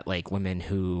fact that women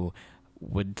who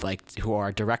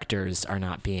are directors are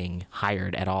not being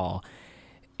hired at all,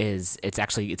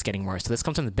 it's getting worse. So this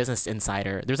comes from the Business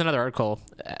Insider. There's another article,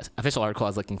 official article I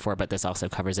was looking for, but this also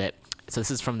covers it. So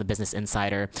this is from the Business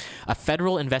Insider. A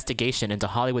federal investigation into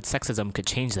Hollywood sexism could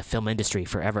change the film industry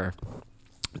forever.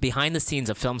 Behind the scenes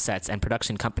of film sets and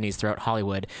production companies throughout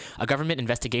Hollywood, a government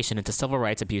investigation into civil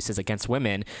rights abuses against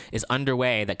women is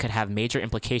underway that could have major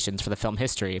implications for the film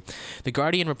history. The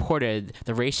Guardian reported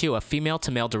the ratio of female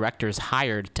to male directors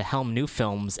hired to helm new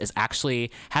films has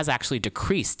actually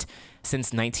decreased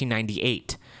since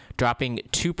 1998, dropping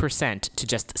 2% to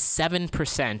just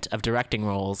 7% of directing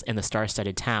roles in the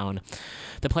star-studded town.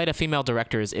 The plight of female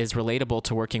directors is relatable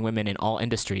to working women in all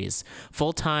industries.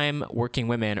 Full-time working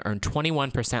women earn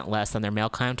 21% less than their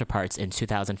male counterparts in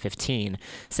 2015,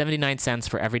 79 cents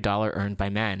for every dollar earned by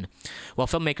men. While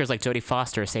filmmakers like Jodie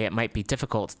Foster say it might be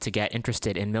difficult to get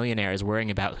interested in millionaires worrying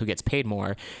about who gets paid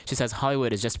more, she says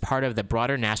Hollywood is just part of the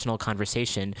broader national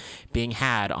conversation being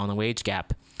had on the wage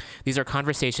gap. These are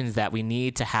conversations that we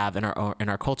need to have in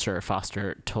our culture,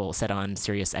 Foster said on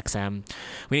Sirius XM.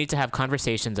 We need to have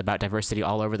conversations about diversity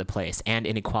all over the place and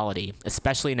inequality,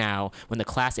 especially now when the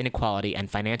class inequality and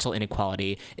financial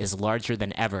inequality is larger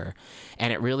than ever.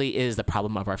 And it really is the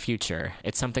problem of our future.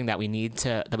 It's something that we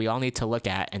all need to look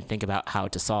at and think about how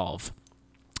to solve.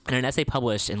 In an essay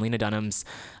published in Lena Dunham's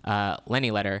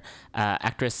Lenny letter,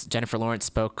 actress Jennifer Lawrence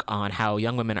spoke on how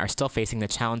young women are still facing the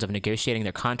challenge of negotiating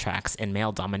their contracts in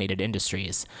male-dominated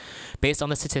industries. Based on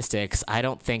the statistics, I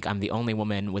don't think I'm the only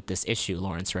woman with this issue,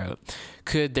 Lawrence wrote.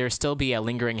 Could there still be a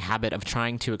lingering habit of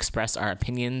trying to express our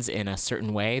opinions in a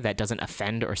certain way that doesn't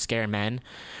offend or scare men?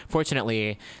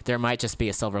 Fortunately, there might just be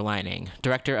a silver lining.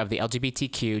 Director of the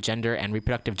LGBTQ Gender and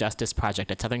Reproductive Justice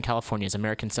Project at Southern California's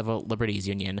American Civil Liberties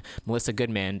Union, Melissa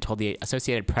Goodman, told the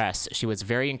Associated Press she was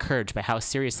very encouraged by how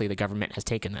seriously the government has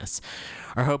taken this.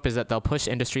 Our hope is that they'll push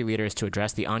industry leaders to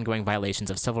address the ongoing violations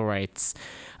of civil rights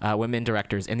women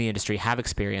directors in the industry have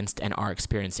experienced and are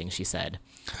experiencing, she said.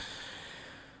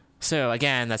 So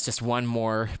again, that's just one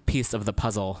more piece of the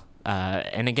puzzle.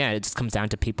 And again, it just comes down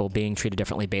to people being treated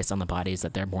differently based on the bodies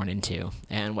that they're born into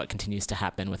and what continues to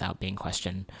happen without being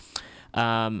questioned.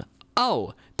 There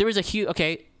was a huge...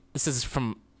 Okay, this is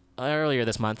from earlier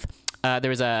this month.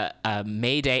 There was a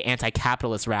May Day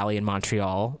anti-capitalist rally in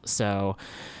Montreal. So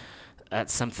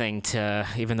that's something to...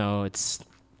 Even though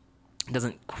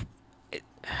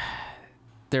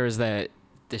there was the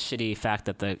shitty fact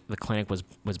that the clinic was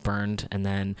burned, and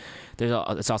then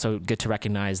it's also good to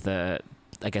recognize the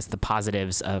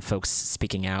positives of folks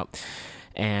speaking out.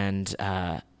 And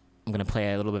I'm going to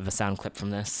play a little bit of a sound clip from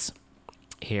this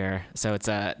here. So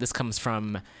this comes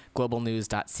from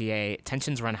globalnews.ca.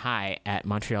 Tensions run high at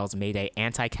Montreal's May Day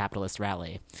anti-capitalist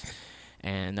rally.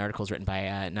 And the article is written by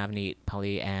Navneet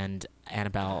Pali and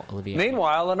Annabelle Olivier.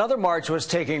 Meanwhile, another march was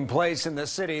taking place in the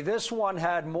city. This one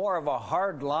had more of a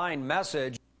hard-line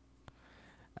message.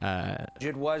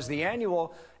 It was the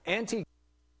annual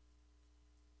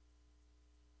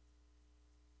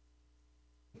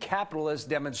anti-capitalist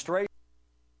demonstration.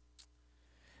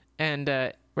 And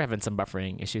we're having some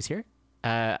buffering issues here.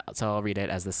 So I'll read it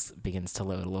as this begins to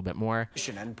load a little bit more.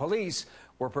 And police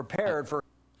were prepared for...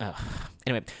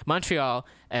 Anyway, Montreal,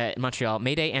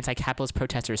 May Day anti-capitalist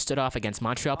protesters stood off against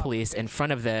Montreal police in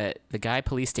front of the Guy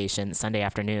police station Sunday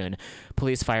afternoon.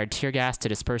 Police fired tear gas to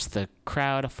disperse the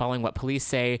crowd, following what police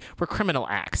say were criminal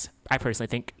acts. I personally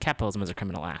think capitalism is a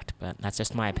criminal act, but that's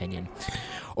just my opinion.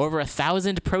 Over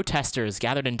 1,000 protesters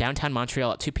gathered in downtown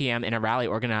Montreal at 2 p.m. in a rally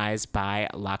organized by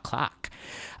La Claque.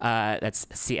 That's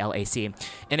CLAC.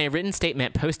 In a written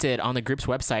statement posted on the group's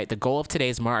website, the goal of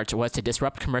today's march was to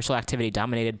disrupt commercial activity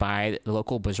dominated by the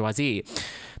local bourgeoisie.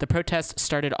 The protest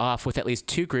started off with at least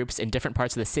two groups in different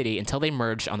parts of the city until they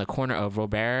merged on the corner of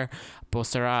Robert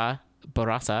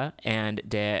Bourassa and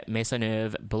de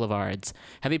Maisonneuve Boulevards.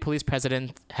 Heavy police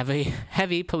presence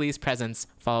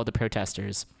followed the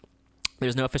protesters.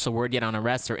 There's no official word yet on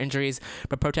arrests or injuries,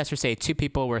 but protesters say 2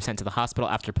 people were sent to the hospital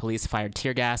after police fired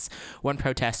tear gas. One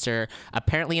protester,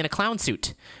 apparently in a clown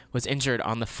suit, was injured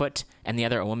on the foot, and the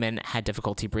other, a woman, had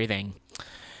difficulty breathing.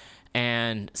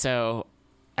 And so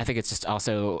I think it's just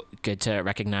also good to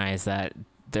recognize that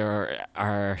there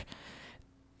are...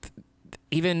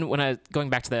 Even when going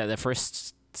back to the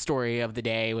first story of the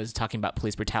day was talking about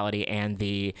police brutality and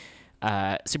the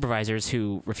supervisors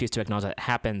who refuse to acknowledge that it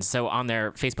happens. So on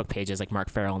their Facebook pages, like Mark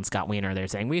Farrell and Scott Wiener, they're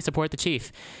saying, we support the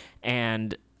chief.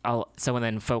 And so when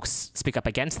then folks speak up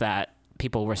against that,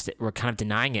 people were kind of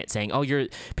denying it, saying,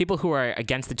 people who are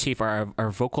against the chief are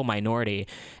a vocal minority.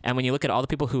 And when you look at all the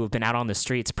people who have been out on the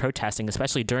streets protesting,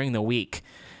 especially during the week,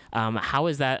 how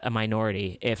is that a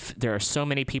minority if there are so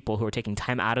many people who are taking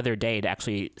time out of their day to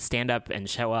actually stand up and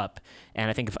show up? And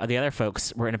I think if the other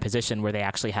folks were in a position where they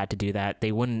actually had to do that,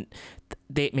 they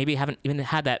maybe haven't even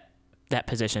had that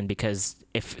position, because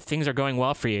if things are going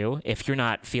well for you, if you're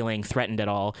not feeling threatened at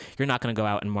all, you're not going to go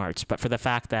out and march. But for the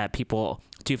fact that people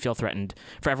do feel threatened,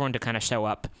 for everyone to kind of show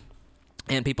up,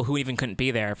 and people who even couldn't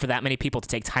be there, for that many people to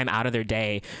take time out of their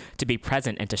day to be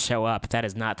present and to show up, that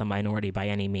is not the minority by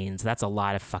any means. That's a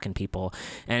lot of fucking people.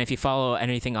 And if you follow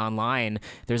anything online,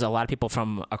 there's a lot of people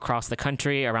from across the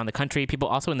country, around the country, people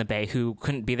also in the Bay who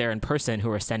couldn't be there in person,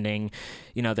 who are sending,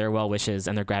 their well wishes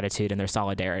and their gratitude and their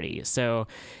solidarity. So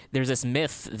there's this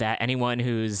myth that anyone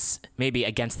who's maybe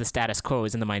against the status quo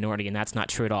is in the minority, and that's not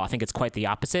true at all. I think it's quite the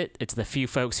opposite. It's the few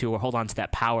folks who hold on to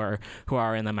that power who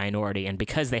are in the minority, and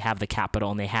because they have the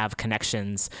capital and they have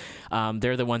connections,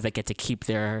 they're the ones that get to keep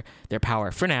their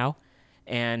power for now.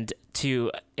 And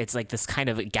it's like this kind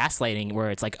of gaslighting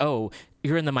where it's like, oh,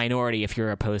 you're in the minority if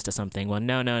you're opposed to something. Well,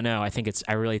 no.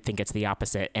 I really think it's the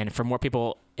opposite. And if more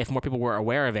people were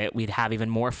aware of it, we'd have even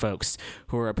more folks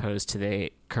who are opposed to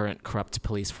the current corrupt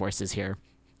police forces here.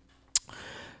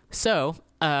 So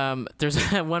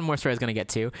there's one more story I was going to get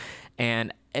to,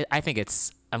 and I think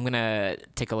I'm going to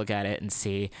take a look at it and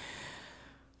see,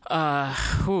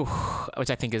 which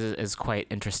I think is quite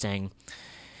interesting.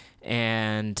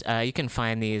 And you can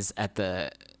find these at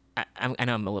the... I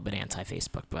know I'm a little bit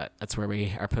anti-Facebook, but that's where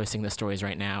we are posting the stories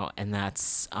right now, and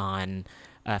that's on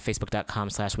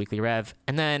facebook.com/weeklyrev.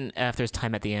 And then if there's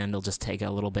time at the end, I'll just take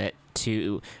a little bit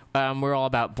to... we're all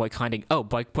about boycotting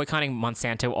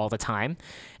Monsanto all the time,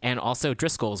 and also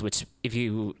Driscoll's, which if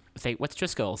you think, what's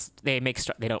Driscoll's?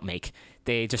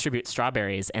 They distribute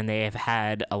strawberries, and they have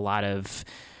had a lot of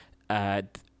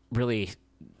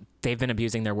they've been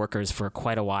abusing their workers for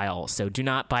quite a while. So do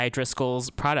not buy Driscoll's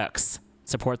products.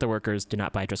 Support the workers. Do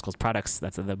not buy Driscoll's products.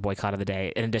 That's the boycott of the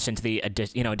day, in addition to the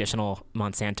additional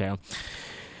Monsanto.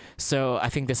 So I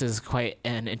think this is quite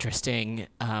an interesting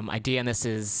idea, and this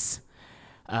is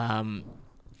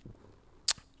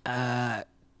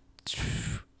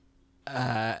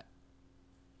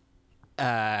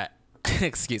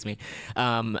excuse me.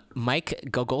 Mike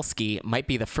Gogolski might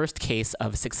be the first case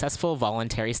of successful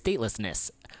voluntary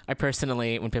statelessness. I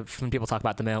personally, when people talk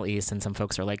about the Middle East, and some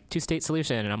folks are like, two-state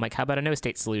solution, and I'm like, how about a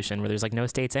no-state solution where there's like no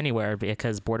states anywhere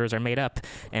because borders are made up,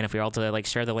 and if we all to like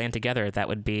share the land together, that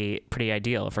would be pretty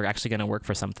ideal. If we're actually going to work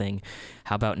for something,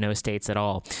 how about no states at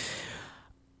all?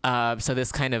 So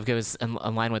this kind of goes in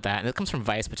line with that. And it comes from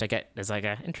Vice, which I get is like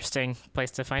an interesting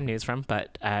place to find news from.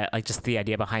 But like just the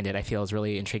idea behind it, I feel is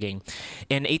really intriguing.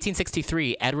 In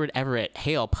 1863, Edward Everett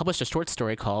Hale published a short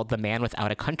story called The Man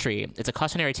Without a Country. It's a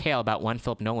cautionary tale about one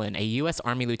Philip Nolan, a U.S.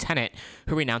 Army lieutenant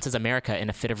who renounces America in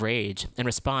a fit of rage. In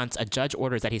response, a judge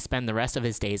orders that he spend the rest of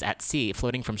his days at sea,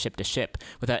 floating from ship to ship,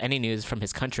 without any news from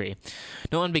his country.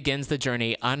 Nolan begins the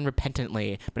journey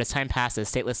unrepentantly, but as time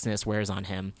passes, statelessness wears on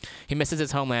him. He misses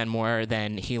his homeland more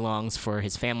than he longs for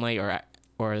his family or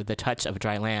the touch of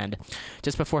dry land.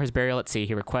 Just before his burial at sea,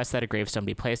 he requests that a gravestone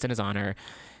be placed in his honor.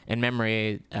 In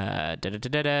memory, okay,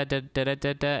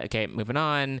 moving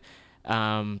on.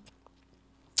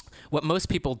 What most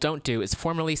people don't do is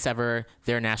formally sever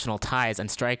their national ties and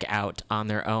strike out on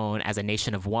their own as a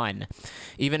nation of one.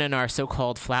 Even in our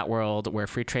so-called flat world, where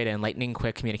free trade and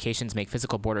lightning-quick communications make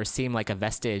physical borders seem like a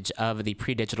vestige of the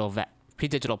pre-digital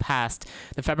past,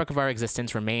 the fabric of our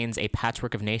existence remains a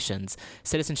patchwork of nations.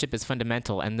 Citizenship is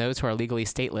fundamental, and those who are legally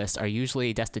stateless are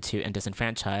usually destitute and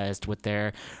disenfranchised, with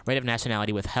their right of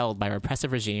nationality withheld by a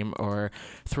repressive regime or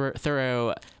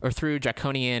through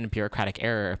draconian bureaucratic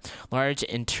error. Large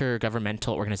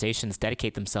intergovernmental organizations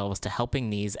dedicate themselves to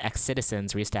helping these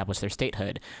ex-citizens reestablish their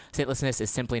statehood. Statelessness is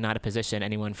simply not a position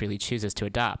anyone freely chooses to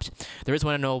adopt. There is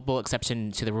one notable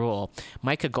exception to the rule.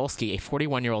 Mike Gogolski, a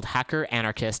 41-year-old hacker,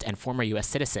 anarchist, and former U.S.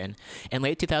 citizen. In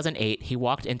late 2008, he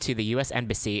walked into the U.S.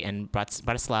 Embassy in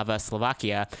Bratislava,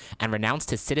 Slovakia, and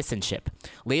renounced his citizenship.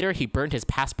 Later, he burned his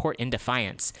passport in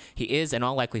defiance. He is, in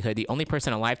all likelihood, the only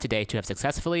person alive today to have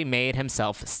successfully made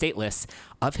himself stateless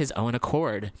of his own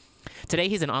accord. Today,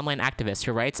 he's an online activist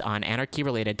who writes on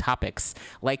anarchy-related topics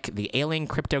like the ailing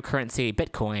cryptocurrency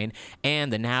Bitcoin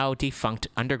and the now-defunct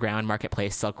underground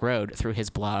marketplace Silk Road through his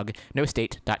blog,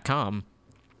 nostate.com.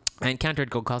 I encountered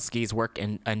Gogolski's work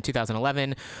in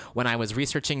 2011 when I was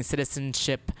researching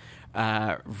citizenship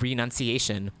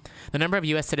renunciation. The number of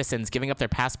U.S. citizens giving up their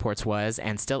passports was,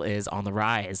 and still is, on the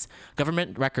rise.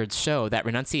 Government records show that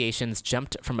renunciations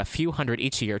jumped from a few hundred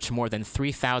each year to more than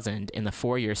 3,000 in the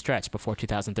 4-year stretch before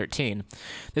 2013.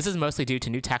 This is mostly due to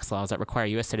new tax laws that require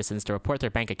U.S. citizens to report their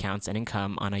bank accounts and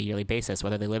income on a yearly basis,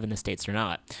 whether they live in the States or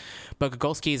not. But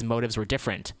Gogolski's motives were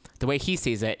different. The way he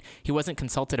sees it, he wasn't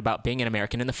consulted about being an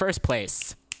American in the first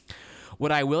place.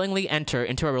 Would I willingly enter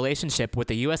into a relationship with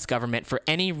the U.S. government for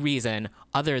any reason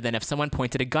other than if someone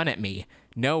pointed a gun at me?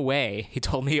 No way, he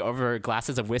told me over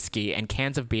glasses of whiskey and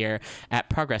cans of beer at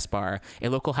Progress Bar, a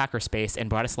local hackerspace in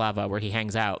Bratislava where he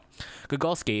hangs out.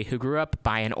 Gogolski, who grew up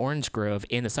by an orange grove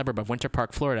in the suburb of Winter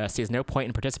Park, Florida, sees no point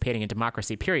in participating in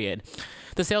democracy, period.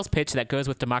 The sales pitch that goes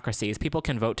with democracy is people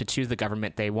can vote to choose the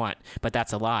government they want, but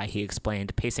that's a lie, he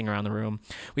explained, pacing around the room.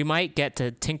 We might get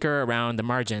to tinker around the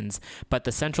margins, but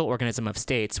the central organism of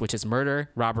states, which is murder,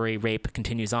 robbery, rape,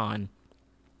 continues on.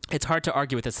 It's hard to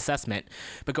argue with this assessment,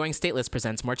 but going stateless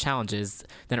presents more challenges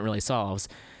than it really solves.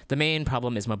 The main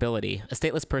problem is mobility. A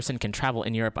stateless person can travel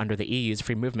in Europe under the EU's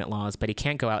free movement laws, but he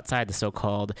can't go outside the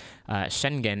so-called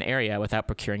Schengen area without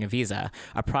procuring a visa,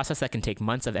 a process that can take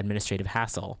months of administrative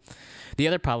hassle. The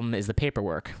other problem is the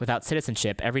paperwork. Without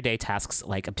citizenship, everyday tasks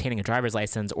like obtaining a driver's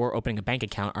license or opening a bank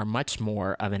account are much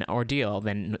more of an ordeal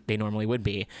than they normally would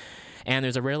be. And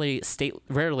there's rarely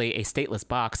a stateless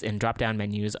box in drop-down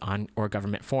menus or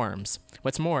government forms.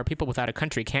 What's more, people without a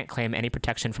country can't claim any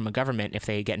protection from a government if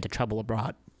they get into trouble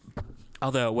abroad.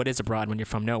 Although, what is abroad when you're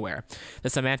from nowhere? The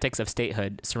semantics of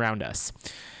statehood surround us.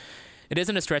 It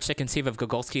isn't a stretch to conceive of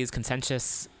Gogolski's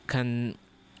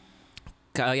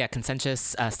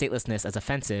consensus statelessness as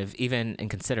offensive, even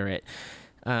inconsiderate.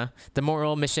 The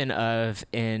moral mission of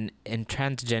an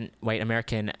intransigent white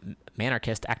American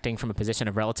monarchist acting from a position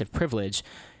of relative privilege.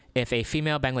 If a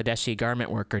female Bangladeshi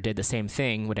garment worker did the same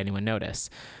thing, would anyone notice?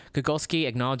 Gogolsky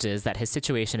acknowledges that his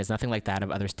situation is nothing like that of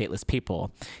other stateless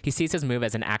people. He sees his move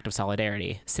as an act of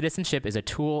solidarity. Citizenship is a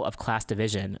tool of class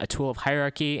division, a tool of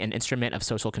hierarchy, an instrument of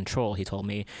social control, he told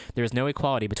me. There is no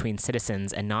equality between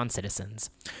citizens and non-citizens.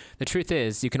 The truth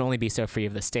is, you can only be so free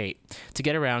of the state. To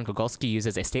get around, Gogolsky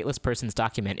uses a stateless person's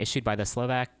document issued by the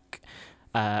Slovak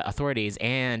authorities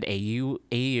and a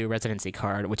EU residency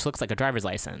card, which looks like a driver's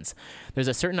license. There's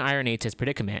a certain irony to his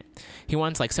predicament. He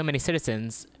wants, like so many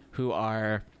citizens who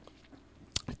are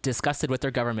disgusted with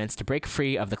their governments, to break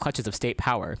free of the clutches of state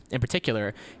power. In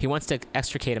particular, he wants to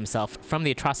extricate himself from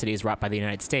the atrocities wrought by the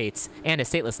United States, and his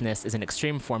statelessness is an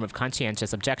extreme form of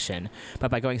conscientious objection.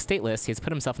 But by going stateless, he has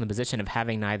put himself in the position of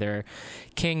having neither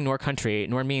king nor country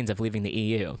nor means of leaving the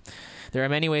EU. There are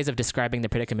many ways of describing the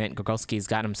predicament Gogolsky's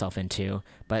got himself into,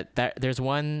 but there's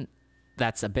one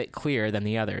that's a bit clearer than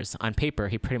the others. On paper,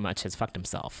 he pretty much has fucked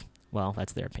himself. Well,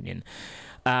 that's their opinion.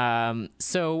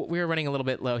 So we're running a little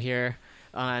bit low here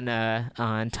on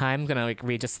time. I'm gonna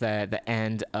read just the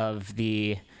end of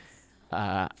the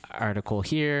article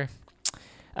here.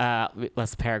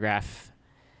 Last paragraph.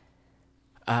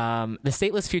 The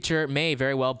stateless future may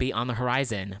very well be on the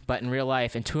horizon, but in real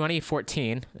life, in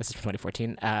 2014, this is from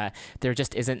 2014, there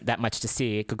just isn't that much to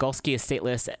see. Gogolsky is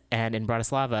stateless and in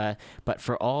Bratislava, but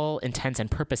for all intents and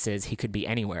purposes, he could be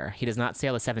anywhere. He does not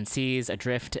sail the seven seas,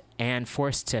 adrift, and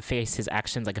forced to face his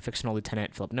actions like a fictional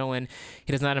Lieutenant Philip Nolan.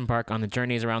 He does not embark on the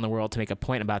journeys around the world to make a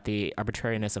point about the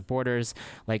arbitrariness of borders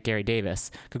like Gary Davis.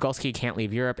 Gogolsky can't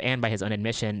leave Europe, and by his own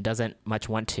admission, doesn't much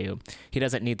want to. He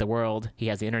doesn't need the world. He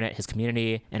has the internet, his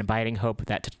community, and abiding hope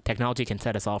that technology can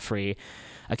set us all free.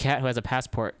 A cat who has a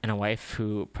passport and a wife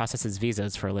who processes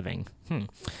visas for a living.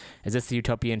 Is this the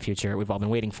utopian future we've all been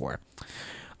waiting for?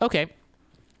 Okay,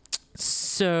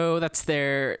 so that's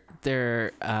their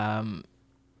take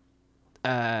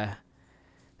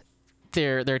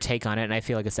on it, and I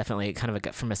feel like it's definitely kind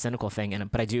of from a cynical thing.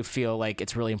 But I do feel like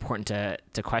it's really important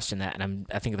to question that, and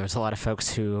I think there's a lot of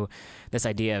folks who this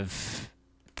idea of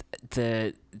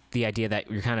the idea that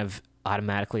you're kind of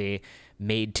automatically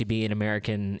made to be an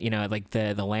American, like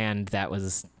the land that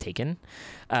was taken.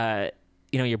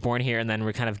 You're born here, and then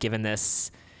we're kind of given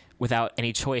this without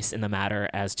any choice in the matter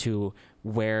as to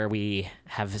where we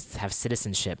have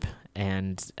citizenship.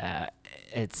 And I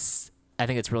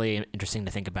think it's really interesting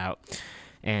to think about.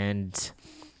 And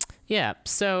yeah,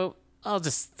 so I'll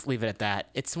just leave it at that.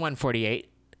 It's 1:48.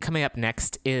 Coming up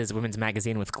next is Women's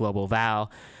Magazine with Global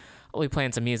Val. We'll be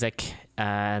playing some music,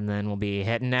 and then we'll be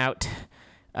heading out.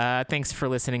 Thanks for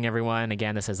listening, everyone.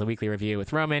 Again, this is The Weekly Review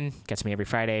with Roman. Catch me every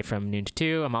Friday from noon to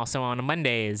 2. I'm also on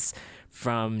Mondays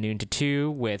from noon to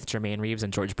 2 with Jermaine Reeves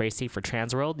and George Bracey for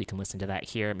Transworld. You can listen to that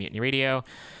here at Mutiny Radio.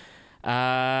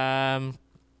 Yeah,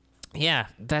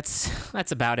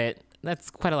 that's about it. That's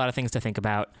quite a lot of things to think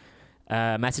about.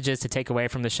 Messages to take away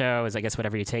from the show is, I guess,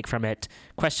 whatever you take from it.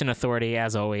 Question authority,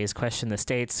 as always. Question the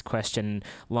states. Question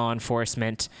law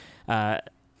enforcement.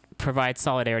 Provide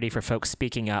solidarity for folks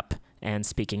speaking up and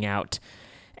speaking out.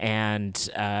 And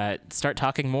start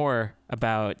talking more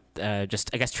about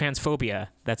transphobia.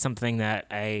 That's something that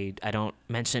I don't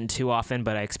mention too often,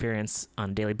 but I experience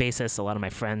on a daily basis. A lot of my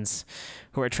friends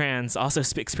who are trans also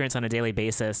experience on a daily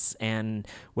basis. And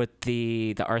with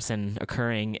the arson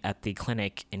occurring at the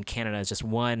clinic in Canada is just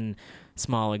one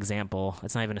small example.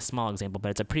 It's not even a small example,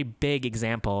 but it's a pretty big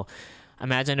example.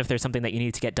 Imagine if there's something that you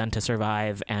need to get done to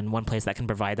survive, and one place that can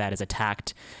provide that is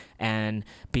attacked. And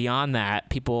beyond that,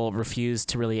 people refuse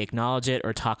to really acknowledge it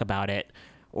or talk about it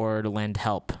or to lend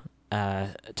help.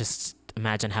 Just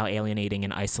imagine how alienating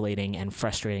and isolating and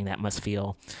frustrating that must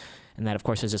feel. And that, of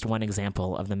course, is just one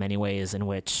example of the many ways in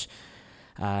which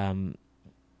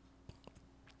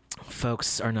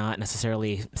folks are not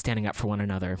necessarily standing up for one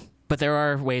another. But there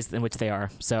are ways in which they are.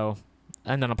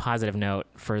 And on a positive note,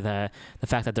 for the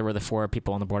fact that there were the 4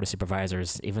 people on the board of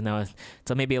supervisors, even though it's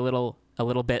maybe a little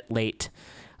bit late,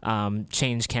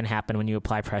 change can happen when you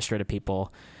apply pressure to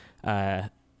people.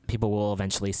 People will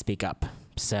eventually speak up.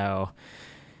 So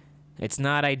it's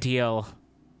not ideal,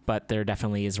 but there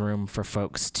definitely is room for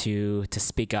folks to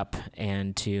speak up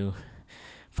and to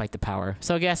fight the power.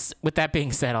 So I guess with that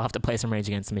being said, I'll have to play some Rage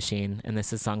Against the Machine, and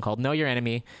this is a song called Know Your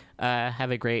Enemy.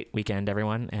 Have a great weekend,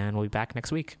 everyone, and we'll be back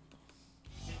next week.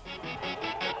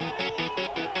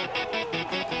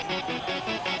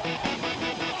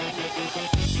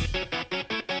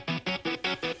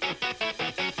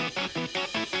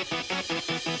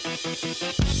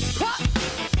 Ha!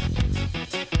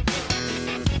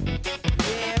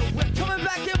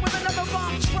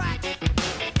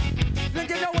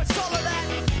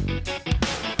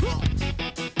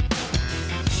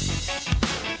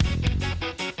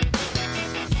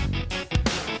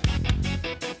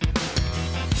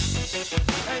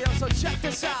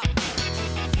 this out.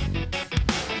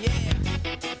 Yeah.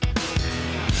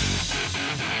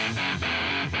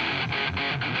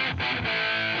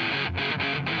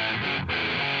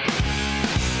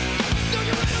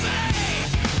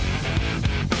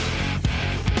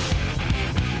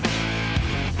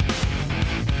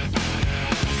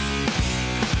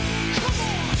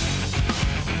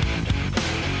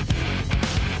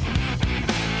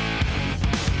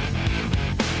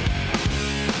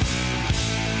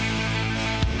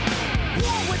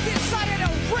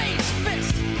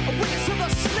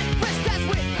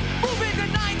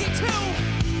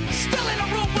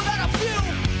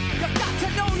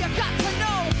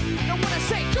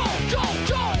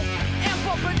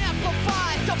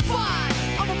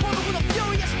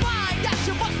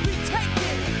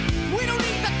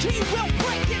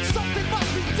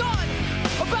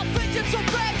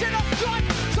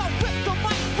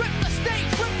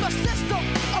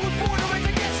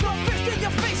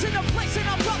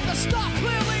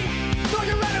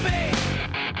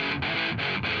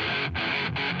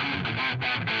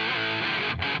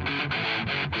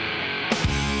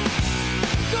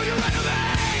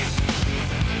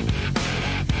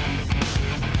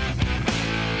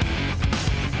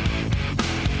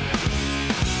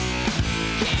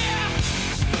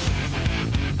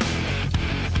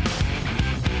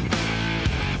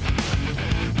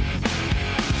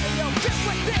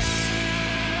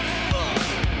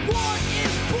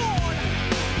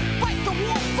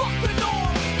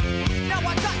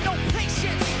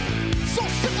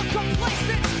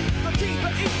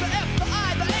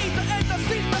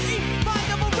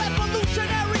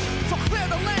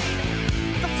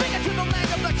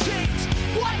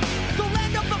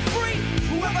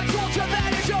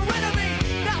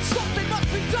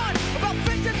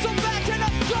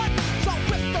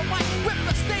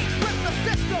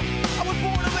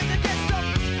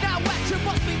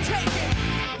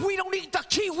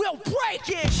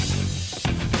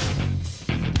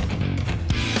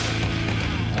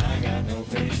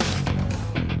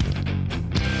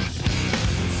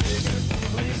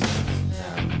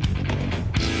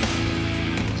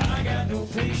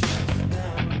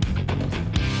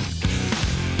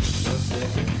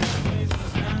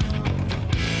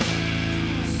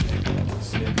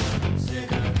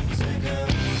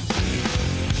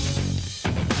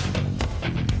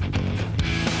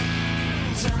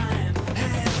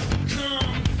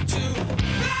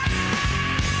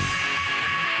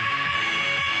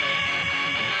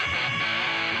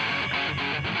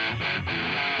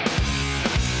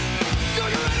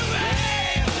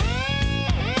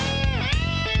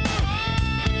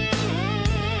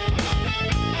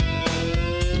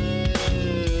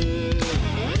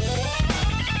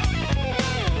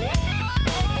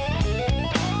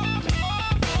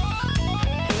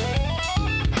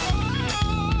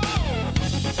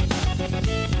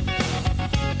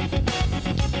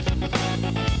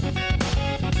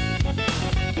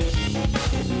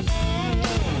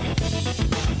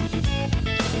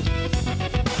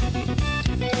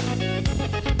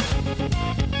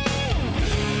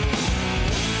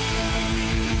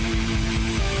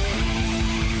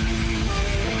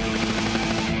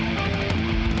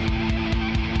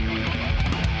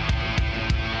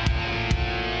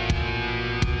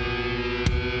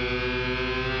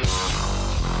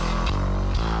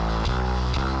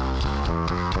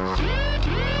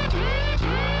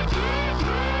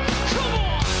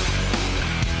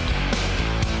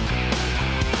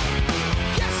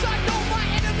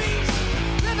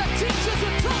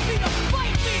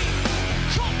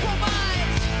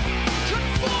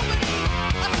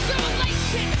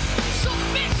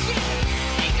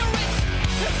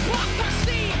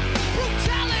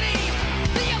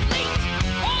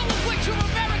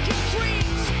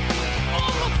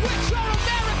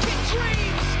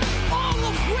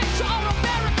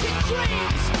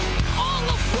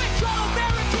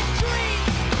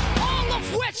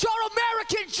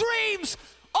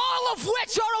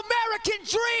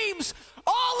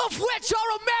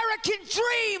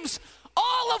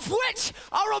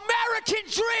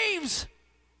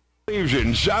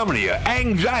 Insomnia,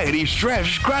 anxiety,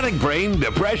 stress, chronic brain,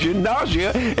 depression,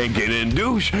 nausea, and can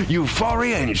induce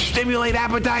euphoria and stimulate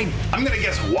appetite. I'm gonna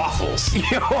guess waffles.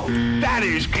 Yo, that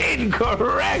is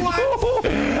incorrect.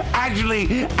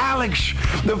 Actually, Alex,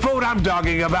 the food I'm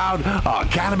talking about are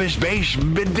cannabis-based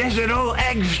medicinal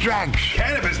extracts.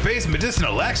 Cannabis-based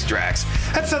medicinal extracts?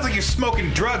 That sounds like you're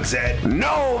smoking drugs, Ed.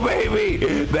 No,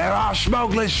 baby. There are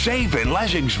smokeless, safe, and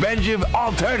less expensive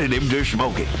alternative to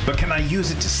smoking. But can I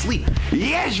use it to sleep? sleep.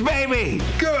 Yes, baby.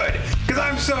 Good, because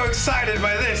I'm so excited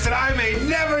by this that I may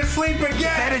never sleep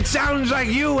again. And it sounds like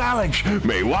you, Alex,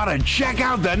 may want to check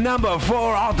out the number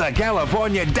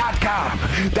 4AltaCalifornia.com.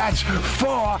 That's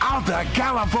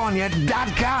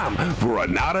 4AltaCalifornia.com for a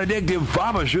non-addictive,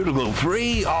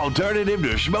 pharmaceutical-free alternative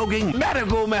to smoking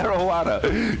medical marijuana.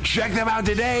 Check them out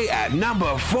today at number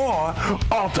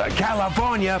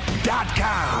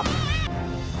 4AltaCalifornia.com.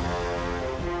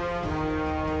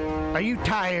 Are you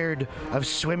tired of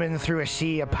swimming through a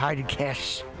sea of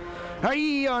podcasts? Are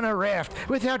ye on a raft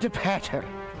without a paddle?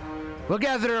 Well,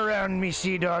 gather around me,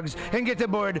 sea dogs, and get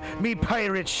aboard me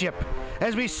pirate ship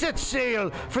as we set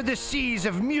sail for the seas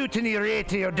of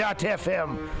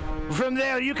MutinyRadio.fm. From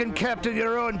there, you can captain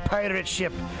your own pirate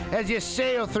ship as you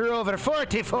sail through over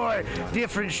 44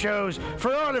 different shows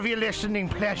for all of your listening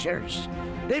pleasures.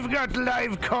 They've got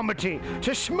live comedy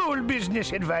to small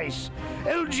business advice,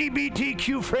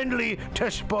 LGBTQ friendly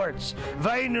to sports,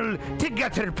 vinyl to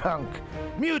gutter punk.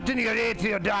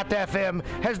 MutinyRadio.fm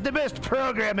has the best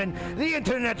programming the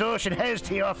internet ocean has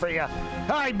to offer you.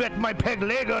 I bet my peg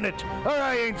leg on it, or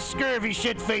I ain't scurvy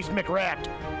shit-faced McRat.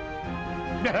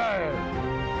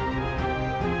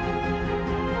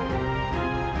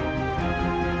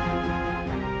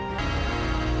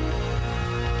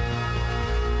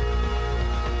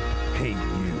 Hey,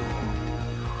 you.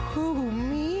 Who,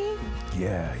 me?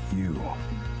 Yeah, you.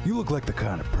 You look like the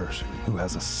kind of person who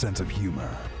has a sense of humor.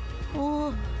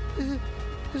 Oh,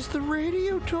 is the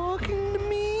radio talking to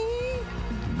me?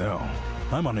 No,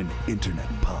 I'm on an internet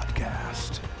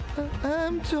podcast.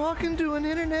 I'm talking to an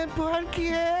internet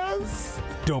podcast?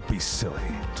 Don't be silly.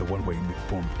 It's a one-way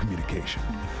form of communication.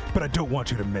 But I don't want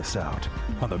you to miss out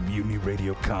on the Mutiny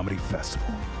Radio Comedy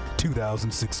Festival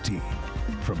 2016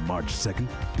 from March 2nd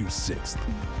through 6th.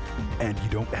 And you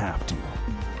don't have to.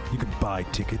 You can buy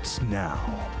tickets now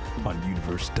on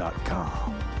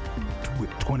universe.com. With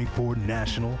 24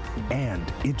 national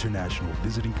and international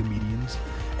visiting comedians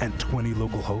and 20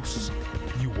 local hosts,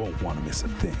 you won't want to miss a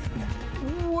thing.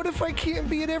 What if I can't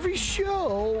be at every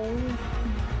show?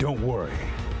 Don't worry.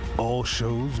 All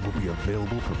shows will be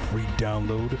available for free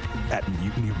download at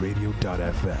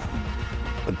MutinyRadio.fm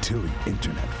until the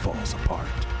internet falls apart.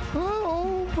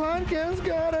 Oh, podcast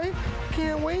God, I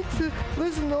can't wait to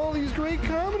listen to all these great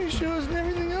comedy shows and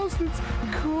everything else that's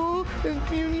cool at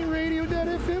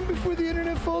MutinyRadio.fm before the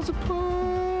internet falls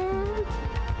apart.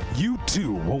 You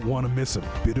too won't want to miss a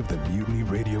bit of the Mutiny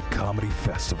Radio Comedy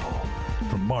Festival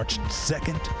from March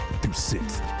 2nd through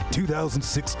 6th,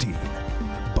 2016.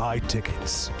 Buy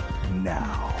tickets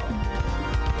now.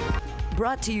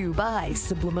 Brought to you by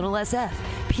Subliminal SF,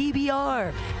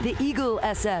 PBR, The Eagle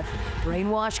SF,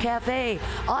 Brainwash Cafe,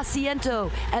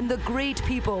 Asiento, and the great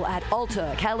people at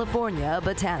Alta California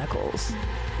Botanicals.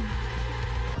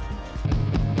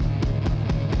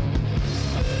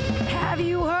 Have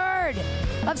you heard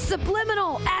of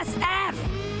Subliminal SF?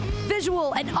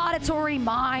 Visual and auditory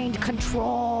mind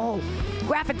control.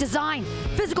 Graphic design,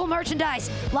 physical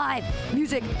merchandise, live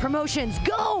music promotions.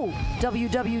 Go!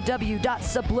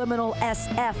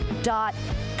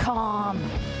 www.subliminalsf.com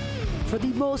for the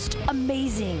most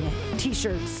amazing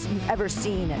t-shirts you've ever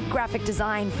seen. Graphic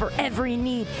design for every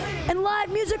need. And live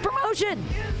music promotion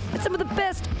at some of the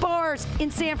best bars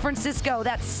in San Francisco.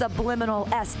 That's Subliminal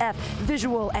SF,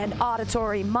 visual and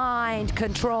auditory mind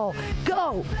control.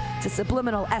 Go to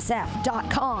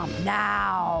subliminalsf.com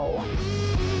now.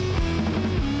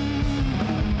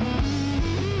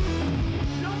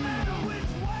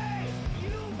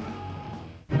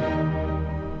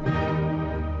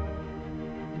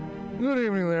 Good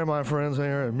evening there, my friends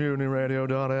here at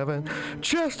MutinyRadio.fm.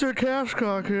 Chester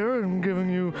Cashcock here, and giving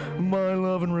you my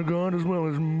love and regard as well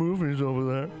as movies over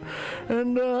there.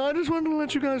 And I just wanted to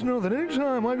let you guys know that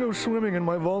anytime I go swimming in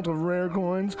my vault of rare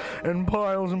coins and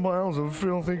piles of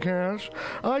filthy cash,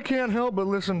 I can't help but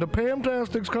listen to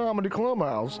Pamtastic's Comedy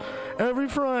Clubhouse every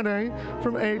Friday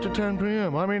from 8 to 10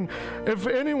 p.m. I mean, if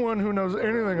anyone who knows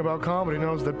anything about comedy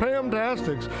knows that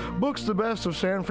Pamtastic's books the best of San Francisco